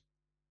doing word?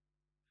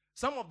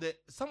 Some of the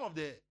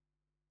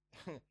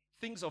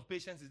things of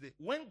patience is that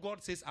when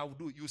God says, I will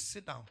do it, you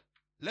sit down.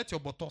 Let your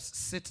botos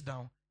sit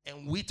down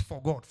and wait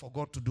for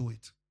God to do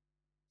it.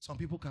 Some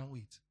people can't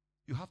wait.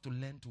 You have to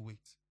learn to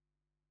wait.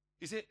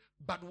 He said,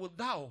 but wilt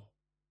thou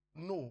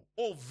know,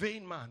 O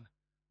vain man,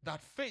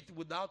 that faith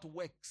without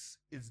works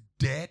is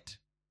dead?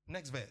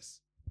 Next verse.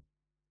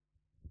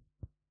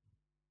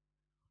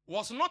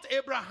 Was not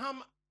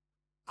Abraham,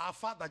 our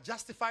father,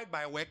 justified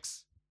by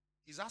works?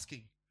 He's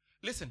asking.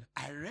 Listen,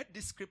 I read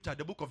this scripture,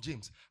 the book of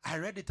James. I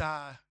read it,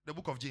 the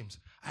book of James.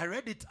 I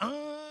read it.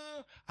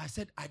 I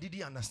said, I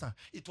didn't understand.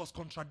 It was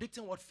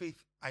contradicting what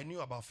faith I knew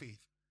about faith.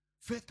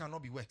 Faith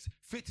cannot be works.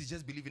 Faith is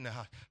just believing in the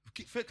heart.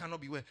 Faith cannot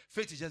be works.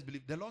 Faith is just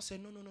belief. The Lord said,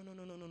 no.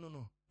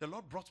 The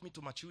Lord brought me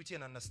to maturity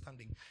and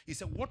understanding. He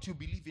said, what you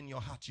believe in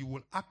your heart, you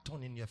will act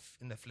on in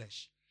the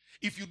flesh.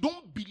 If you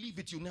don't believe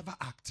it, you never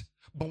act.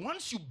 But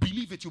once you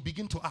believe it, you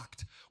begin to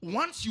act.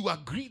 Once you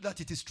agree that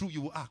it is true,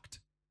 you will act.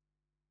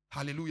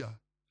 Hallelujah.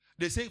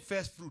 They say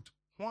first fruit.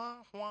 Wah,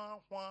 wah,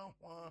 wah,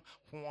 wah,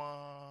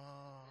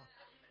 wah.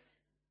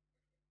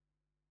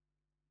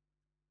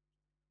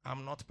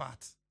 I'm not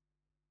part.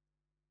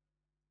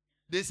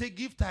 They say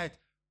give tithe.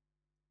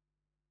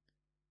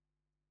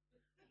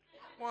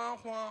 Wah,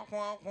 wah,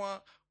 wah, wah,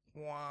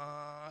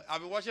 wah.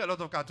 I've been watching a lot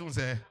of cartoons.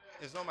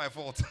 It's not my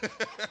fault.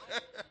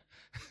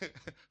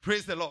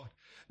 Praise the Lord.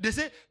 They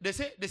say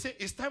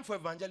it's time for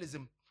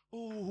evangelism.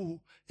 Oh,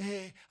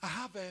 I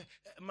have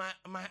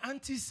my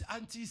auntie's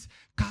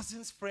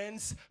cousins,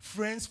 friends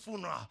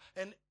funeral.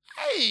 And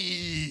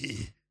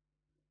hey,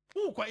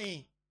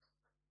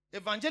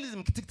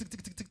 evangelism.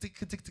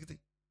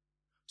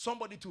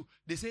 Somebody too,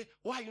 they say,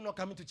 why are you not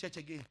coming to church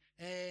again?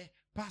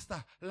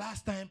 Pastor,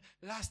 last time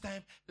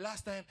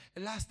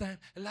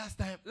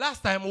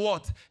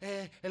what?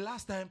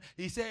 Last time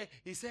he said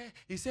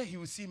he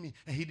will see me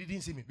and he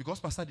didn't see me. Because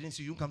Pastor didn't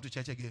see you, come to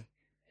church again.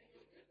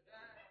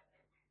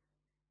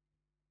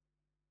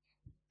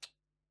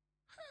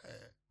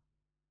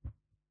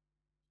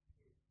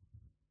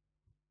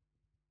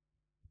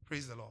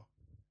 Praise the Lord.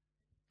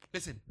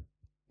 Listen,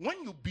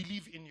 when you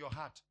believe in your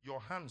heart, your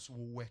hands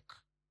will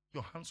work.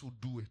 Your hands will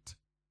do it.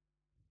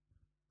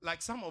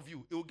 Like some of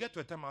you, it will get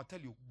to a time I'll tell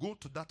you, go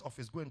to that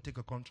office, go and take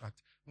a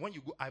contract. When you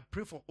go, I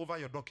pray for over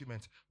your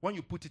document. When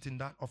you put it in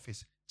that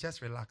office,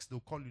 just relax. They'll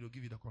call you, they'll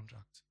give you the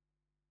contract.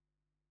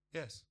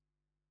 Yes.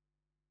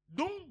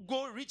 Don't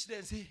go reach there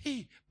and say,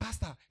 hey,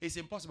 pastor, it's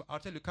impossible. I'll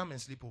tell you, come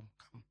and sleep home.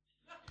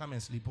 Come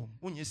and sleep home.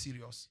 When you're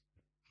serious.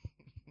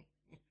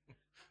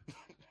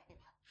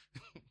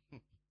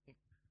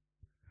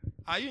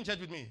 Are you in church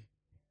with me?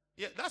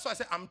 Yeah, that's why I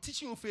say I'm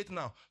teaching you faith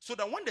now. So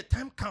that when the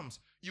time comes,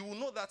 you will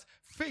know that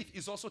faith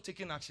is also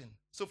taking action.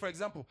 So for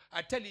example,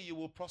 I tell you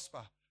will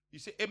prosper. You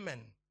say amen.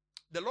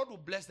 The Lord will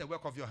bless the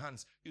work of your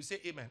hands. You say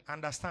amen.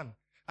 Understand?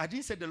 I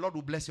didn't say the Lord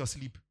will bless your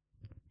sleep.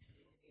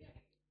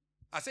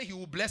 I say he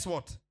will bless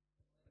what?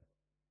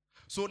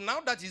 So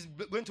now that he's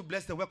going to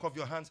bless the work of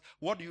your hands,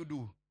 what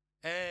do?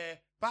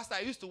 Pastor,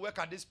 I used to work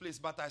at this place,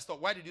 but I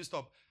stopped. Why did you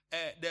stop?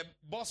 The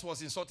boss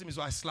was insulting me,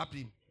 so I slapped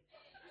him.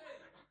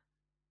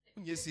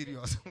 You're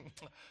serious.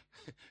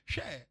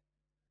 Share.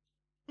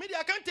 Maybe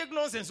I can't take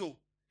nonsense. So.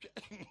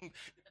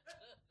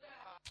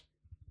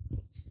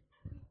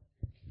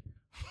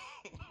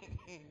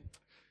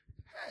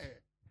 Hey.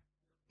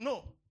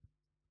 No.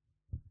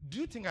 Do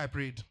you think I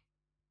prayed?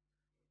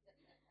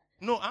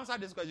 No, answer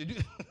this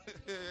question.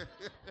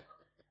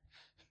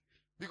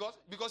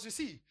 Because you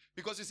see,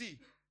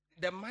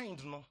 the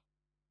mind, no.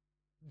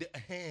 The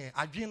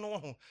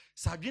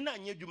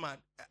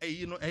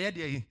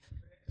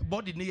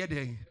body near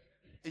there.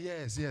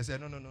 Yes.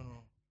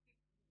 No.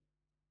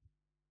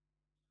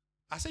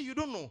 I say you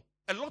don't know.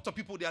 A lot of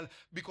people, they are,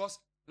 because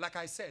like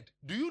I said,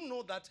 do you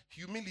know that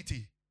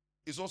humility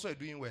is also a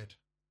doing word?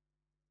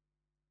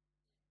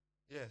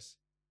 Yes.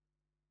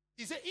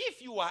 He said,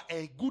 if you are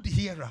a good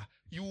hearer,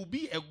 you will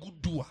be a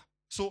good doer.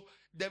 So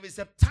there is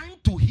a time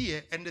to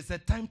hear and there's a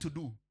time to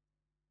do.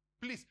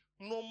 Please,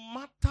 no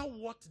matter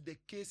what the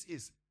case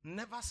is,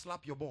 never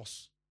slap your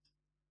boss.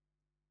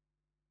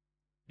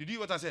 Did you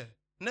hear what I said?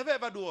 Never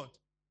ever do what?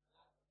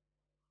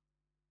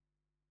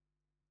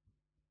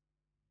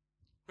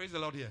 Praise the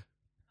Lord here.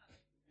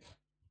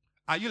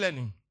 Are you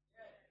learning?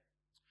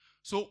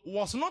 So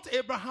was not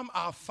Abraham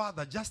our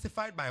father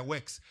justified by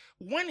works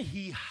when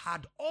he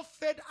had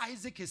offered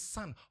Isaac his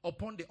son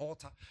upon the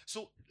altar?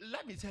 So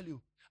let me tell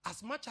you,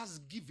 as much as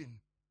giving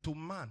to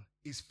man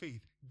is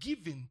faith,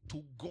 giving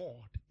to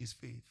God is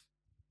faith.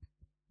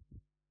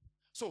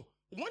 So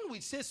when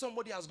we say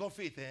somebody has got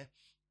faith,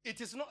 it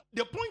is not,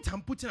 the point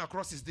I'm putting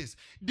across is this.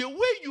 The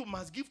way you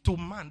must give to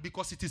man,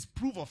 because it is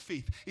proof of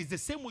faith, is the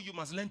same way you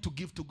must learn to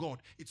give to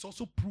God. It's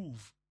also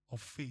proof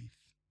of faith.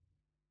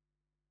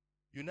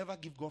 You never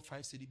give God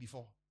 5 cedi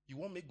before. You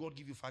won't make God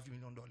give you $5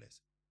 million.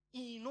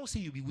 He no say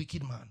you be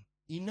wicked man.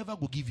 He never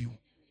will give you.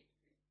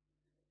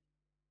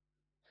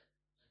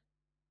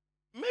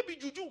 Maybe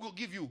Juju will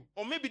give you,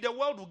 or maybe the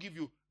world will give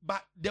you.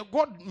 But the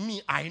God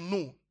me, I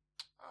know.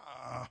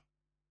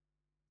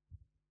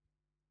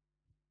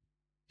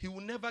 He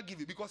will never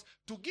give you, because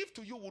to give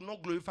to you will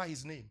not glorify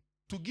his name.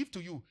 To give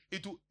to you,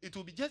 it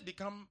will be just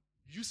become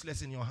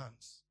useless in your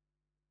hands.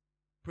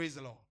 Praise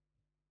the Lord.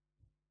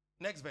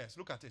 Next verse,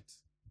 look at it.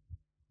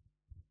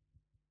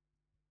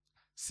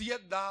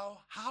 Seest thou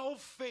how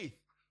faith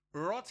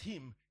wrought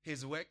him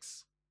his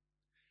works,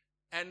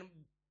 and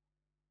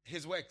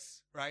his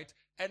works, right?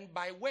 And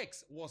by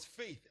works was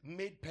faith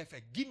made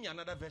perfect. Give me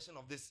another version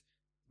of this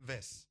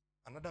verse.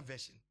 Another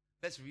version.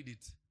 Let's read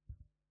it.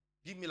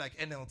 Give me like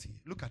NLT.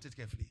 Look at it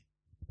carefully.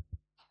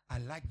 I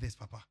like this,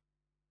 Papa.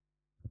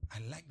 I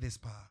like this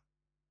power.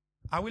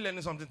 Are we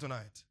learning something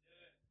tonight?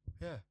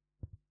 Yeah.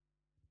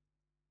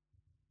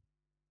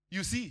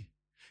 You see,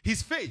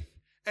 his faith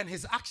and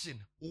his action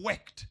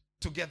worked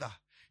together.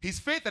 His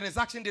faith and his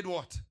action did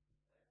what?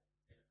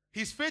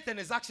 His faith and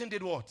his action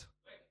did what?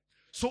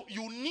 So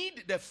you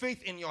need the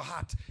faith in your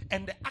heart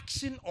and the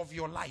action of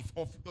your life,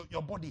 of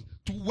your body,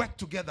 to work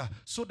together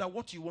so that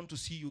what you want to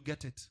see, you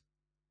get it.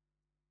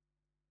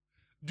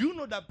 Do you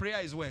know that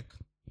prayer is work?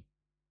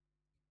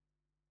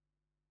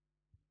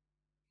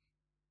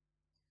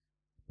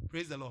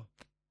 Praise the Lord.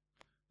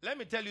 Let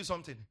me tell you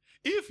something.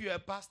 If you're a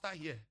pastor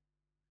here,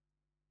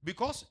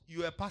 because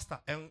you're a pastor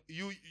and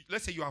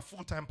let's say you are a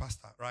full-time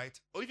pastor, right?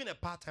 Or even a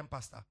part-time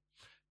pastor,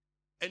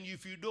 and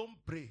if you don't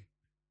pray,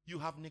 you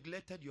have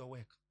neglected your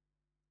work.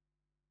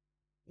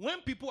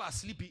 When people are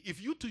sleepy,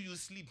 if you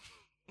sleep,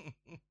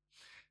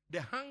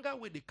 the hunger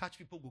where they catch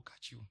people will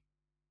catch you.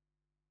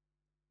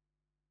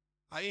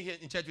 Are you here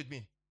in church with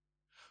me?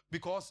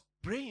 Because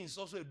praying is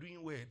also a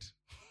doing word.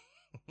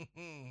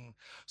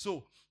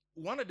 So,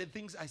 one of the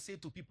things I say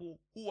to people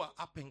who are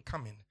up and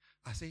coming,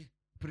 I say,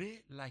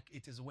 pray like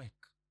it is work.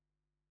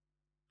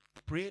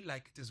 Pray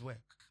like it is work.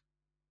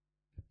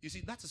 You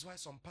see, that is why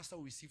some pastor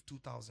will receive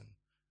 2,000.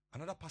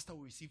 Another pastor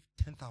will receive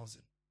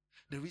 10,000.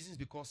 The reason is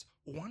because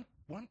one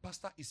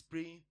pastor is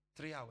praying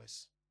 3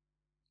 hours.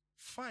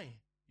 Fine,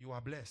 you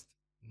are blessed.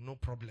 No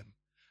problem.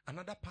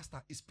 Another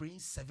pastor is praying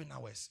 7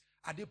 hours.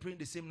 Are they praying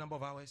the same number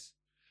of hours?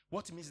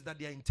 What it means is that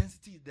their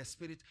intensity in the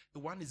spirit, the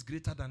one is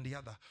greater than the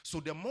other. So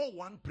the more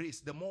one prays,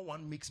 the more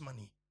one makes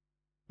money.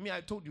 Me,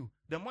 I told you,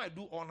 the more I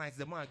do all nights,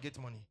 the more I get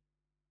money.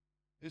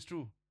 It's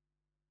true.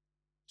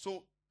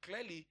 So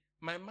clearly,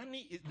 my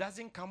money, it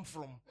doesn't come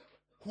from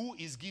who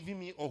is giving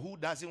me or who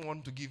doesn't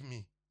want to give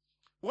me.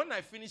 When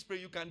I finish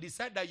praying, you can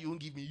decide that you won't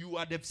give me. You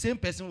are the same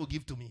person who will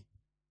give to me.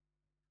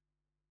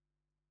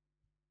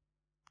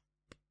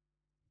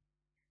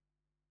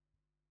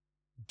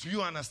 Do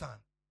you understand?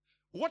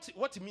 What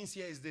it means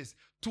here is this.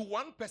 To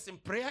one person,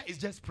 prayer is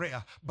just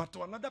prayer. But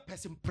to another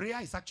person, prayer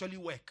is actually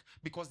work.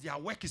 Because their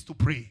work is to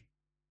pray.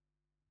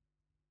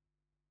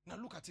 Now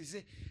look at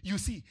it. You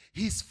see,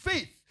 his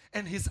faith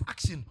and his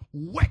action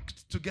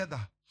worked together.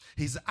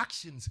 His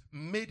actions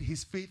made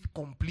his faith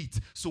complete.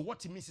 So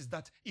what it means is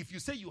that if you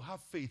say you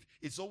have faith,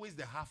 it's always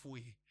the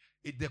halfway.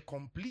 The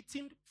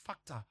completing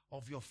factor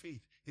of your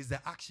faith is the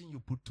action you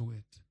put to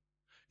it.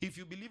 If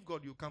you believe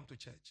God, you come to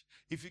church.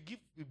 If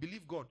you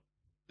believe God,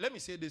 let me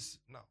say this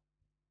now.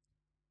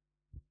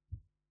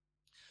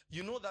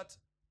 You know that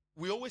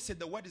we always say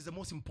the word is the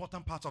most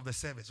important part of the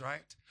service,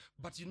 right?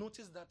 But you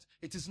notice that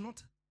it is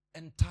not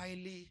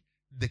entirely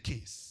the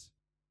case.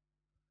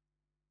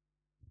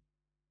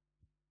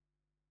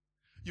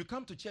 You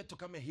come to church to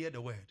come and hear the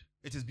word.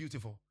 It is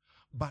beautiful.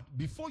 But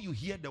before you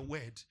hear the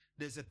word,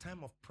 there's a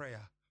time of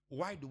prayer.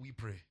 Why do we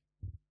pray?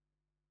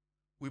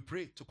 We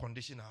pray to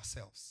condition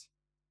ourselves,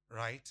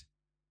 right?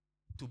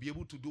 To be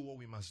able to do what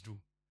we must do.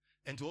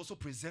 And to also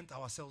present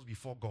ourselves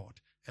before God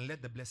and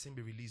let the blessing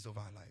be released over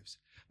our lives.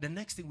 The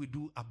next thing we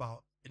do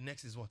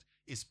next is what?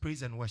 Is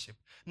praise and worship.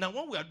 Now,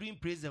 when we are doing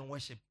praise and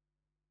worship,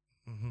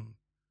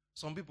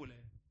 some people,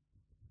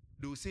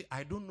 they will say,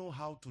 I don't know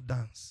how to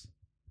dance.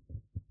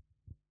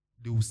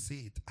 They will say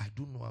it, I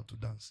don't know how to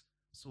dance.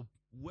 So,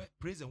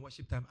 praise and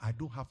worship time, I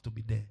don't have to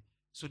be there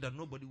so that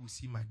nobody will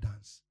see my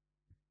dance.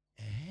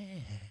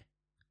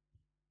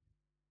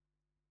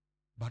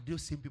 But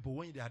those same people,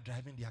 when they are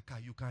driving their car,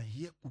 you can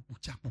hear pupu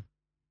chapu.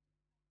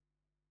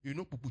 You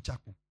know pupu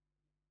chapu?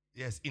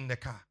 Yes, in the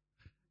car.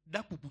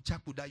 That pupu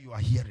chapu that you are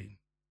hearing,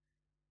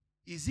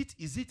 is it?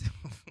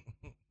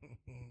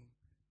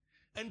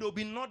 And they'll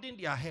be nodding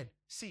their head.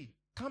 See,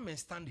 come and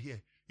stand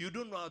here. You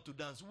don't know how to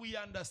dance. We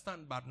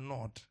understand, but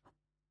nod.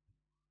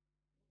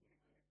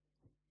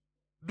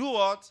 Do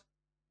what?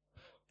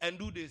 And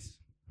do this.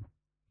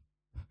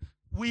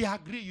 We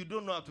agree you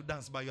don't know how to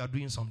dance, but you are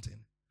doing something.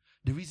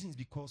 The reason is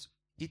because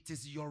it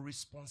is your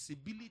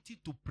responsibility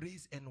to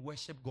praise and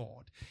worship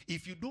God.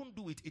 If you don't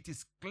do it, it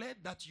is clear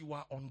that you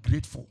are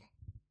ungrateful.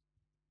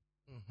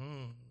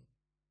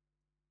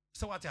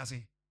 So what I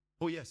say?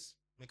 Oh yes.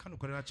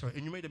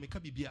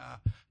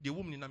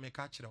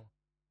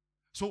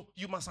 So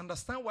you must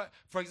understand why.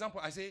 For example,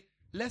 I say,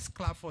 let's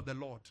clap for the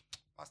Lord.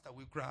 Pastor,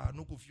 we cry.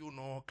 No, if you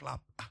know, clap.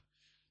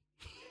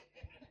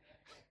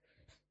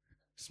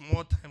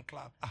 Small time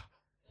clap.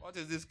 What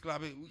is this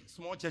clap?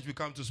 Small church, we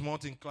come to small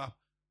thing clap.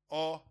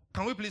 Or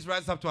can we please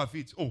rise up to our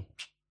feet? Oh.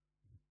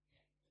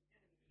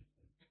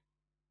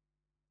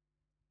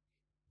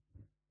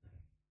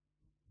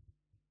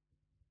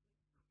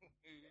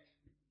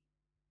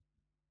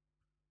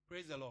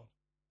 Praise the Lord.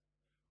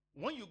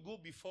 When you go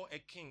before a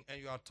king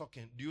and you are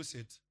talking, do you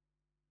sit?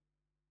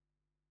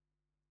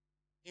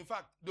 In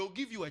fact, they'll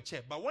give you a chair,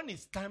 but when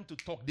it's time to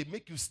talk, they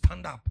make you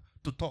stand up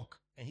to talk,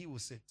 and he will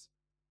sit.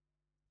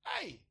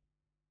 Hey,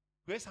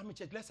 Grace Army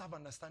Church, let's have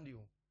understanding.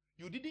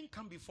 You didn't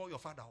come before your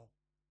father.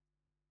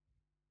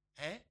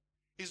 Eh?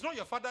 It's not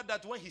your father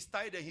that when he's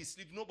tired and he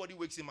sleeps, nobody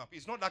wakes him up.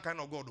 It's not that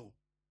kind of God, though.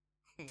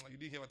 You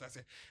didn't hear what I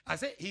said. I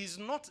said he's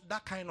not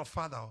that kind of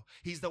father.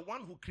 He's the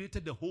one who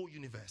created the whole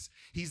universe.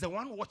 He's the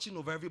one watching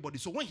over everybody.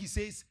 So when he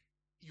says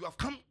you have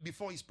come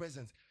before his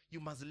presence, you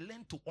must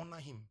learn to honor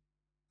him.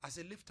 I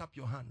say lift up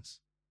your hands.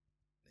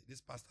 Like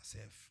this pastor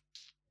said,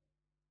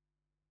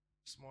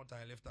 small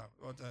time, lift up.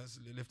 What else?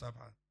 Lift up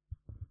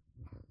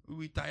hand.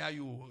 We tire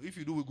you. If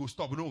you do, we go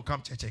stop. We don't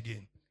come church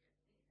again.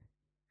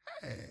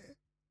 Hey.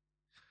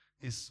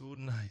 It's so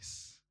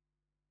nice.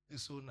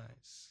 It's so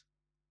nice.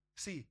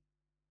 See,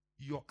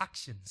 your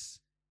actions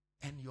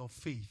and your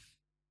faith,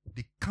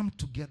 they come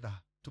together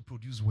to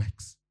produce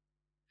works.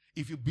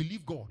 If you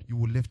believe God, you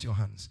will lift your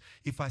hands.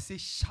 If I say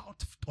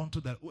shout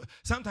onto the...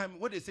 Sometimes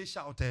when they say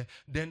shout,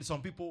 then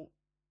some people...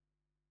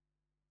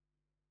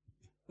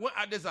 When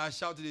others are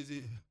shouting, they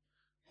say,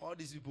 all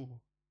these people...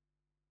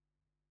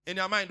 In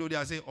their mind, though, they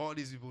are saying, all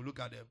these people, look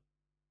at them.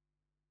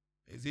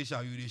 They say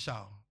shout, you they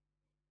shout.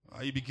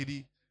 Are you be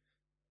kidding?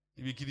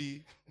 You be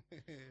kidding?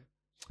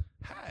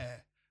 Hey,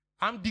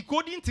 I'm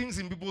decoding things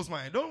in people's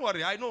mind. Don't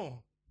worry, I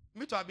know.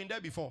 Me too, I've been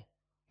there before.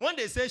 When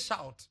they say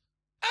shout,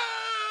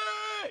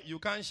 you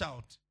can't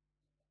shout.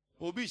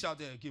 Obi shout,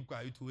 keep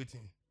quiet, you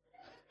waiting.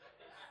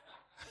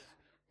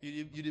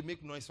 you did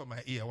make noise for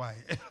my ear. Why?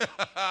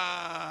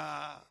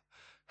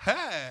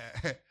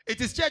 Hey,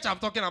 it is church I'm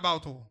talking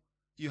about. Oh.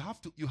 You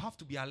have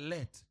to be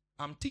alert.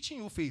 I'm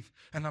teaching you faith,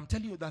 and I'm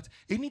telling you that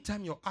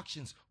anytime your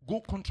actions go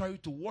contrary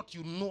to what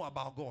you know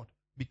about God,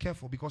 be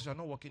careful because you're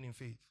not walking in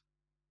faith.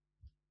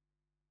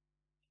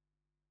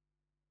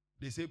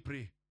 They say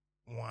pray.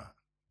 One.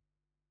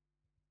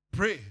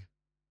 Pray.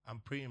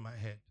 I'm praying in my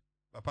head.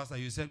 But Pastor,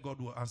 you said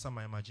God will answer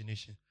my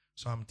imagination.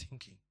 So I'm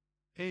thinking,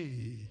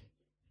 hey,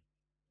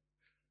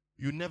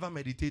 you never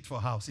meditate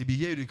for house. If you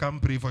here, you can't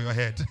pray for your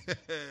head.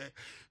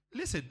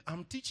 Listen,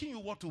 I'm teaching you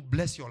what will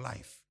bless your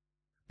life.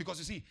 Because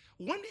you see,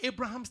 when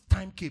Abraham's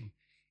time came,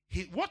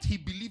 what he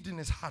believed in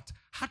his heart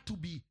had to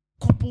be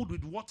coupled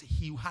with what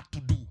he had to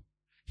do.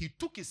 He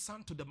took his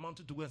son to the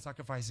mountain to go and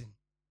sacrifice him.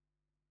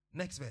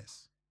 Next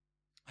verse.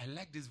 I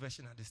like this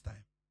version at this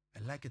time.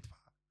 I like it.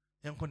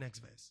 Next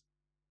verse.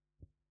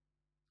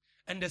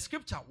 And the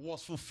scripture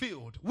was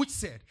fulfilled, which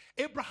said,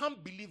 Abraham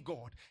believed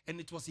God, and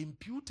it was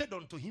imputed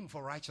unto him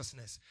for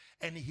righteousness.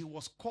 And he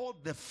was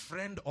called the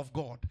friend of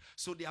God.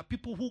 So there are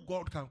people who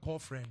God can call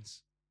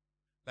friends.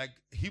 Like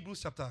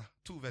Hebrews chapter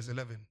 2 verse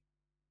 11.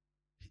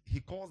 He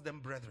calls them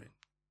brethren.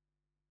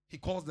 He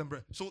calls them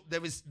brethren. So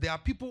there are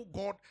people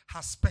God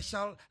has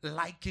special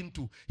liking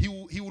to. He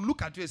will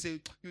look at you and say,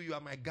 you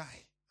are my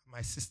guy,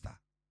 my sister.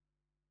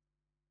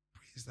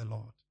 Praise the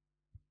Lord.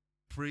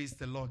 Praise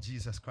the Lord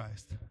Jesus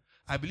Christ.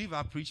 I believe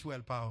I preach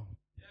well, Paul.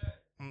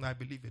 Yeah. I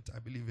believe it. I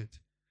believe it.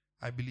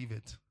 I believe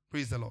it.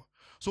 Praise the Lord.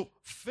 So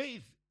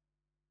faith.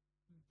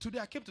 Today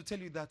I came to tell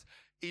you that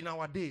in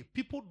our day,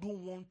 people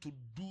don't want to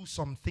do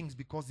some things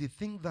because they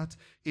think that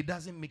it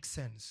doesn't make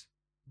sense.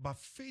 But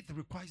faith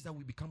requires that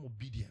we become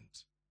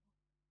obedient.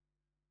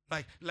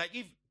 Like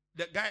if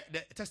the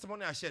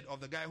testimony I shared of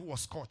the guy who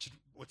was scorched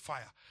with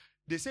fire,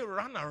 they say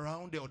run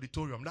around the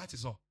auditorium. That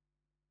is all.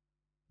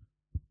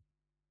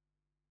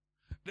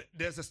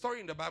 There's a story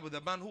in the Bible, the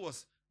man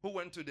who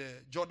went to the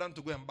Jordan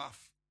to go and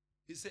bath.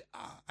 He said,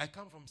 I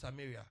come from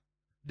Samaria.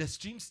 The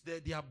streams there,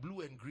 they are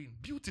blue and green.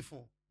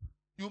 Beautiful.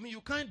 You mean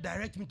you can't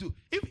direct me to,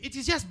 if it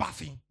is just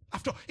bathing.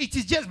 After all, it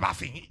is just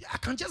bathing. I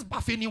can just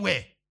bath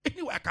anywhere.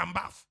 Anywhere I can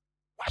bath.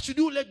 Why should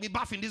you let me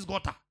bath in this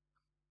gutter?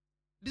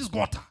 This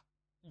gutter.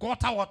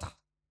 Gutter water.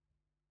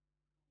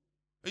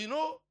 You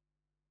know,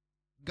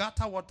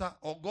 gutter water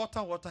or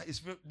gutter water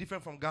is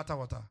different from gutter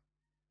water.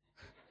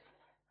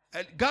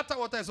 And gutter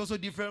water is also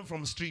different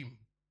from stream.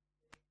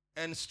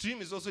 And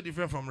stream is also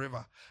different from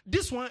river.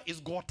 This one is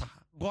gutter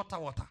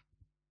water.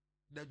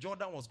 The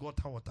Jordan was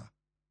gutter water.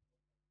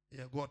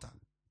 Yeah, gutter.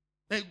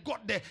 They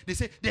got there. They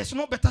say, there's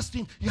no better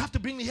stream. You have to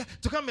bring me here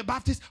to come and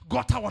bath this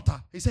gutter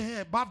water. He said,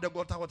 hey, bath the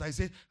gutter water. He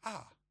said,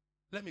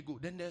 let me go.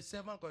 Then the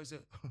servant called. He said,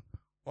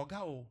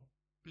 Oga,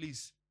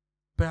 please,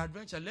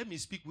 peradventure, let me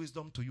speak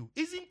wisdom to you.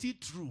 Isn't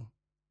it true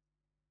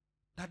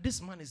that this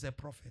man is a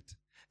prophet?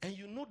 And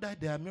you know that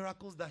there are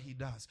miracles that he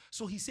does.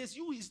 So he says,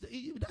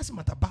 it doesn't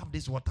matter, bath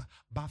this water.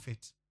 Bath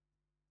it.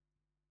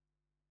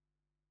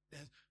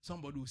 Then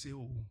somebody will say,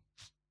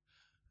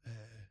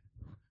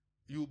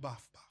 you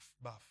bath.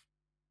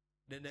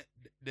 Then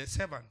the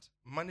servant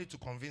managed to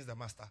convince the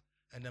master.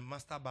 And the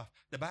master bath.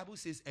 The Bible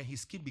says, and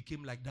his skin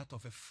became like that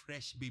of a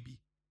fresh baby.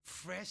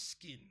 Fresh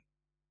skin.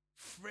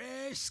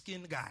 Fresh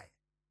skin guy.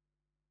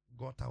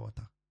 Gutter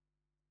water.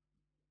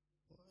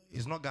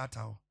 It's not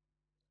gutter.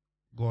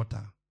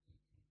 Gutter.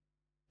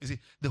 You see,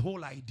 the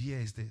whole idea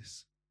is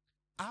this.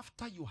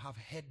 After you have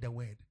heard the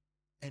word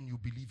and you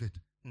believe it.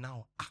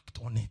 Now act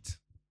on it.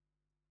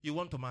 You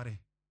want to marry?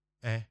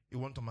 You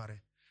want to marry?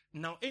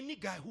 Now any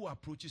guy who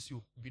approaches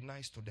you, be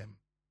nice to them.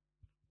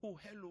 Oh,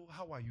 hello,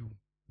 how are you?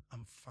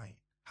 I'm fine.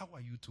 How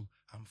are you too?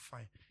 I'm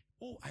fine.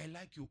 Oh, I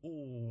like you.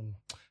 Oh,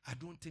 I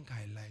don't think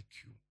I like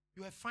you.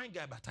 You're a fine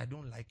guy, but I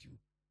don't like you.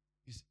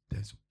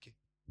 That's okay.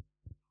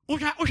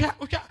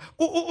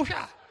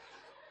 Osha.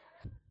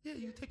 Yeah,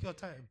 you take your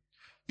time.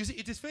 You see,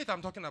 it is faith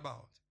I'm talking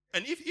about.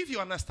 And if you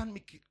understand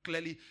me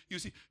clearly, you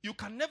see, you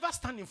can never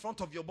stand in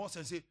front of your boss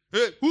and say,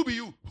 hey, who be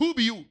you? Who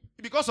be you?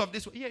 Because of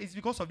this. Yeah, it's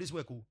because of this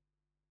work. Oh.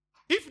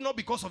 If not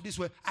because of this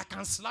work, I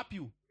can slap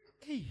you.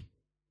 Hey.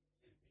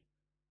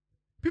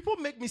 People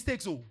make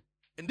mistakes, oh.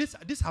 And these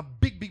are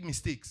big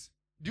mistakes.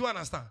 Do you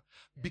understand?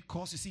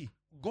 Because you see,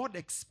 God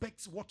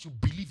expects what you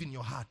believe in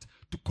your heart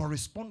to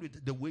correspond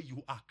with the way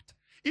you act.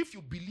 If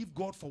you believe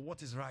God for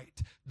what is right,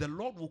 the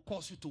Lord will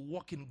cause you to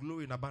walk in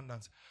glory and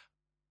abundance.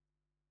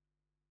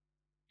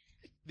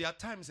 There are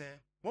times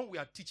when we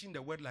are teaching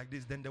the word like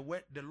this, then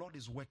the Lord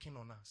is working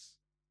on us.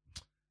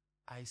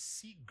 I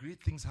see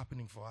great things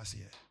happening for us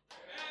here.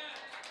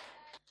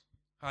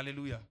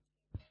 Hallelujah.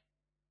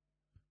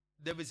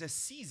 There is a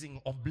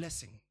season of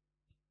blessing.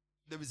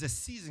 There is a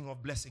season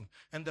of blessing.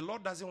 And the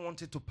Lord doesn't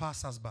want it to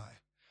pass us by.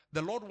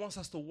 The Lord wants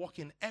us to walk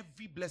in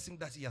every blessing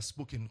that He has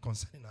spoken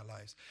concerning our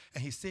lives.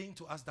 And He's saying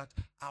to us that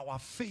our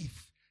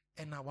faith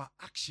and our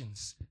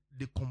actions,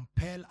 they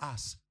compel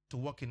us to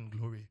walk in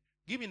glory.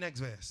 Give me next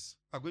verse.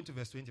 I'm going to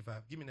verse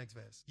 25. Give me next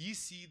verse. Ye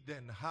see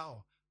then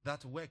how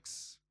that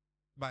works.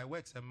 By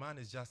works a man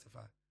is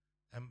justified,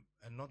 and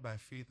not by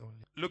faith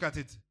only. Look at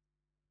it.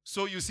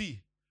 So you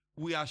see,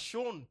 we are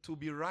shown to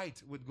be right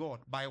with God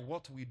by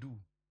what we do,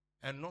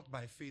 and not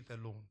by faith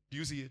alone. Do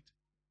you see it?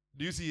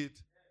 Do you see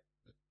it?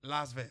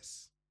 Last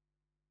verse.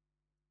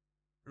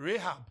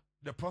 Rahab,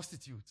 the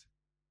prostitute,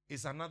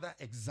 is another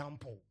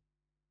example.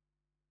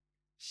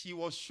 She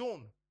was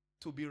shown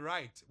to be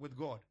right with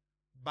God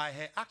by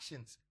her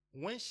actions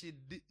when she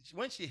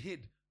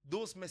hid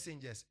those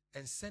messengers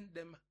and sent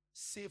them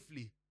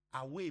safely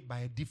away by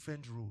a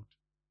different road.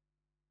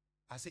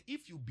 I say,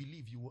 if you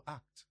believe, you will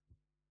act.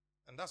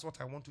 And that's what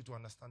I want you to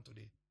understand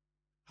today.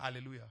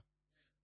 Hallelujah.